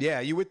 right? Yeah,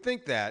 you would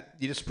think that.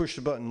 You just push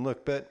the button,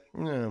 look, but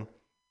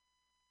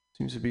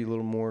seems to be a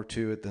little more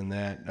to it than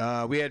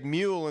that. We had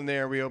Mule in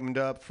there. We opened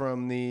up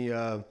from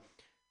the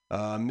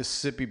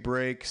Mississippi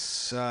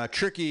Breaks.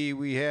 Tricky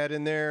we had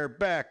in there.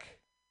 Beck.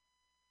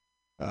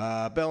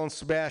 Bell and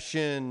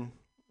Sebastian.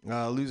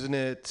 Losing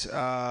It.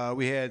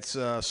 We had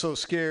So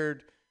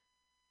Scared.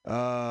 We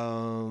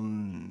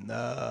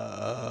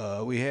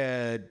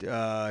had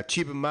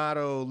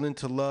Chibamato,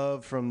 Linta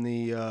Love from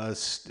the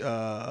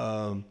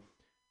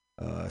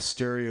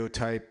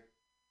Stereotype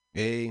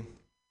A.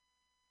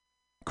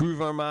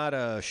 Groove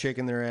Armada,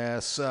 Shaking Their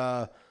Ass.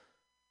 The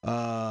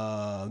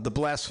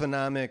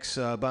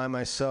Blasphenomics, By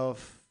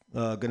Myself,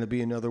 Gonna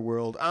Be Another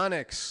World.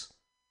 Onyx,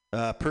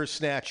 Purse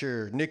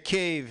Snatcher. Nick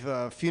Cave,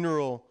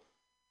 Funeral.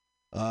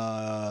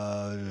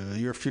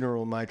 Your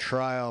Funeral, My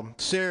Trial.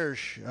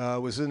 Serge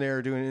was in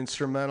there doing an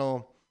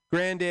instrumental.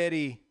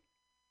 Granddaddy,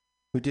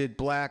 who did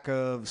Black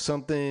of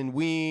Something.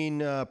 Ween,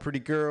 Pretty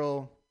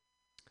Girl.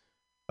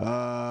 We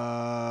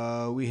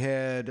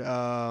had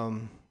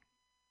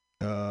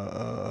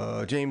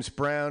James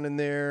Brown in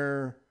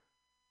there.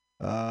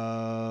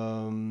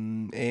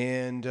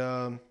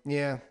 And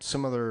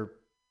some other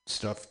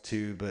stuff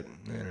too, but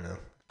I don't know.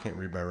 Can't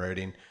read my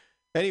writing.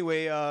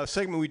 Anyway,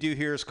 segment we do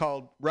here is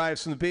called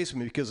Rise from the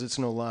Basement because it's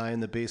no lie.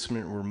 In the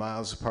basement, we're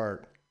miles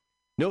apart.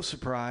 No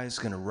surprise,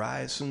 gonna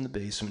rise from the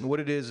basement. What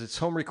it is, it's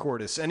home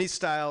record. It's any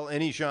style,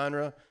 any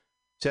genre.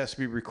 It has to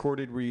be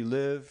recorded where you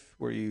live,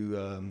 where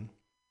you,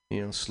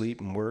 sleep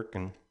and work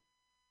and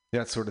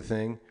that sort of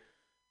thing.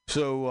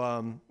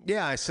 So,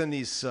 I send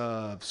these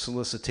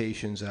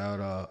solicitations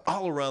out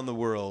all around the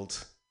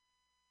world.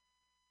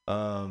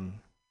 So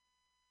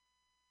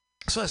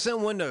I sent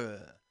one to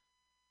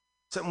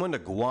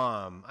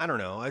Guam. I don't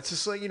know. It's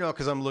just like,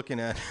 because I'm looking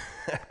at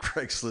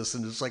Craigslist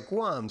and it's like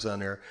Guam's on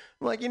there.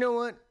 I'm like, you know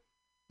what?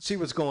 See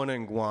what's going on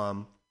in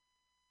Guam.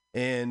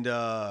 And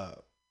so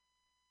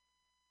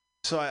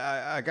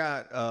I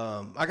got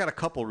a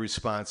couple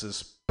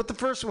responses. But the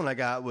first one I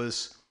got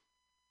was,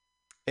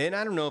 and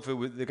I don't know if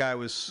the guy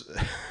was,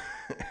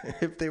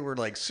 if they were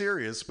like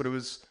serious, but it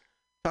was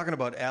talking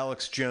about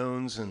Alex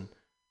Jones and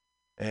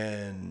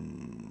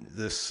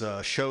this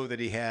show that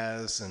he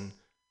has and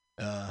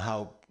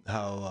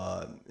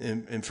how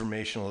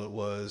informational it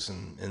was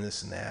and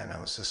this and that. And I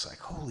was just like,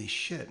 holy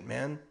shit,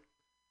 man.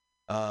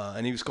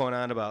 And he was going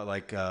on about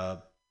like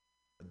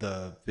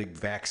the big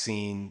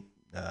vaccine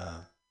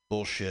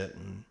bullshit.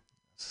 And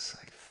it's just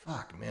like,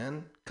 fuck,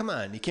 man. Come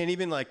on. You can't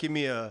even like give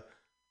me an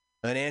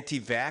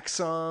anti-vax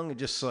song.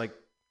 Just like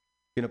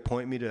gonna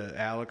point me to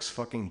Alex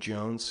fucking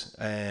Jones.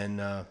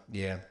 And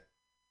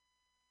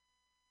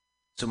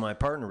So my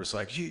partner was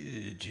like,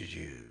 did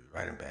you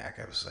write him back?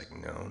 I was like,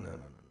 no. I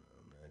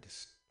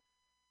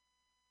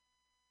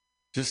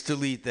just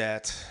delete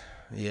that.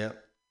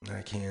 Yep.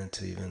 I can't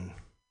even.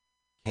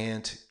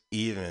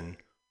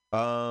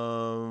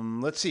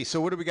 Let's see.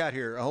 So what do we got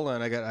here? Hold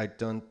on. I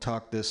done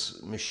talked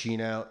this machine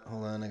out.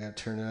 Hold on. I got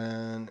to turn it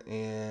on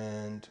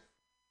and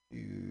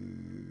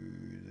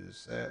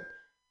use that.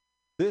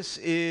 This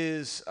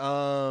is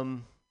the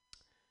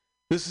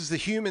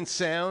human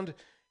sound.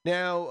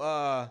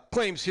 Now,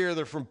 claims here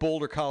they're from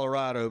Boulder,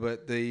 Colorado,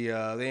 but they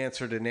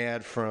answered an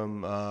ad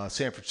from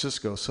San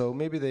Francisco. So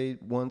maybe they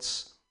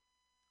once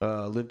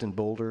lived in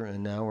Boulder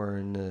and now are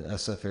in the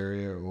SF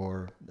area,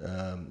 or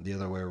the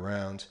other way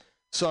around.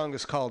 Song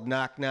is called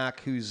Knock Knock,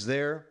 Who's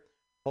There?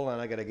 Hold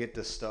on, I got to get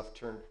this stuff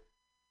turned.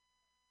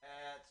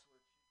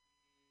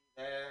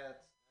 That's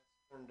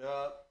turned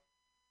up.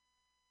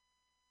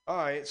 All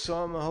right, so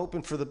I'm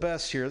hoping for the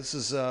best here. This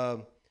is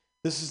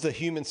the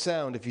human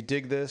sound. If you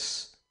dig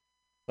this,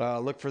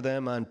 look for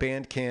them on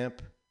Bandcamp.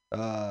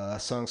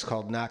 Song's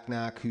called Knock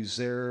Knock, Who's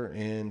There?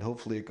 And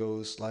hopefully it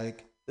goes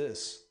like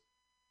this.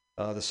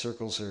 The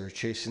circles are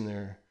chasing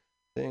their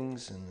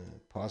things, and the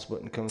pause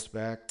button comes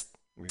back.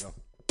 Here we go.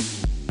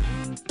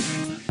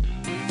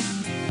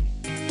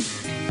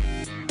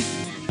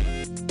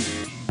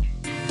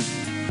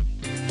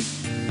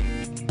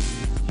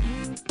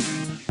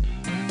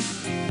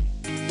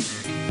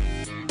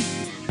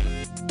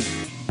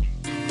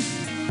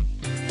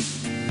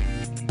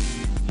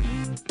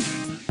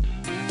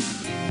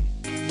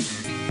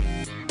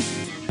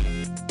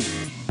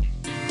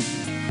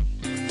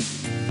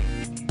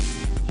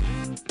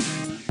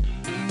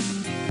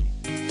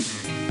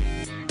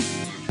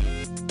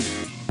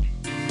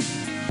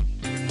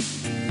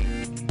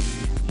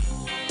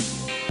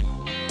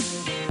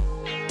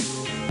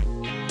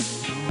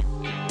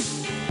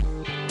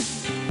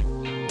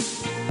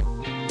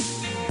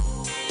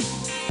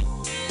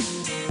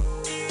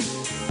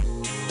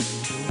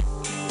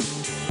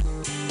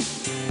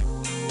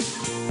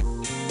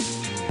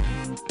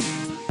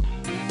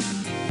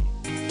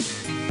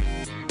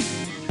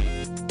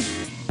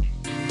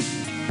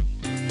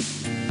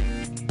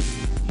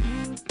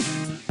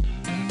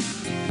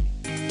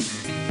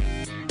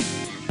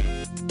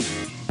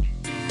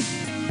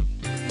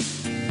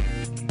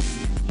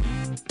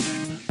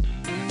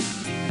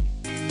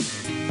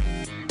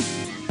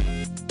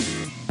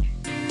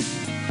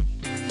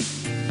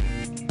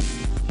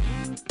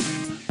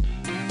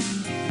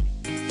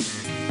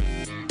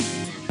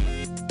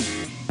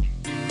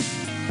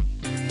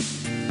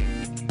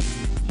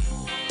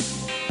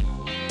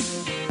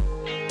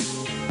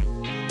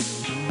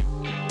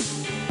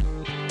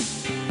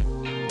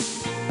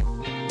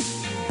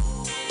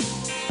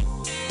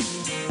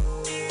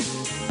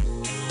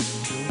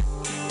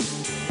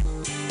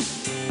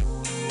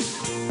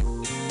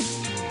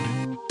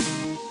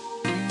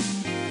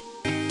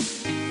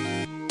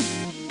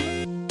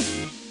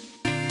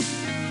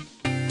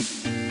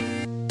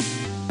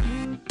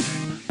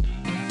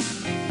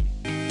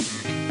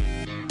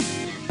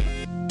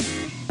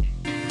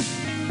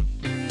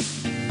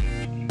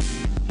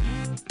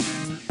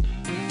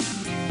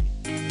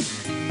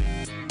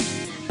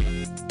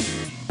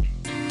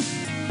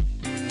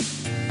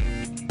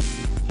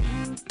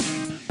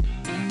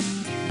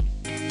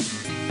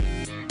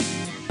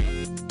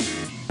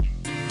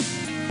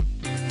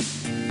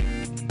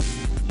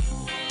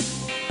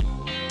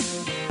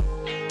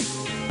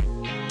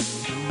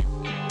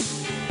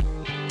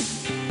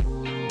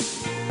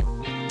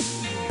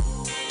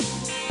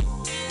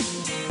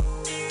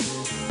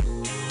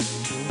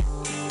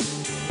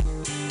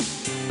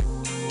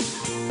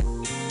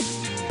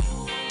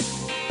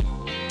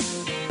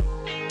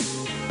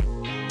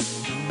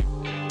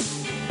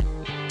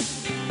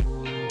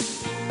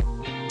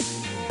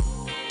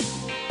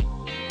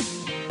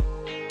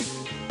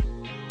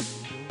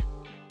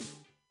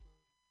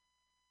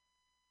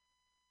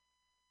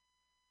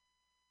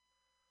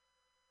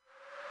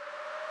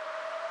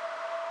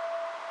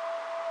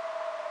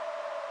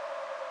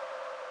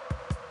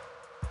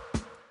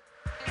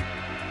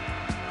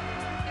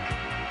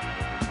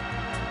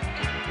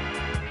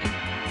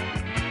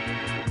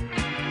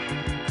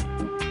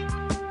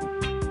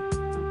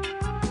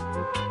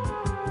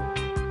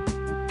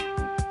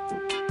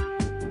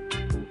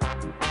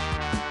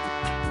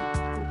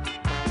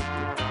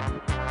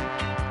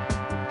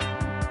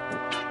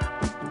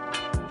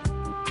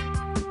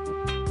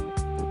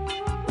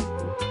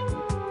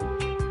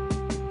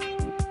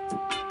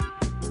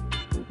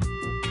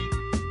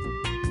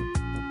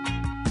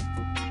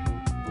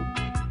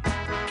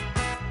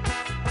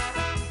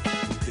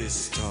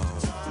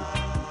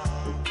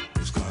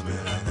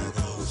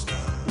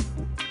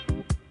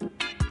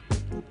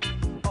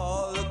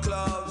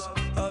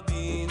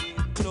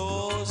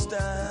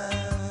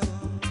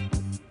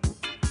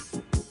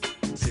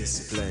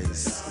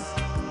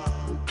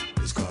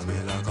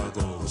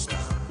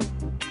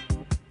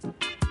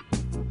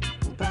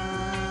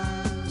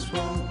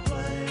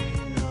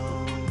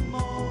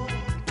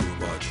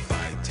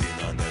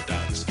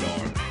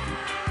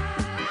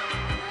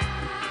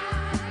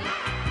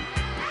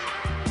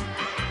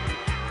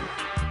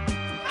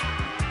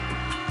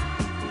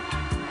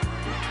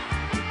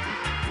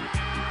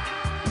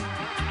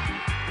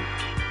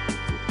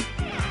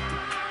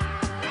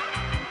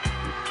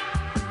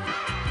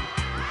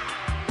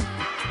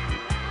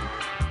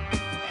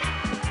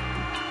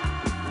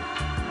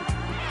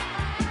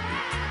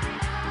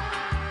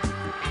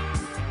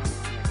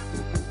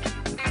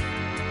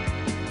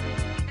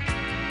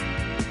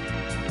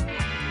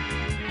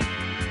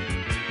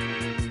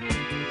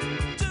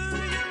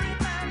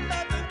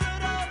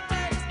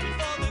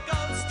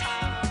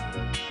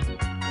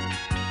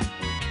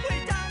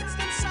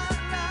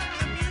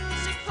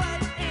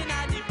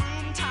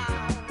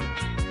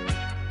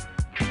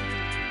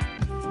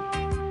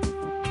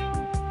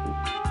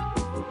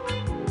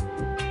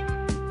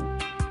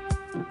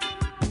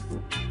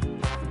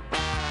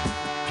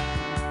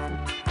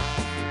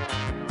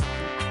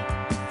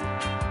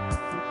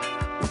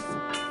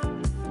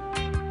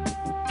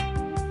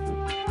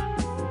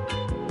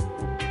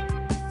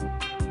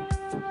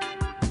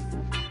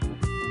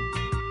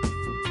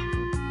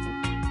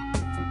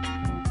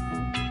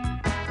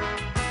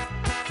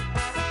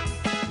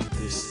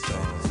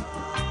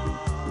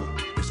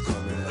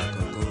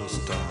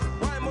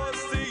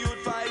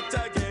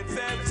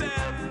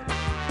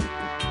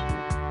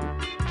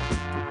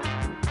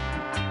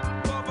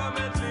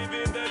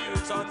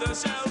 the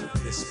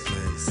shelf. This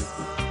place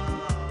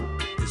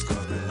is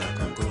coming like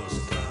a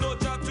ghost town. No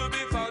job to be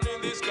found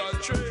in this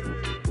country.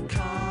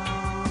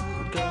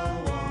 Can't go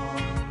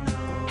on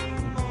no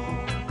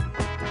more.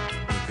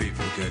 The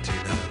people getting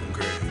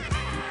hungry.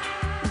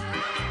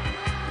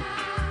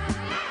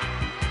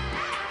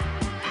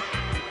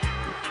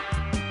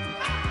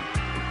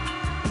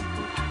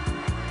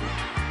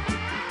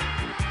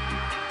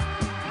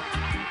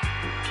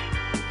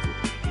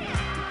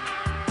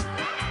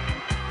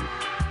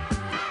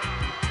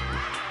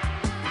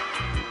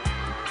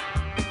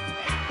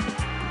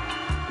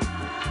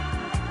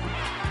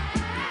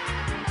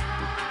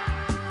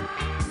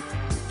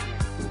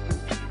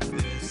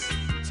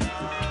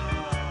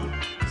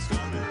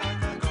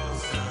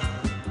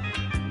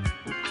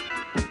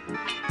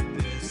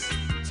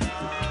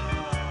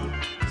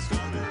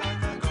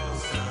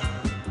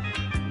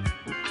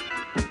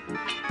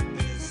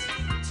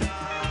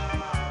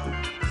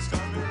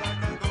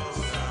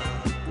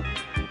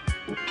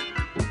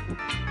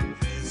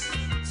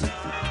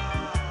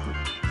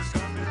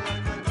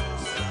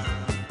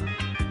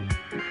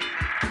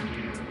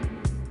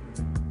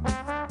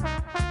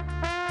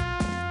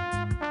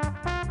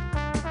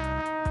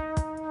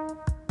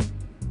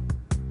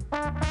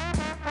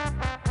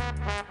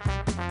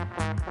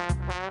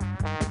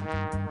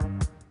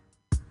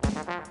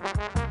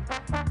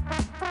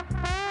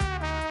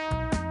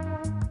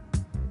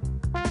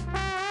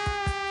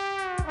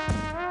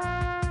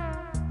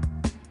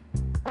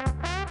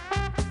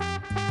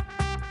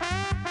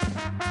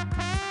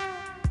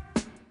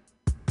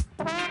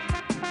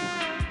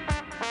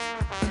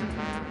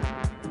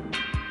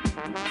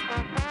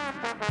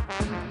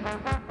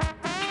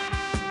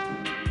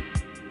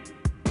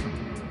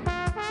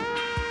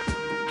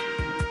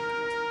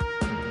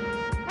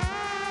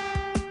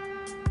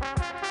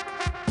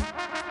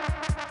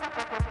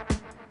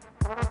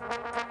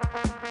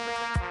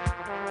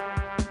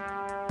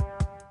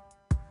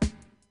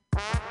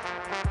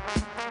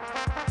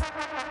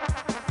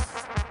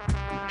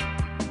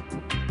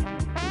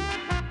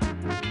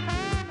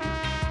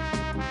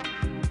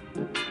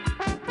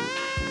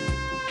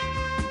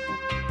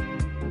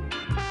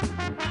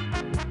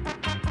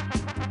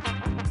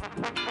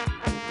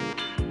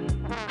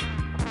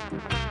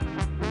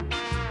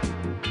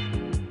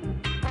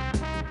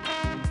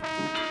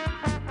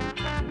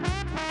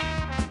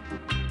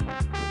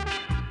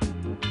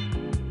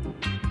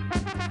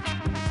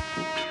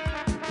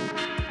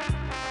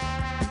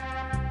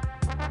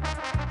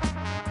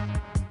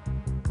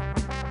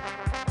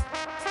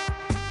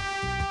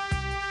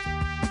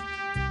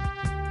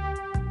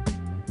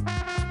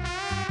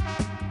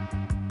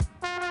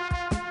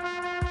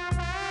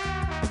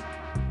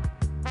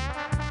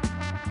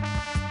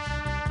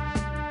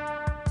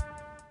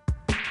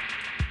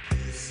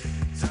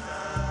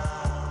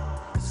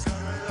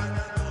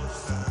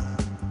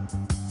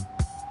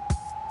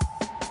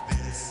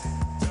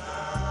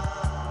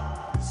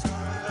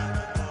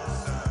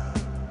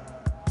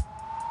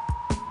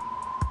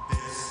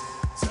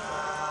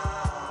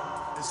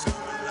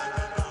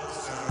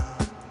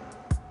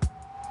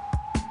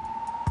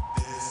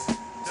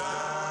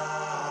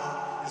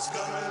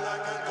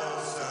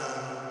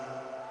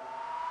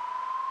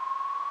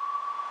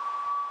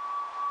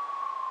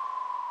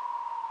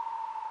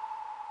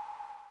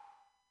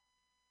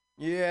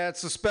 Yeah,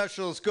 it's a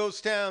special. It's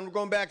Ghost Town. We're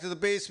going back to the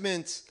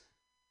basement.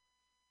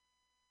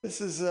 This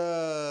is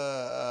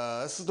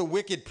the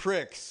Wicked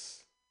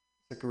Pricks.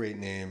 It's a great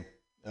name.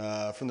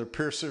 From the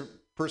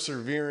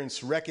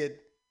Perseverance record.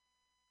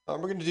 We're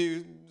gonna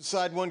do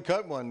side one,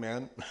 cut one,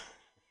 man.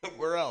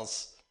 Where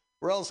else?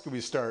 Where else can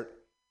we start?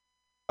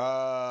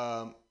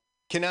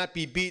 Cannot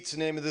Be Beat's the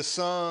name of this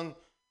song.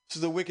 This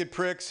is the Wicked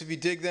Pricks. If you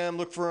dig them,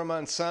 look for them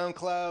on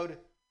SoundCloud.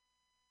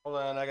 Hold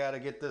on, I gotta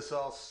get this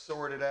all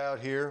sorted out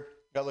here.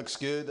 That looks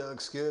good. That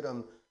looks good.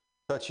 I'm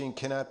touching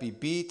Cannot Be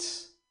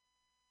Beat.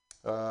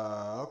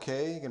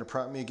 Okay, you gonna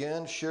prompt me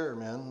again? Sure,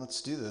 man. Let's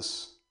do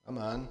this. I'm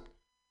on.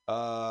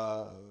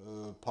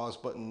 Pause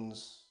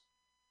buttons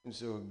seems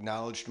to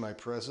acknowledge my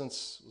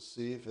presence. We'll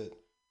see if it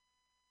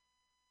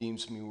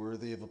deems me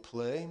worthy of a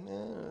play.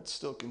 It's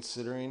still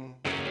considering.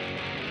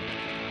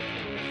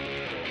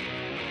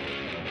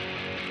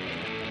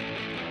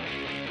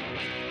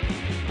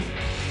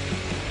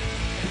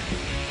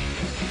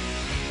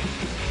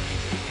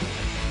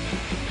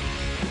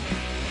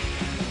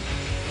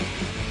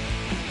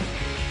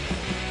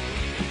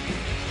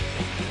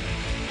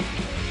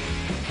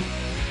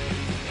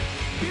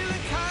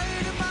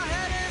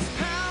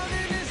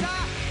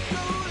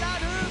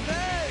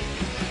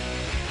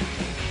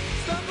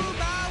 Stumble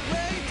my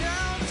way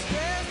down the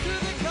stairs to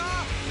the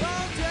car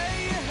all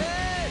day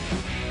ahead.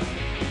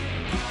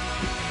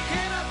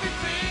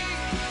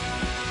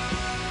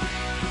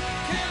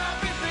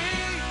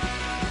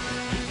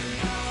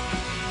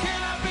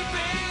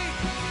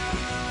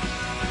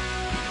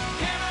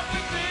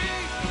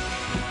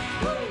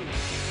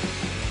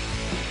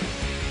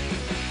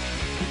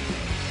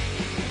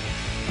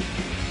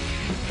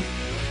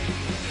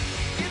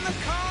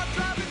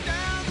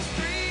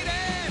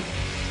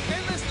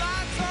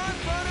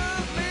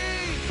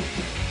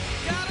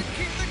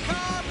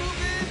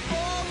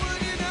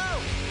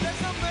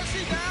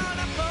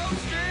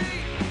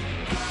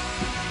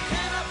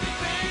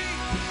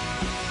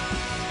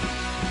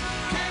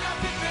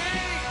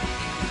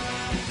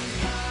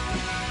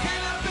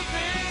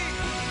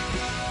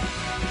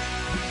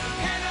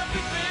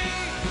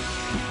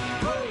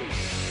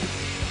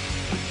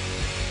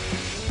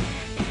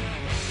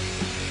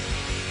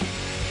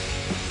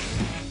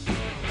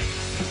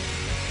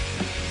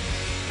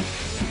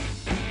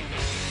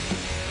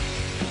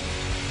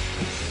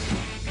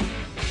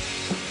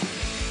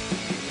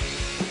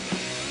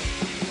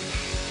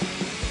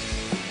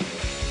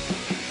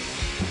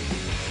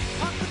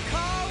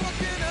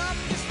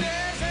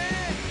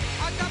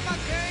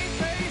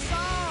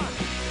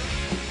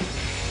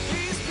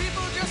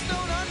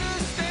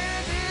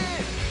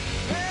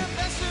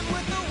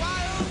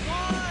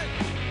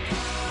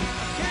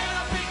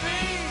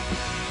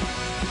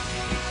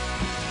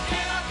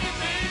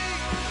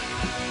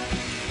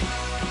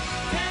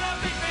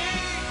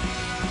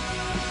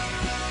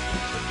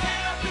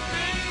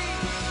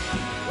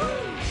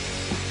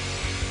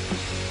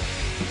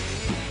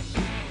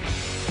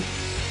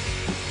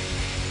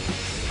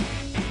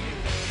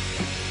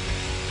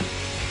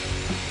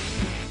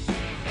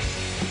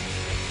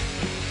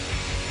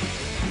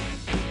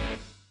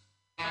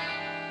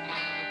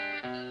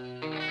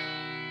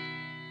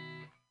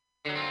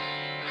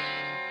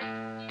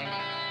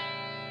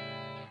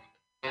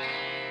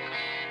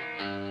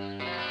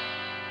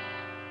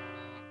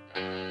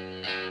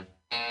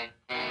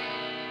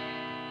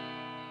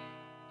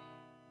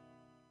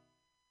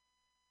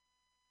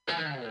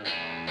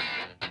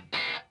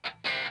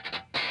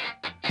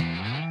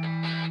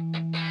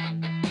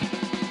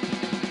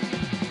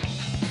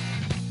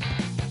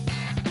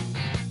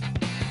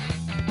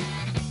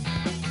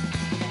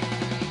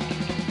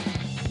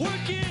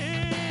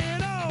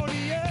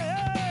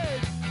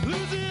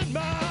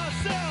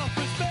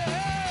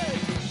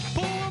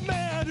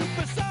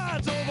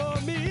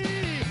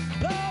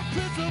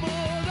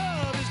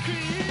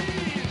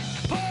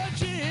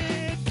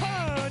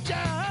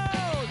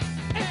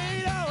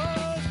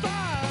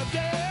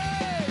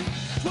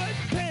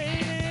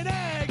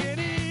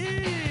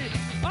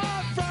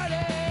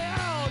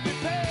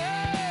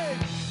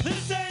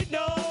 This ain't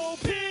no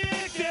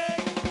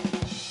picnic.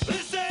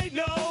 This ain't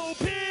no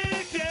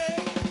picnic.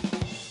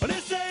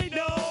 This ain't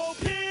no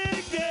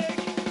picnic.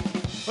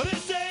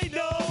 This ain't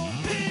no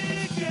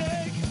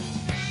picnic.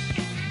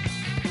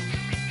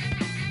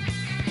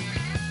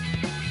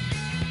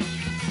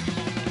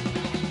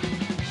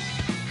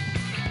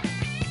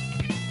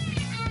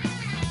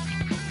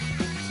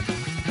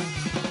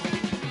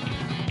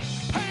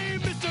 Hey,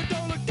 mister,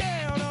 don't look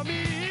down on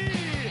me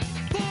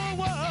for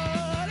what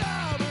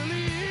I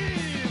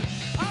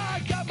believe.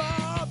 I got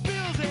my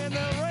bills in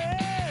the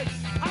red.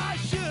 I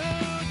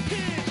should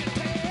pitch a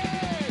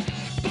tent,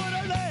 but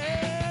our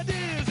land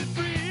isn't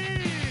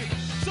free.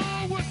 So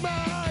I work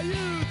my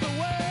youth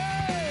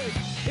away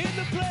in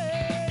the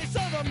place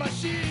of a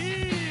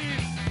machine.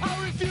 I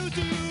refuse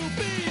to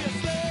be a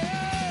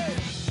slave.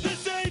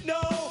 This ain't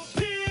no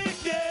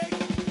picnic.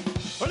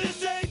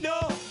 This ain't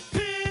no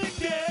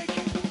picnic.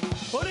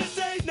 Oh, this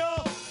ain't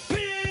no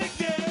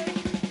picnic.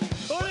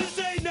 Oh, this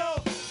ain't no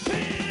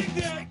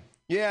picnic.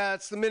 Yeah,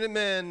 it's the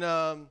Minutemen.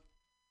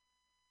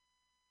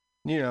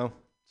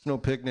 It's no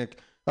picnic.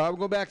 We'll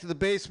go back to the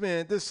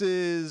basement. This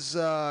is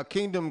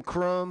Kingdom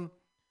Crumb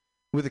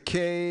with a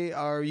K,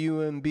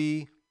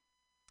 R-U-M-B.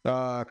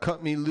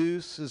 Cut Me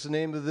Loose is the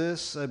name of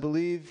this, I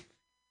believe.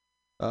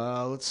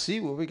 Let's see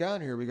what we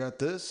got here. We got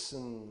this,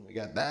 and we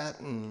got that,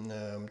 and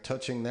I'm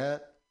touching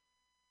that.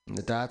 And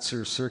the dots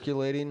are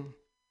circulating.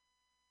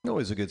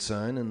 Always a good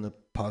sign, and the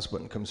pause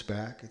button comes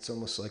back. It's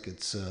almost like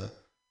it's...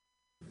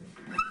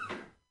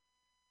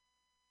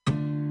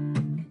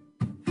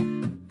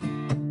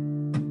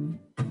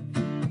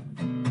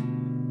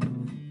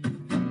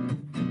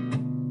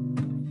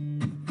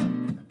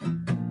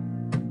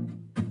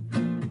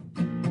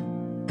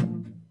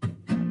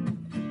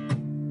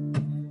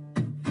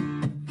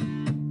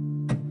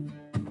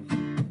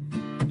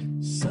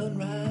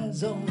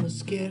 Sunrise on the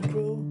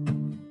scarecrow.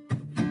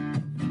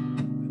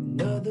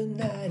 Another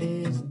night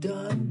is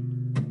done.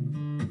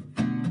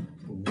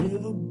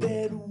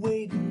 Riverbed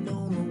waiting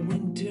on the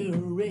winter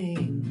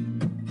rain.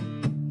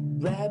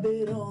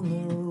 Rabbit on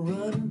the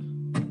run.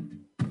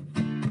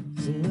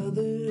 It's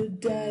another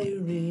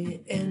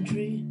diary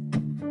entry.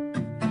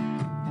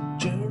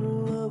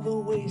 Journal of a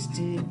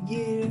wasted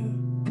year.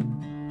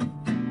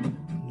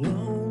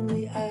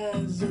 Lonely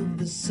eyes of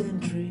the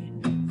century,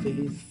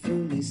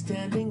 faithfully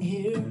standing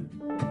here.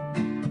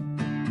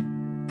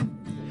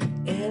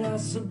 And I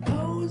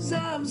suppose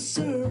I've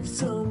served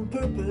some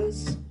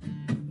purpose.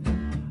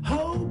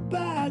 Hope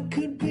I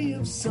could be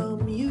of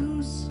some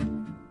use.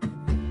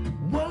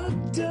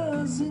 What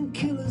doesn't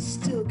kill us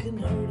still can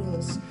hurt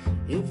us.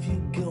 If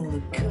you're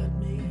gonna cut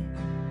me,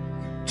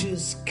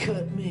 just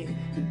cut me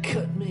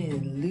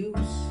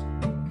loose.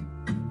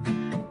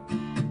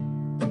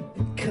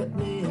 Cut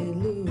me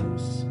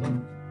loose.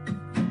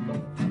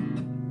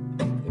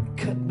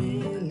 Cut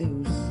me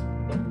loose.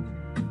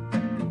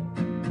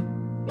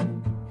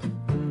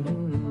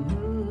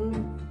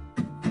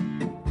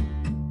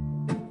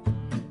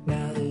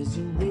 Now there's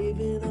a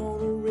raven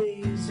on a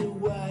razor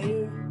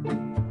wire,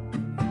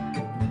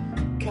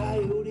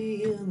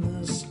 coyote in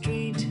the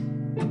street,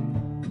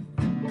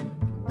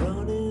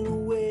 running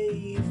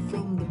away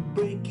from the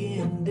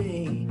breaking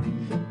day,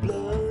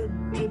 blood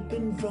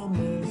dripping from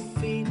her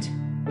feet.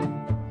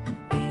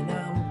 And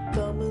I'm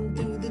thumbing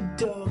through the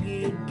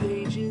dog-eared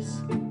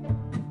pages,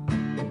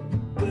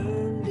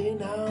 burned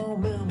in our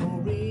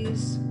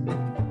memories,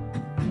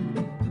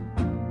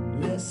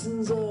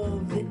 lessons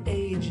of the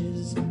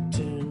ages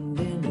turned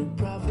into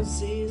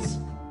prophecies.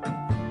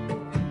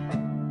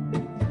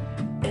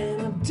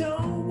 And I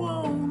don't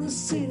want the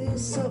city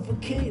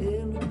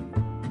suffocating,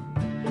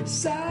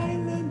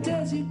 silent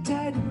as you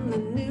tighten the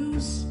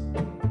noose.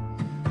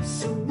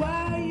 So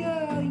why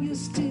are you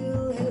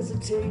still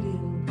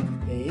hesitating?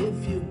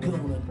 If you're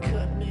gonna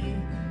cut me,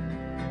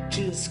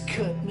 just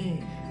cut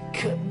me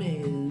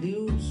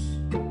loose.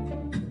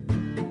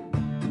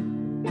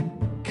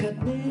 Cut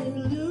me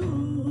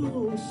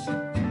loose.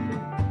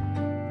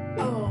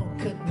 Oh,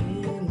 cut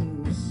me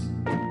loose.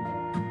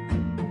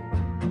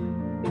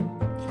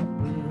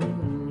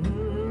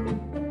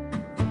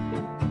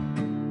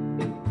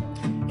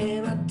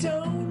 And I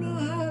don't know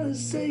how to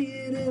say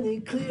it any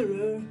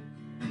clearer.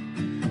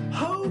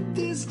 Hope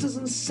this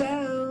doesn't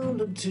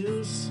sound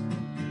obtuse.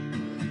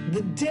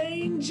 The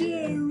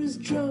danger is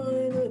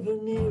drawing ever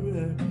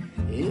nearer.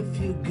 If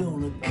you're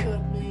gonna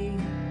cut me,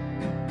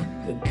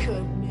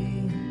 cut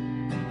me,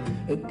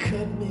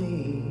 cut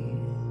me.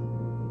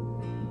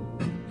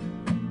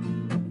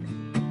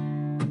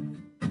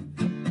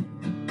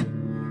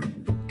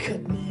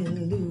 Cut me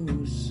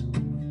loose.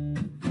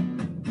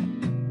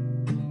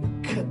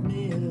 Cut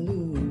me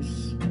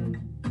loose.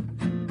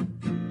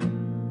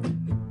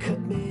 Cut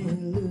me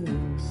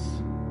loose.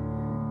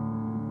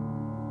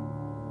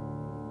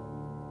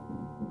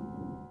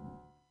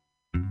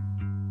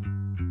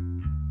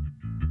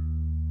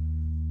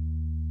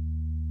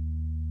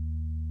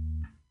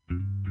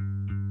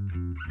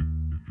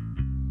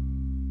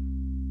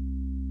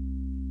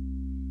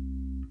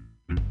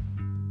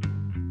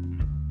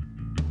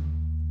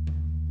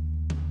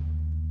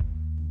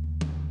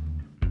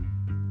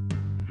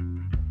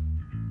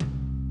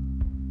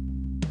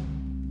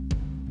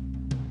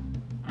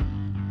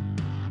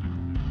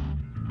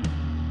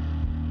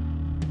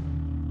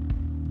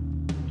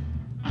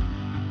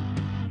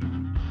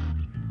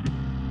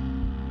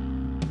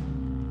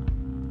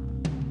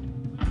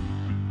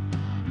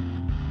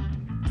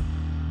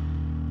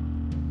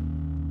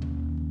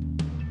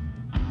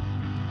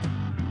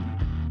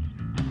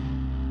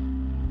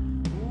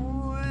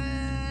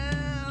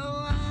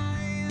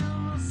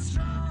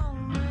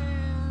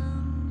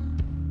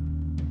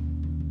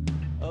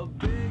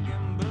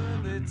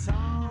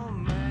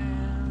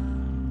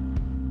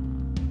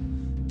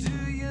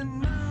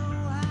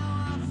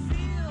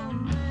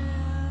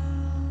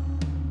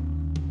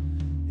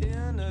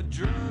 a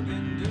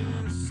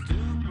drug-induced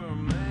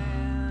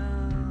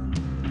Superman.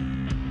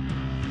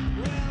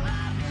 Well,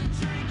 I've been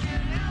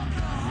drinking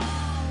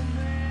alcohol,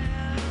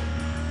 man,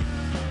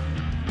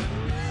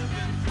 and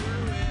living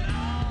through it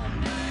all,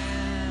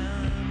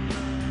 man.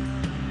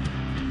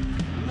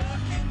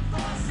 Looking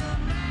for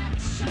some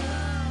action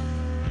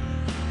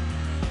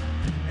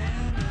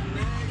and a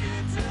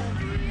negative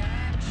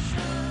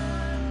reaction.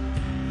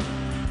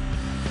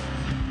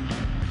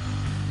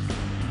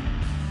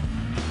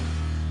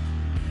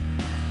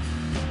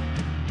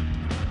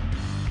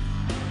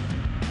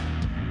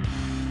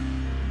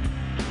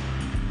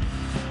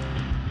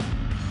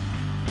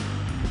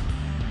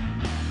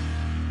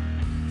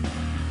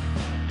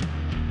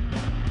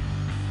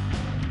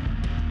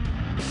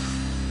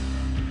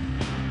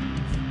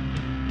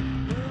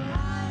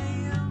 I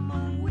am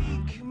a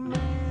weak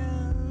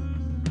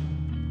man,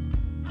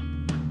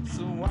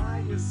 so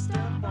why you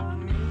step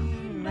on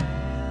me,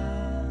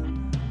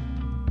 man?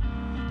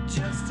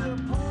 Just a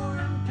poor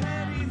and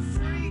petty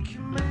freak,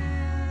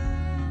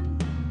 man,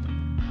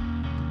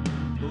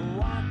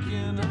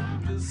 walking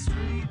up the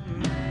street,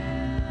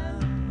 man.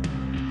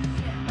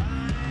 I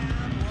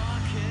am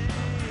walking.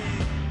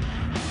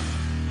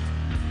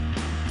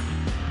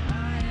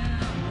 I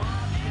am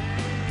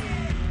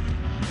walking.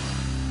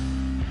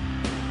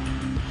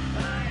 I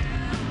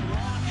am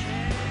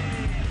walking.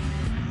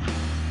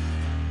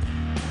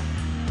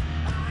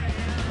 I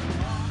am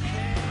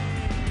walking.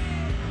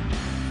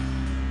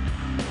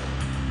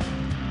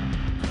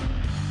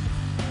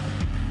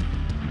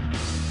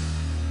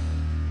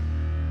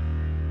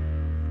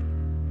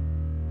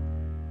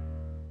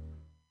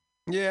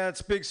 Yeah,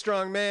 it's Big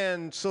Strong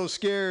Man, So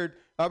Scared.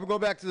 We'll go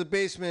back to the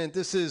basement.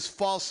 This is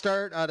False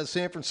Start out of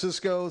San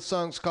Francisco. The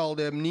song's called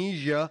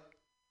Amnesia.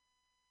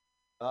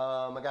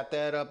 I got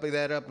that up,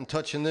 I'm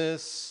touching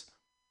this.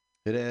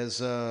 It has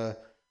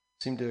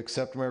seemed to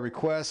accept my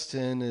request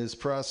and is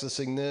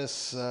processing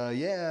this.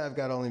 Yeah, I've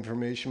got all the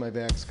information, my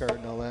Vax card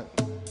and all that.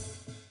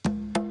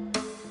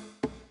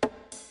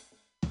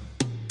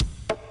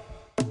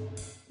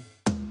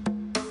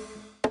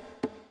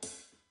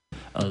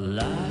 A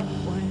light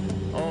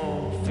went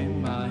off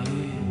in my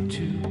head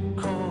to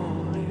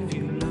call if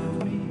you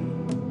love me.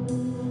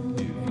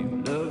 If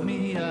you love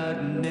me,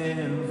 I'd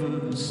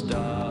never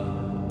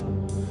stop.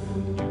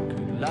 You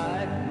could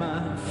light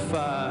my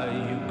fire,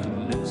 you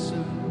could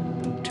listen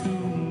to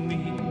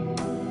me.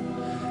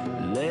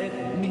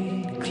 Let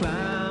me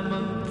climb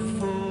up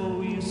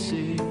before you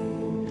say,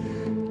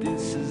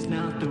 this is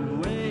not the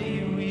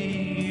way we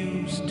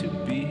used to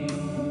be.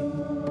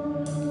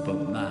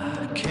 But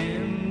my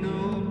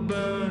candle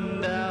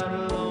burned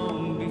out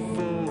long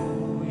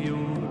before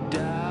your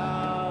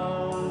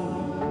down.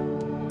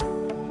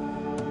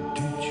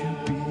 Did you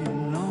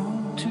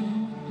belong to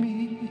me?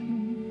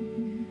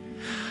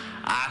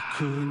 I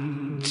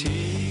couldn't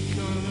take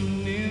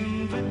an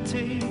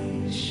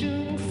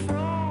invitation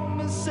from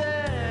a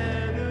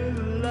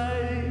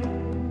satellite,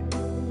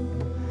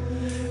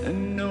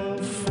 and no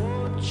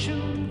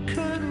fortune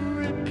could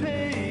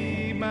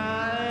repay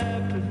my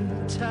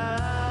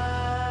appetite.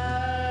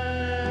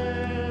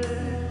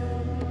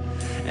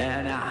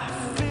 And I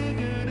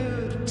figured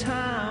a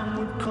time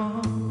would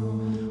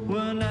come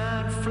when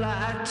I'd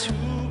fly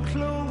too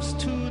close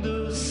to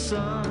the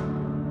sun.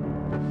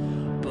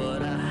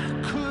 But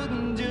I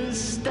couldn't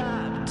just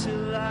stop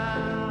till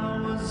I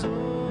was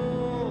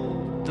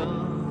all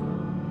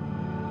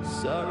done.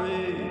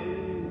 Sorry.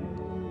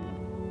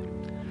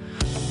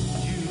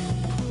 You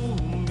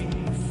pulled me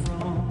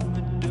from a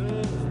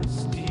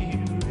dusty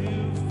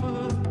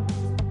river,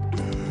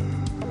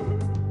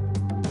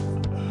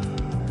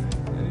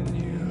 and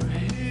you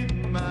hid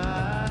my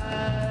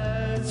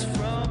eyes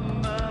from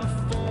my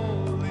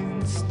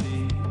falling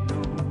state.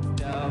 No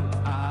doubt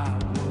I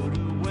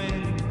would've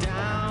went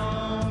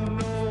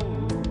down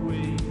all the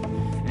way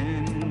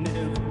and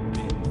never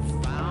been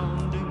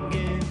found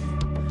again.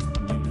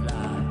 You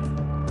lied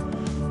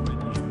when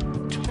you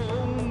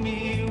told me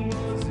it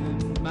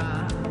wasn't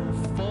my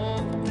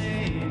fault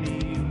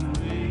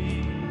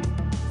anyway.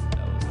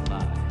 That was a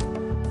lie.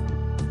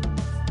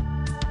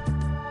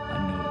 I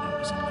know that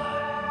was a lie.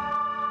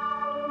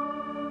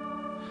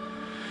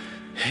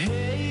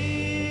 Hey,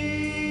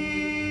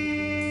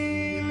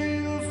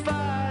 little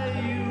fire,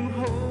 you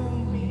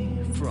hold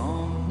me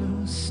from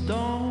the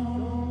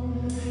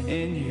storm,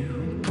 and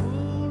you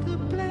pulled a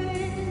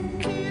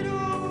blanket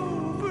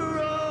over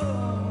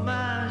all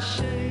my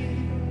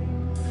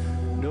shame.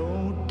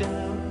 No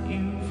doubt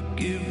you've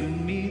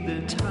given me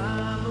the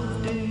time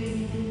of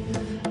day,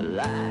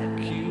 like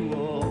you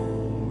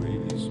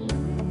always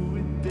do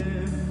it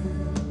then.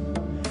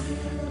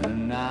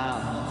 And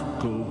I'll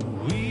go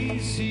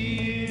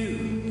easy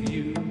if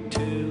you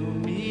tell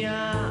me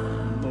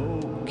I'm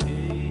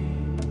okay,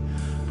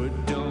 but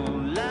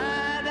don't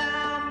lie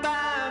down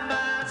by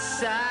my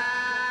side.